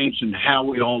big change in how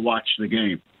we all watch the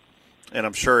game. And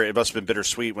I'm sure it must have been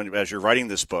bittersweet as you're writing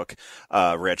this book,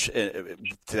 Rich,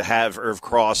 to have Irv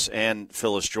Cross and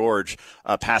Phyllis George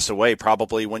pass away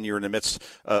probably when you were in the midst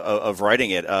of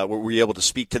writing it. Were you able to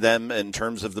speak to them in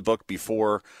terms of the book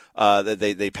before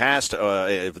they passed?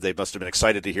 They must have been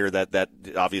excited to hear that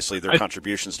obviously their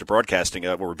contributions to broadcasting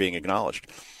were being acknowledged.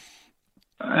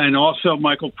 And also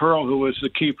Michael Pearl, who was the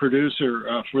key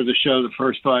producer for the show the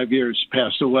first 5 years,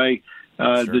 passed away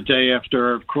the day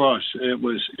after Irv Cross. It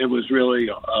was really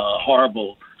a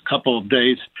horrible couple of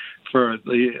days for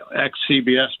the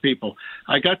ex-CBS people.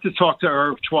 I got to talk to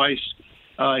Irv twice.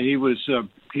 He was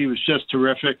just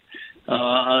terrific.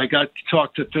 I got to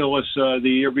talk to Phyllis the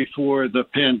year before the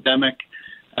pandemic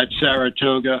at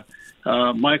Saratoga.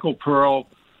 Michael Pearl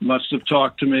must have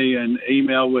talked to me and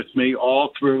emailed with me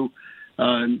all through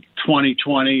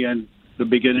 2020 and the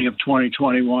beginning of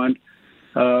 2021.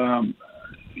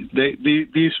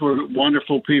 These were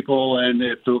wonderful people, and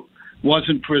if it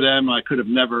wasn't for them, I could have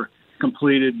never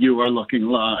completed You Are Looking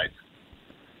Live.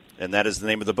 And that is the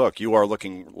name of the book, You Are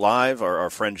Looking Live. Our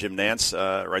friend Jim Nantz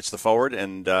writes the foreword,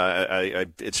 and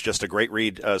it's just a great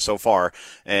read so far.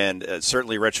 And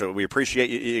certainly, Rich, we appreciate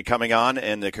you coming on,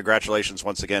 and congratulations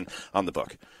once again on the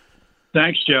book.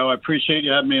 Thanks, Joe. I appreciate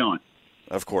you having me on.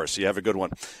 Of course. You have a good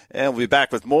one. And we'll be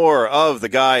back with more of the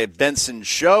Guy Benson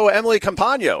Show. Emily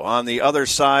Campagno on the other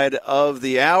side of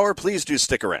the hour. Please do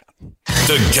stick around.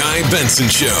 The Guy Benson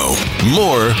Show.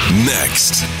 More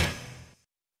next.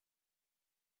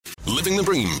 Living the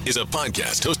Bream is a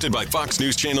podcast hosted by Fox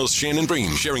News Channel's Shannon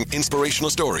Bream, sharing inspirational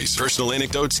stories, personal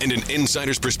anecdotes, and an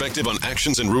insider's perspective on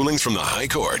actions and rulings from the High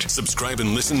Court. Subscribe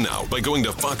and listen now by going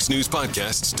to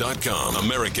foxnewspodcasts.com.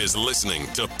 America's listening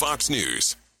to Fox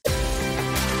News.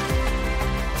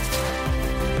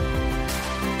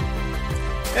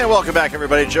 And welcome back,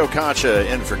 everybody. Joe Concha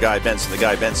in for Guy Benson, the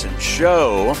Guy Benson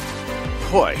Show.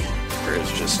 Boy, there is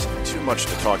just too much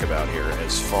to talk about here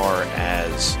as far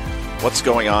as what's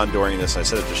going on during this. I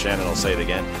said it to Shannon, I'll say it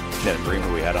again. Shannon Bream,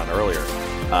 who we had on earlier.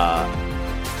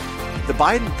 The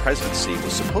Biden presidency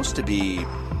was supposed to be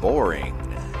boring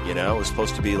You know, it was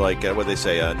supposed to be like, what they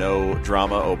say, no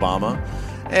drama Obama.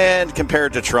 And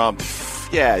compared to Trump,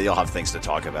 yeah, you'll have things to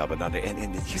talk about. But not.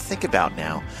 And if you think about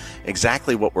now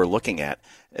exactly what we're looking at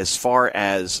as far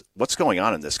as what's going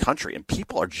on in this country, and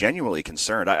people are genuinely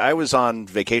concerned. I was on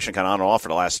vacation kind of on and off for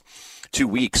the last 2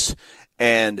 weeks.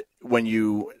 And when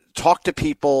you talk to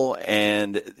people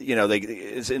and, you know, they,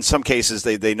 in some cases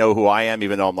they know who I am,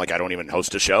 even though I'm like, I don't even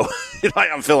host a show.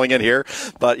 I'm filling in here.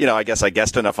 But, you know, I guess I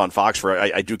guessed enough on Fox for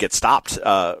I do get stopped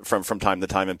from time to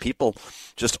time. And people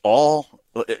just all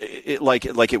like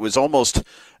it was almost,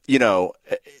 you know,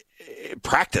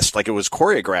 practiced, like it was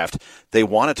choreographed. They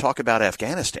want to talk about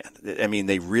Afghanistan. I mean,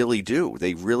 they really do.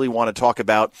 They really want to talk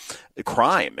about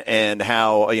crime and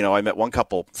how, you know, I met one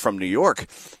couple from New York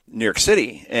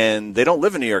City, and they don't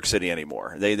live in New York City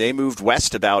anymore. They moved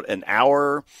west about an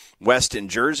hour west in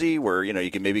Jersey, where, you know,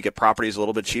 you can maybe get properties a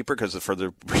little bit cheaper because the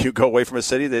further you go away from a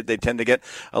city, they tend to get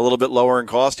a little bit lower in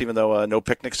cost, even though no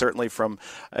picnic, certainly from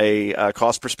a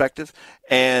cost perspective.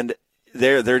 And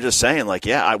they're just saying, like,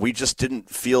 yeah, we just didn't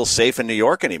feel safe in New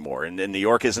York anymore. And New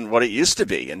York isn't what it used to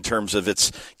be in terms of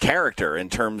its character, in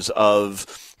terms of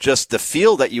just the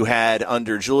feel that you had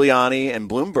under Giuliani and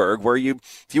Bloomberg, where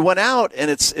if you went out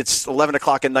and it's 11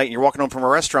 o'clock at night and you're walking home from a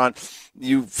restaurant,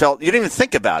 you didn't even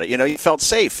think about it. You know, you felt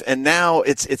safe. And now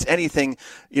it's anything,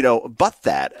 you know, but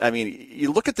that. I mean,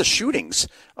 you look at the shootings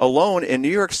alone in New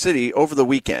York City over the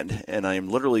weekend, and I am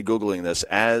literally Googling this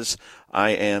as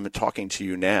I am talking to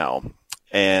you now.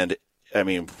 And, I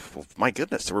mean, my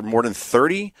goodness, there were more than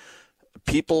 30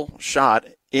 people shot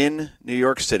in New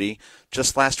York City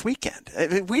just last weekend. I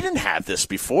mean, we didn't have this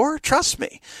before, trust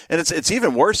me. And it's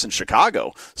even worse in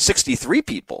Chicago. 63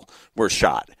 people were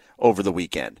shot over the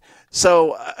weekend.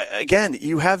 So, again,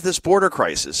 you have this border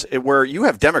crisis where you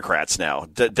have Democrats now,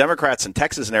 Democrats in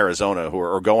Texas and Arizona who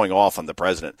are going off on the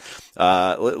president.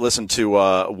 Listen to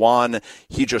Juan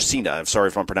Higosina. I'm sorry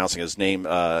if I'm pronouncing his name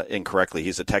incorrectly.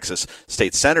 He's a Texas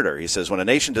state senator. He says, when a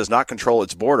nation does not control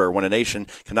its border, when a nation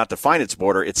cannot define its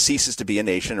border, it ceases to be a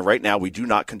nation. And right now we do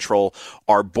not control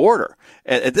our border.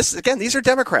 And this, again, these are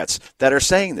Democrats that are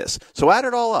saying this. So add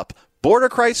it all up. Border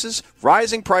crisis,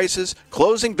 rising prices,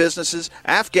 closing businesses,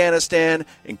 Afghanistan,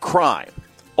 and crime.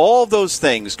 All those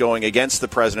things going against the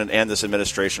president and this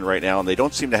administration right now, and they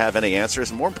don't seem to have any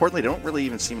answers. And more importantly, they don't really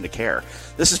even seem to care.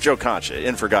 This is Joe Concha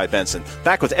in for Guy Benson.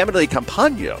 Back with Emily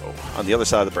Campagno on the other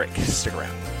side of the break. Stick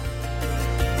around.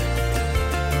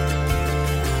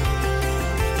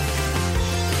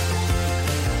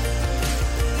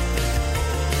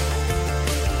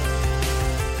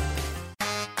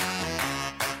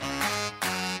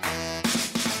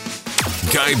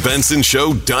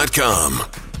 GuyBensonShow.com.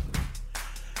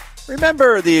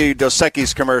 Remember the Dos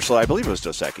Equis commercial? I believe it was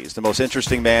Dos Equis, the most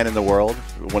interesting man in the world,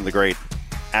 one of the great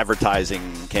advertising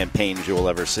campaigns you will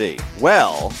ever see.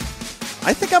 Well,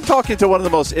 I think I'm talking to one of the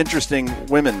most interesting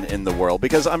women in the world,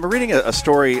 because I'm reading a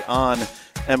story on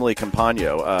Emily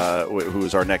Campagno, who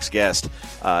is our next guest,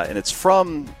 and it's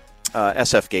from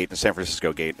SF Gate and San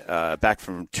Francisco Gate, back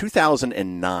from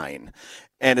 2009.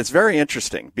 And it's very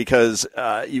interesting because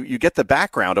you get the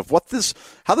background of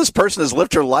how this person has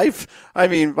lived her life. I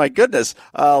mean, my goodness,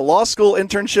 law school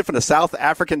internship in a South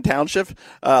African township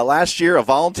last year, a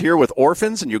volunteer with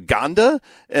orphans in Uganda.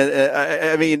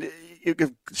 I mean,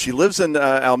 she lives in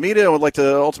Alameda and would like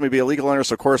to ultimately be a legal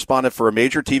analyst or correspondent for a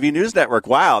major TV news network.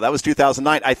 Wow, that was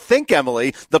 2009. I think,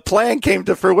 Emily, the plan came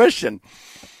to fruition.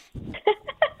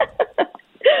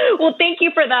 Well, thank you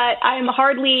for that. I'm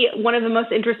hardly one of the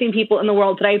most interesting people in the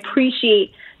world, but I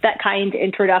appreciate that kind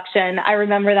introduction. I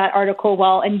remember that article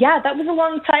well. And yeah, that was a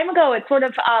long time ago. It's sort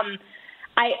of,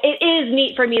 it is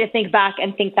neat for me to think back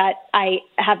and think that I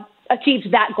have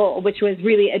achieved that goal, which was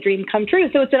really a dream come true.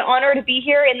 So it's an honor to be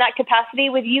here in that capacity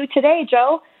with you today,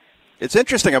 Joe. It's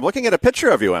interesting. I'm looking at a picture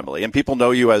of you, Emily, and people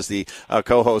know you as the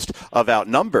co-host of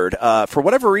Outnumbered. For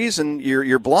whatever reason,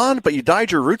 you're blonde, but you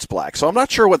dyed your roots black. So I'm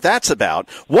not sure what that's about.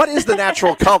 What is the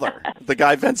natural color? The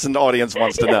Guy Benson audience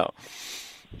wants to know.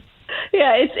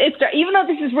 Yeah, it's even though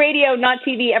this is radio, not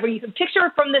TV, ever you can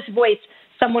picture from this voice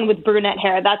someone with brunette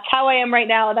hair. That's how I am right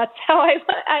now. That's how I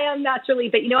am naturally.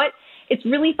 But you know what? It's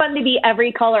really fun to be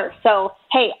every color. So,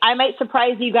 hey, I might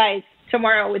surprise you guys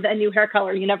tomorrow with a new hair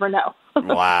color. You never know.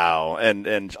 Wow.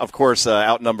 And of course,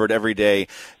 outnumbered every day,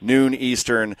 noon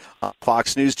Eastern,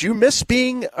 Fox News. Do you miss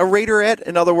being a Raiderette?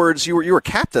 In other words, you were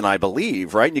captain, I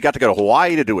believe, right? And you got to go to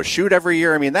Hawaii to do a shoot every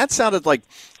year. I mean, that sounded like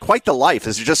quite the life.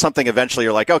 Is it just something eventually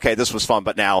you're like, okay, this was fun,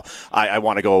 but now I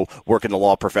want to go work in the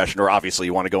law profession, or obviously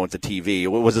you want to go into TV?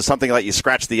 Was it something like you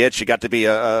scratched the itch? You got to be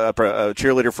a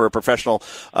cheerleader for a professional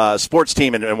sports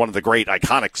team and one of the great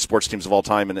iconic sports teams of all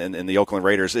time in the Oakland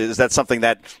Raiders. Is that something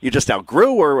that you just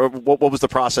outgrew, or what was the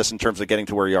process in terms of getting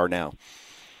to where you are now?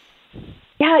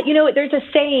 Yeah, there's a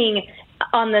saying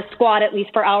on the squad, at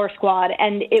least for our squad,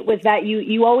 and it was that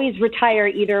you always retire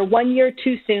either 1 year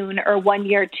too soon or 1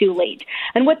 year too late.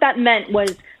 And what that meant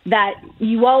was that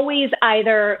you always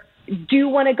either do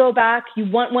want to go back, you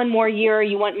want one more year,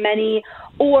 you want many,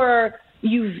 or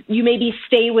you maybe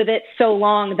stay with it so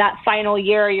long that final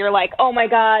year you're like, oh my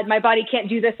God, my body can't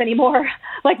do this anymore.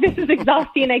 Like, this is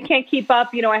exhausting. I can't keep up.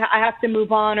 I have to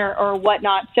move on or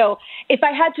whatnot. So if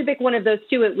I had to pick one of those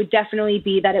two, it would definitely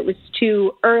be that it was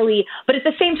too early. But at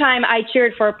the same time, I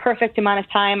cheered for a perfect amount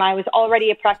of time. I was already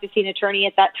a practicing attorney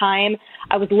at that time.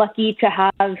 I was lucky to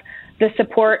have the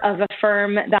support of a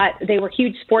firm that they were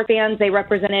huge sport fans. They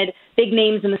represented big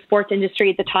names in the sports industry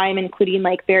at the time, including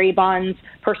like Barry Bonds'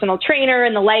 personal trainer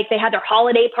and the like. They had their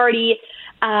holiday party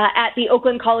at the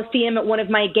Oakland Coliseum at one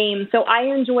of my games. So I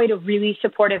enjoyed a really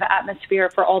supportive atmosphere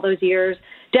for all those years.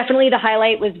 Definitely the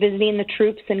highlight was visiting the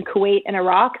troops in Kuwait and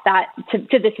Iraq. That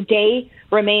to this day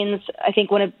remains, I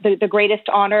think, one of the greatest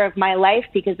honor of my life,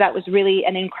 because that was really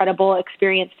an incredible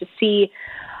experience to see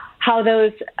how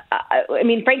those,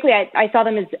 frankly, I saw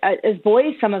them as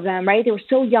boys, some of them, right? They were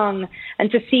so young,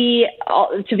 and to be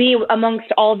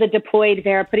amongst all the deployed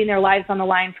there, putting their lives on the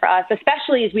line for us,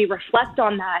 especially as we reflect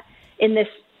on that in this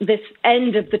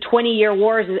end of the 20-year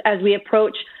wars, as we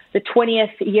approach the 20th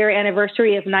year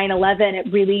anniversary of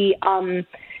 9/11,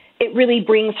 it really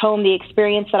brings home the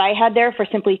experience that I had there for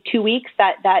simply 2 weeks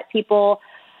that people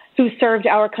who served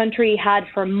our country had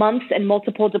for months and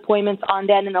multiple deployments on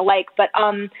then and the like. But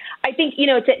I think,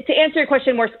 to answer your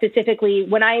question more specifically,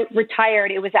 when I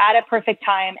retired, it was at a perfect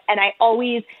time. And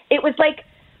it's like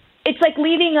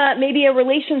leaving maybe a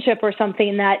relationship or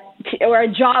something or a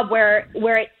job where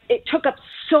it took up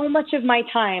so much of my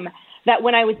time that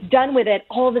when I was done with it,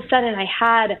 all of a sudden I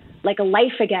had like a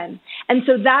life again. And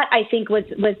so that, I think, was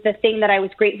the thing that I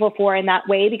was grateful for in that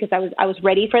way, because I was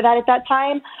ready for that at that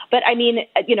time. But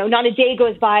not a day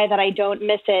goes by that I don't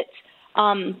miss it.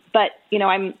 But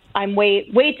I'm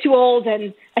way too old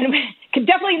and can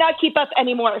definitely not keep up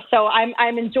anymore. So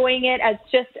I'm enjoying it as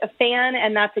just a fan,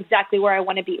 and that's exactly where I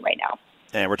want to be right now.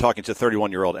 And we're talking to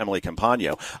 31-year-old Emily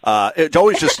Campagno. It's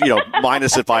always just,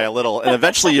 minus it by a little, and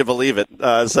eventually you believe it.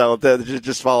 So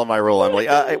just follow my rule, Emily.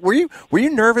 Were you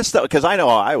nervous, though? Because I know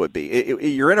how I would be.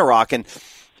 You're in Iraq, and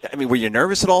were you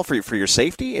nervous at all for your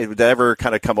safety? Did that ever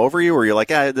kind of come over you, or you're like,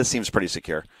 this seems pretty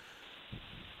secure?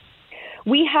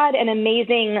 We had an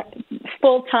amazing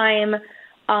full-time,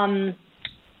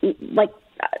 looking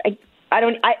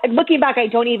back, I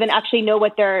don't even actually know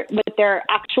what their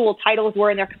actual titles were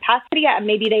in their capacity.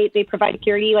 Maybe they provide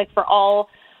security for all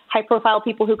high-profile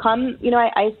people who come,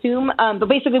 I assume. But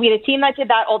basically, we had a team that did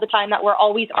that all the time, that were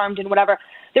always armed and whatever.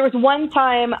 There was one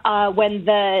time when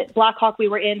the Black Hawk we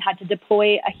were in had to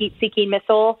deploy a heat-seeking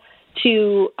missile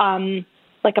to,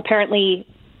 apparently,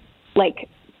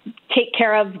 take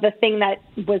care of the thing that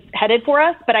was headed for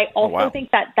us. But I also think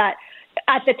that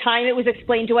at the time, it was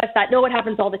explained to us that, no, it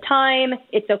happens all the time.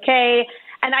 It's okay.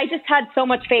 And I just had so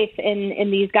much faith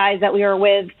in these guys that we were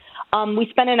with. We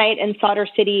spent a night in Sadr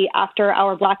City after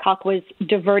our Black Hawk was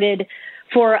diverted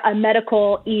for a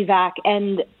medical evac.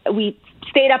 And we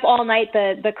stayed up all night.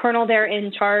 The colonel there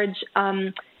in charge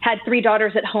had 3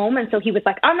 daughters at home. And so he was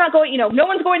like, I'm not going, no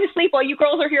one's going to sleep while you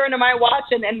girls are here under my watch.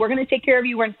 And we're going to take care of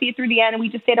you. We're going to see it through the end. And we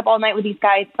just stayed up all night with these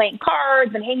guys playing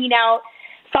cards and hanging out.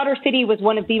 Sadr City was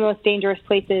one of the most dangerous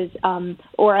places,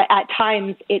 or at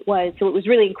times it was. So it was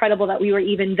really incredible that we were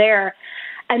even there.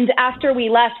 And after we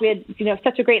left, we had,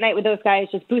 such a great night with those guys,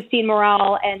 just boosting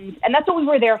morale. And that's what we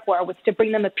were there for, was to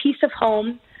bring them a piece of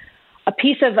home, a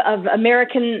piece of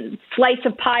American slice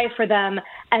of pie for them,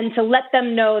 and to let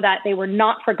them know that they were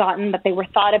not forgotten, that they were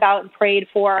thought about and prayed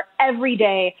for every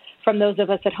day from those of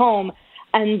us at home.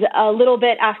 And a little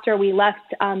bit after we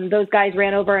left, those guys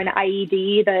ran over an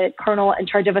IED. The colonel in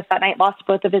charge of us that night lost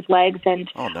both of his legs, and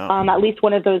at least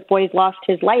one of those boys lost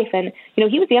his life. And,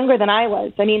 he was younger than I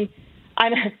was.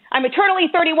 I'm eternally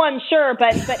 31, sure,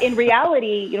 but in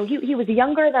reality, he was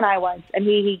younger than I was, and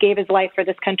he gave his life for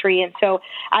this country. And so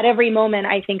at every moment,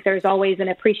 I think there's always an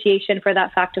appreciation for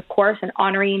that fact, of course, and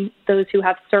honoring those who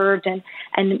have served and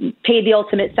paid the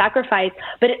ultimate sacrifice.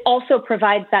 But it also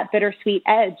provides that bittersweet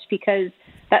edge, because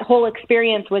that whole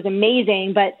experience was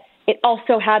amazing, but it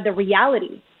also had the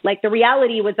reality. Like, the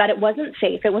reality was that it wasn't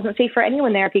safe. It wasn't safe for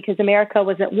anyone there because America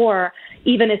was at war,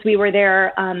 even as we were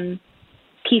there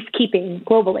peacekeeping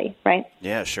globally, right?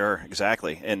 Yeah, sure,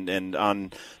 exactly. And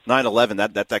on 9/11,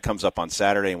 that comes up on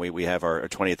Saturday, and we have our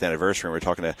 20th anniversary, and we're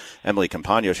talking to Emily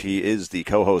Compagno. She is the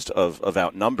co-host of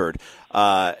Outnumbered.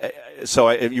 So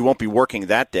you won't be working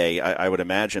that day, I would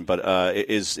imagine, but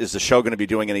is the show going to be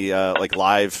doing any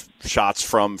live shots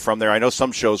from there? I know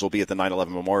some shows will be at the 9/11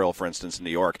 Memorial, for instance, in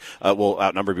New York. Will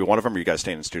Outnumbered be one of them, or are you guys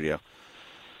staying in studio?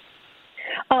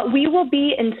 We will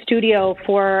be in studio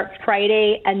for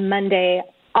Friday and Monday.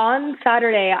 On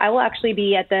Saturday, I will actually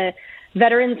be at the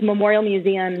Veterans Memorial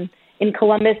Museum in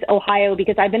Columbus, Ohio,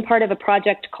 because I've been part of a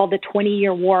project called the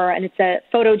 20-Year War, and it's a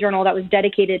photojournal that was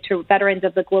dedicated to veterans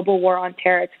of the global war on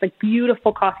terror. It's a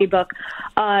beautiful coffee book,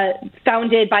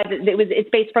 founded by it's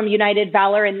based from United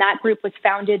Valor, and that group was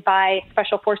founded by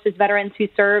Special Forces veterans who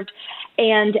served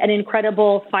and an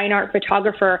incredible fine art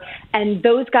photographer. And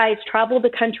those guys traveled the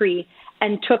country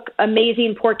and took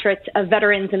amazing portraits of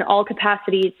veterans in all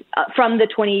capacities from the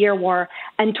 20-Year War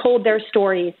and told their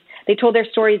stories. They told their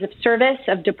stories of service,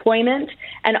 of deployment,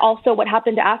 and also what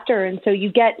happened after. And so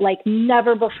you get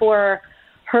never before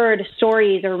heard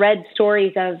stories or read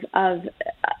stories of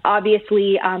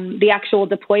obviously the actual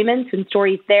deployments and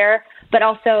stories there, but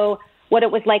also what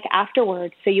it was like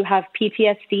afterwards. So you have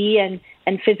PTSD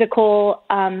and physical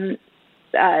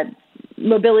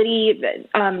mobility,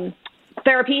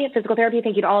 physical therapy,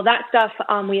 thank you to all of that stuff.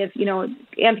 We have,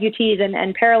 amputees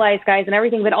and paralyzed guys and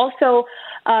everything, but also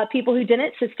people who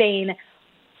didn't sustain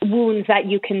wounds that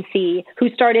you can see, who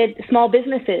started small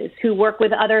businesses, who work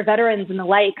with other veterans and the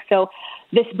like. So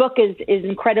this book is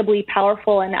incredibly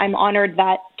powerful, and I'm honored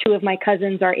that two of my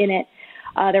cousins are in it.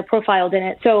 They're profiled in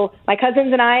it. So my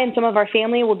cousins and I and some of our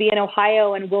family will be in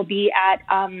Ohio, and we'll be at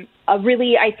a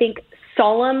really, I think,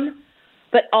 solemn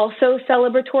but also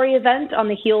celebratory event on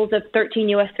the heels of 13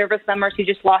 U.S. service members who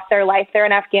just lost their life there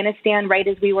in Afghanistan right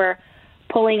as we were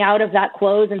pulling out of that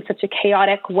close in such a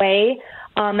chaotic way.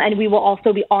 And we will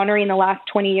also be honoring the last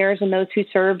 20 years and those who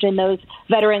served and those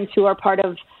veterans who are part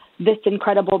of this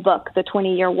incredible book, The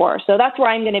 20-Year War. So that's where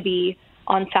I'm going to be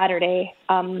on Saturday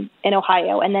in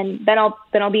Ohio. And then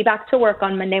I'll be back to work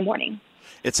on Monday morning.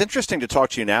 It's interesting to talk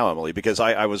to you now, Emily, because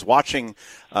I was watching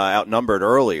Outnumbered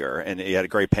earlier, and you had a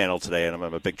great panel today, and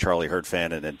I'm a big Charlie Hurd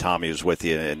fan, and Tommy was with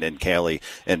you, and Kaylee,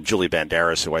 and Julie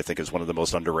Banderas, who I think is one of the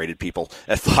most underrated people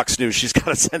at Fox News. She's got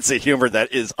a sense of humor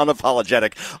that is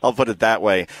unapologetic, I'll put it that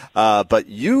way. But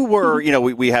you were,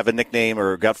 we have a nickname,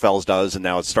 or Gutfels does, and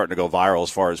now it's starting to go viral as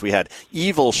far as we had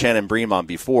evil Shannon Bream on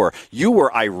before. You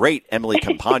were irate Emily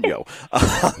Compagno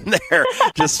on there,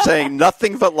 just saying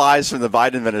nothing but lies from the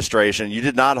Biden administration. You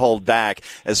did not hold back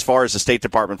as far as the State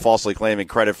Department falsely claiming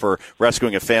credit for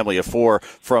rescuing a family of 4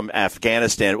 from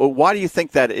Afghanistan. Why do you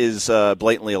think that is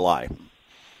blatantly a lie?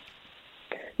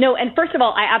 No, and first of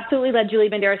all, I absolutely love Julie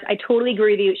Banderas. I totally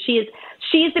agree with you.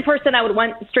 She's the person I would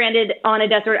want stranded on a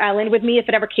desert island with me if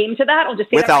it ever came to that. I'll just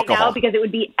say with that alcohol. right now because it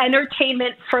would be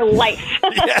entertainment for life.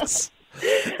 Yes.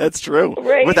 That's true.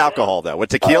 Right? With alcohol, though.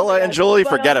 With tequila and Julie,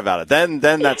 forget about it. Then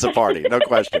that's a party, no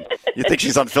question. You think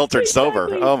she's unfiltered sober?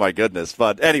 Oh my goodness!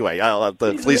 But anyway,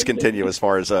 please continue as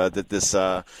far as this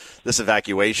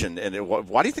evacuation. And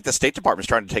why do you think the State Department is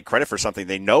trying to take credit for something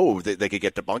they know that they could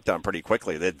get debunked on pretty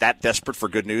quickly? They're that desperate for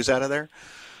good news out of there?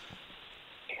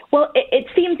 Well, it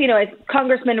seems, as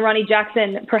Congressman Ronnie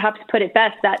Jackson perhaps put it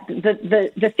best, that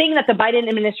the thing that the Biden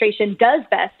administration does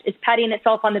best is patting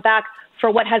itself on the back for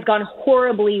what has gone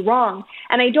horribly wrong.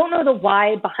 And I don't know the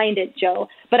why behind it, Joe,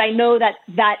 but I know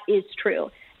that is true.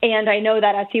 And I know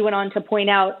that, as he went on to point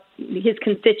out, his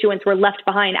constituents were left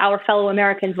behind. Our fellow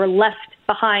Americans were left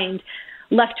behind,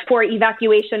 left for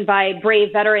evacuation by brave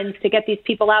veterans to get these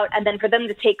people out, and then for them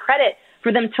to take credit,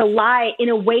 for them to lie in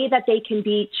a way that they can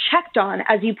be checked on.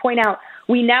 As you point out,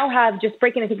 we now have, just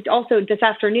breaking, I think also this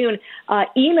afternoon,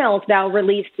 emails now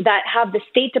released that have the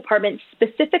State Department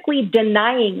specifically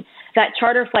denying that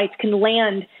charter flights can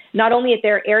land not only at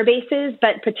their air bases,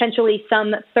 but potentially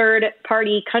some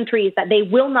third-party countries, that they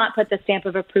will not put the stamp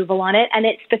of approval on it. And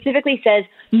it specifically says,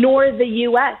 nor the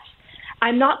U.S.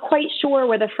 I'm not quite sure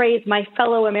where the phrase "my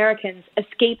fellow Americans"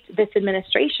 escaped this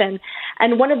administration.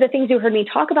 And one of the things you heard me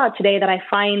talk about today that I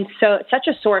find such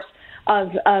a source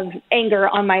of anger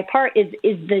on my part is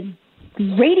the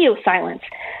radio silence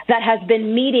that has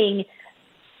been meeting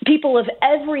people of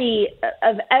every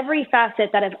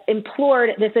facet that have implored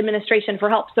this administration for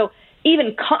help. So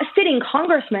even sitting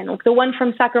congressmen, like the one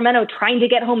from Sacramento trying to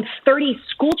get home 30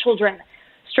 school children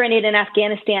stranded in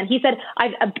Afghanistan. He said,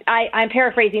 I'm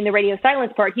paraphrasing the radio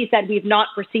silence part. He said, we've not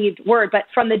received word. But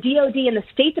from the DOD and the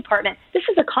State Department, this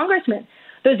is a congressman.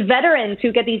 Those veterans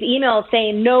who get these emails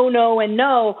saying no, no, and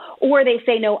no, or they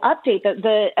say no update.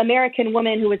 The American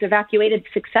woman who was evacuated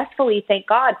successfully, thank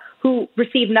God, who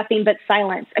received nothing but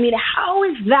silence. I mean, how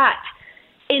is that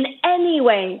in any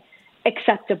way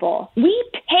acceptable? We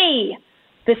pay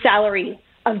the salary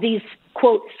of these,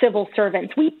 quote, civil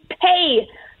servants. We pay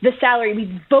the salary.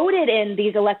 We voted in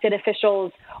these elected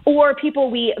officials, or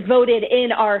people we voted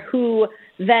in are who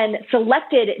then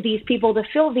selected these people to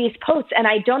fill these posts. And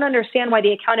I don't understand why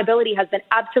the accountability has been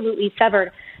absolutely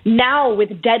severed now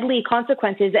with deadly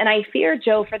consequences. And I fear,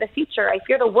 Joe, for the future, I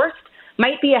fear the worst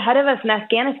might be ahead of us in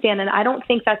Afghanistan. And I don't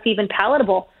think that's even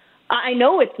palatable. I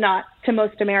know it's not to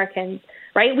most Americans,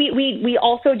 right? We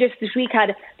also just this week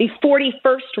had the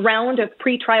 41st round of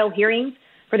pretrial hearings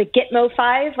for the Gitmo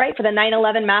 5, right, for the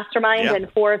 9/11 mastermind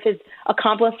and 4 of his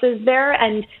accomplices there.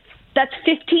 And that's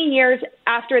 15 years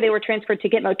after they were transferred to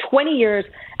Gitmo, 20 years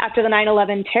after the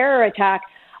 9/11 terror attack.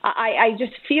 I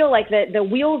just feel like the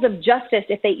wheels of justice,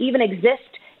 if they even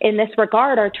exist in this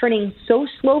regard, are turning so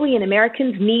slowly, and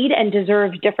Americans need and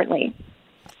deserve differently.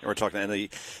 We're talking to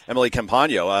Emily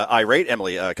Campagno, irate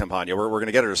Emily Campagno. We're going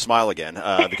to get her to smile again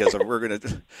because we're going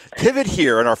to pivot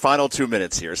here in our final 2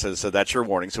 minutes here. So that's your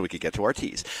warning so we could get to our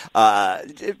teas.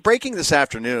 Breaking this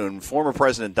afternoon, former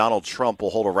President Donald Trump will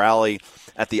hold a rally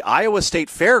at the Iowa State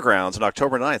Fairgrounds on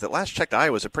October 9th. At last checked,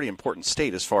 Iowa is a pretty important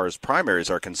state as far as primaries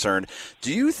are concerned.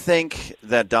 Do you think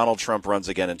that Donald Trump runs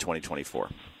again in 2024?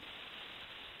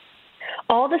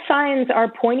 All the signs are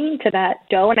pointing to that,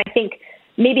 Joe, and I think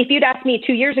maybe if you'd asked me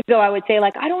 2 years ago, I would say,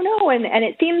 like, I don't know. And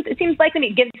it seems likely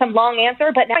to give some long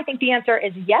answer, but now I think the answer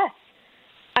is yes.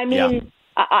 I mean,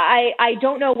 I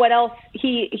don't know what else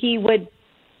he would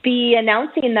be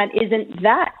announcing that isn't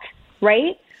that,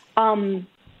 right?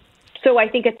 So I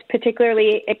think it's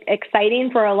particularly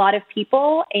exciting for a lot of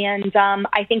people. And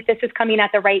I think this is coming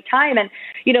at the right time. And,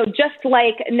 you know, just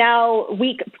like now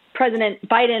weak President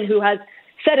Biden, who has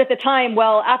said at the time,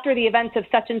 well, after the events of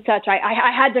such and such, I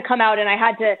had to come out and I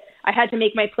had to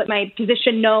make my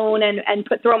position known and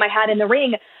throw my hat in the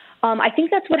ring. I think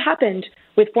that's what happened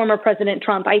with former President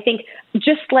Trump. I think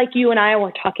just like you and I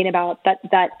were talking about,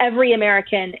 that every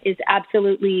American is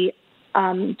absolutely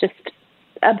just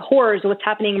abhors what's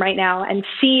happening right now and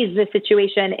sees the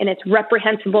situation in its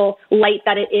reprehensible light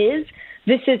that it is.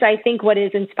 This is, I think, what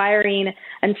is inspiring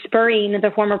and spurring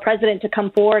the former president to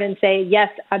come forward and say, yes,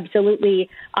 absolutely,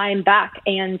 I'm back.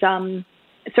 And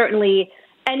certainly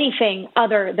anything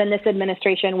other than this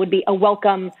administration would be a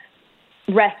welcome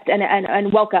rest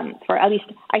and welcome for, at least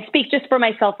I speak just for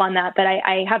myself on that, but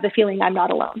I have the feeling I'm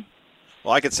not alone.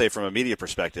 Well, I could say from a media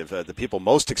perspective, the people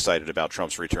most excited about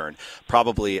Trump's return,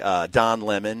 probably Don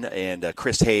Lemon and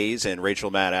Chris Hayes and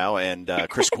Rachel Maddow and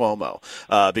Chris Cuomo,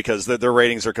 because their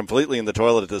ratings are completely in the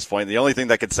toilet at this point. The only thing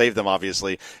that could save them,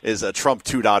 obviously, is Trump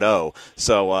 2.0.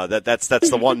 So that's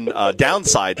the one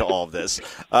downside to all of this.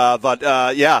 But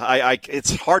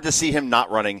it's hard to see him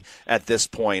not running at this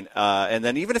point. And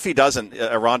then even if he doesn't,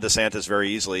 Ron DeSantis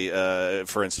very easily,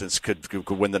 for instance, could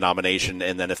win the nomination.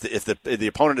 And then if the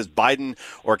opponent is Biden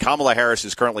or Kamala Harris,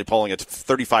 who's currently polling at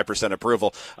 35%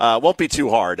 approval, won't be too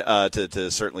hard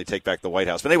to certainly take back the White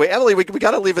House. But anyway, Emily, we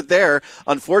got to leave it there,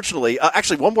 unfortunately.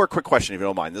 Actually, one more quick question, if you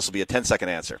don't mind. This will be a 10-second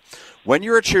answer. When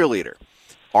you're a cheerleader,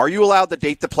 are you allowed to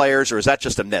date the players, or is that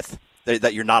just a myth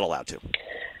that you're not allowed to?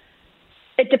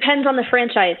 It depends on the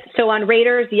franchise. So on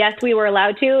Raiders, yes, we were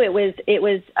allowed to. It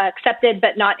was accepted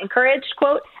but not encouraged,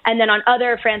 quote. And then on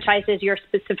other franchises, you're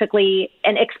specifically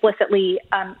and explicitly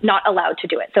not allowed to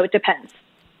do it. So it depends.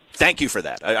 Thank you for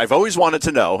that. I've always wanted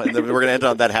to know, and then we're going to end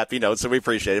on that happy note, so we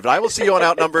appreciate it. But I will see you on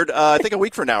Outnumbered, I think a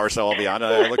week from now or so I'll be on.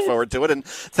 I look forward to it. And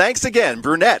thanks again,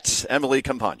 brunette Emily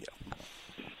Campagno.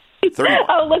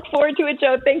 I'll look forward to it,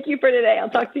 Joe. Thank you for today. I'll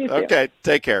talk to you soon. Okay,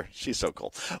 take care. She's so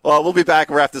cool. Well, we'll be back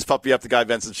and wrap this puppy up, The Guy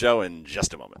Benson Show, in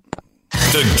just a moment.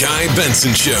 The Guy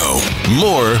Benson Show.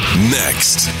 More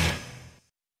next.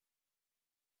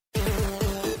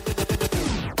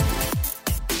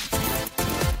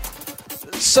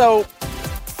 So,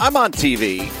 I'm on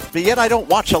TV, but yet I don't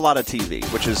watch a lot of TV,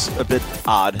 which is a bit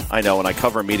odd, I know, and I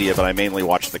cover media, but I mainly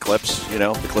watch the clips,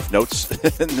 the cliff notes.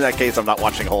 In that case, I'm not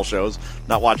watching whole shows,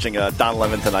 not watching Don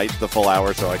Lemon Tonight, the full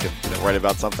hour, so I can write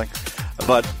about something.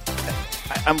 But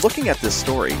I'm looking at this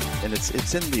story, and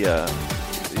it's in the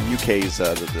the UK's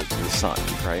the Sun,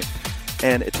 right?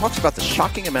 And it talks about the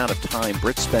shocking amount of time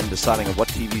Brits spend deciding on what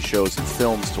TV shows and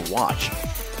films to watch.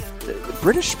 The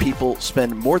British people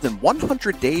spend more than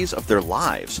 100 days of their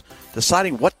lives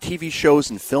deciding what TV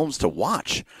shows and films to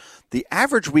watch. The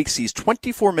average week sees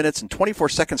 24 minutes and 24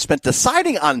 seconds spent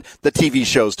deciding on the TV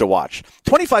shows to watch.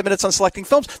 25 minutes on selecting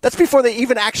films. That's before they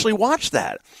even actually watch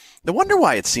that. No wonder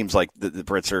why it seems like the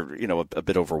Brits are, a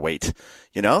bit overweight.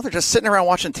 They're just sitting around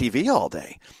watching TV all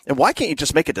day. And why can't you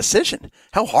just make a decision?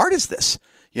 How hard is this?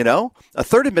 A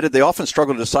third admitted they often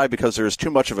struggle to decide because there is too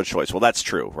much of a choice. Well, that's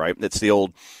true, right? It's the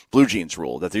old blue jeans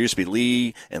rule that there used to be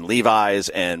Lee and Levi's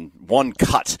and one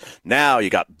cut. Now you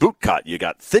got boot cut, you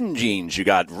got thin jeans, you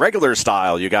got regular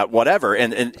style, you got whatever,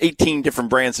 and 18 different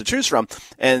brands to choose from.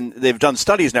 And they've done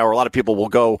studies now where a lot of people will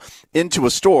go into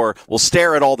a store, will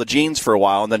stare at all the jeans for a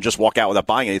while, and then just walk out without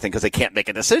buying anything because they can't make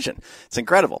a decision. It's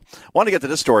incredible. I want to get to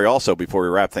this story also before we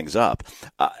wrap things up.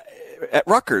 At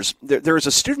Rutgers, there is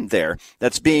a student there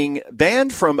that's being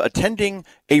banned from attending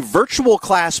a virtual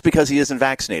class because he isn't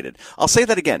vaccinated. I'll say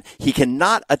that again. He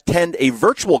cannot attend a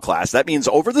virtual class. That means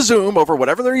over the Zoom, over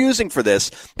whatever they're using for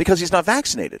this, because he's not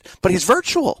vaccinated. But he's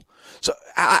virtual. So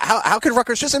how could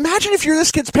Rutgers just imagine if you're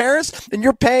this kid's parents and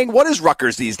you're paying, what is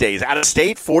Rutgers these days? Out of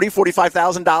state,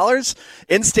 $45,000.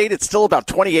 In state, it's still about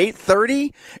 $28,000,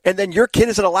 $30,000. And then your kid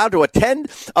isn't allowed to attend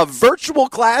a virtual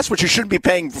class, which you shouldn't be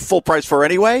paying full price for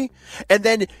anyway. And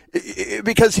then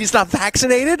because he's not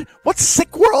vaccinated? What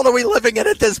sick world are we living in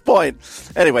at this point?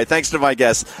 Anyway, thanks to my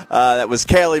guests. That was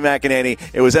Kayleigh McEnany.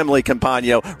 It was Emily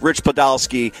Campagno, Rich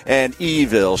Podolsky, and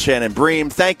Evil Shannon Bream.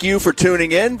 Thank you for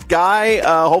tuning in. Guy,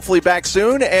 hopefully back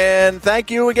soon. And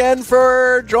thank you again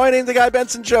for joining the Guy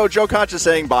Benson Show. Joe Concha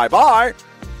saying bye-bye.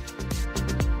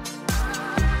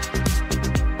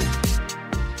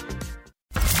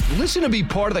 Listen to be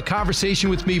part of the conversation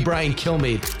with me, Brian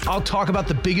Kilmeade. I'll talk about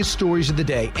the biggest stories of the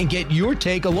day and get your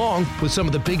take along with some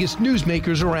of the biggest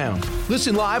newsmakers around.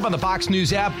 Listen live on the Fox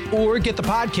News app or get the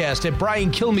podcast at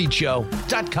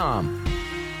BrianKilmeadShow.com.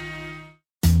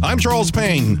 I'm Charles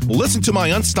Payne. Listen to my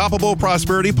Unstoppable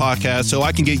Prosperity podcast so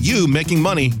I can get you making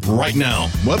money right now.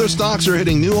 Whether stocks are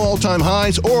hitting new all-time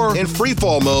highs or in free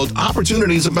fall mode,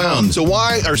 opportunities abound. So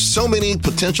why are so many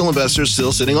potential investors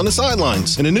still sitting on the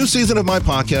sidelines? In a new season of my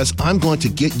podcast, I'm going to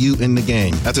get you in the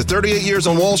game. After 38 years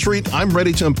on Wall Street, I'm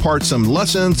ready to impart some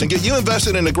lessons and get you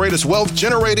invested in the greatest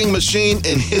wealth-generating machine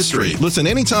in history. Listen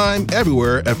anytime,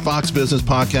 everywhere at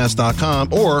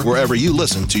foxbusinesspodcast.com or wherever you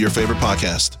listen to your favorite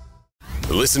podcast.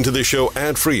 Listen to the show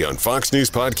ad-free on Fox News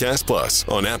Podcast Plus,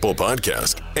 on Apple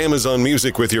Podcast, Amazon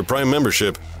Music with your Prime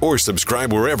membership, or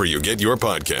subscribe wherever you get your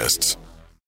podcasts.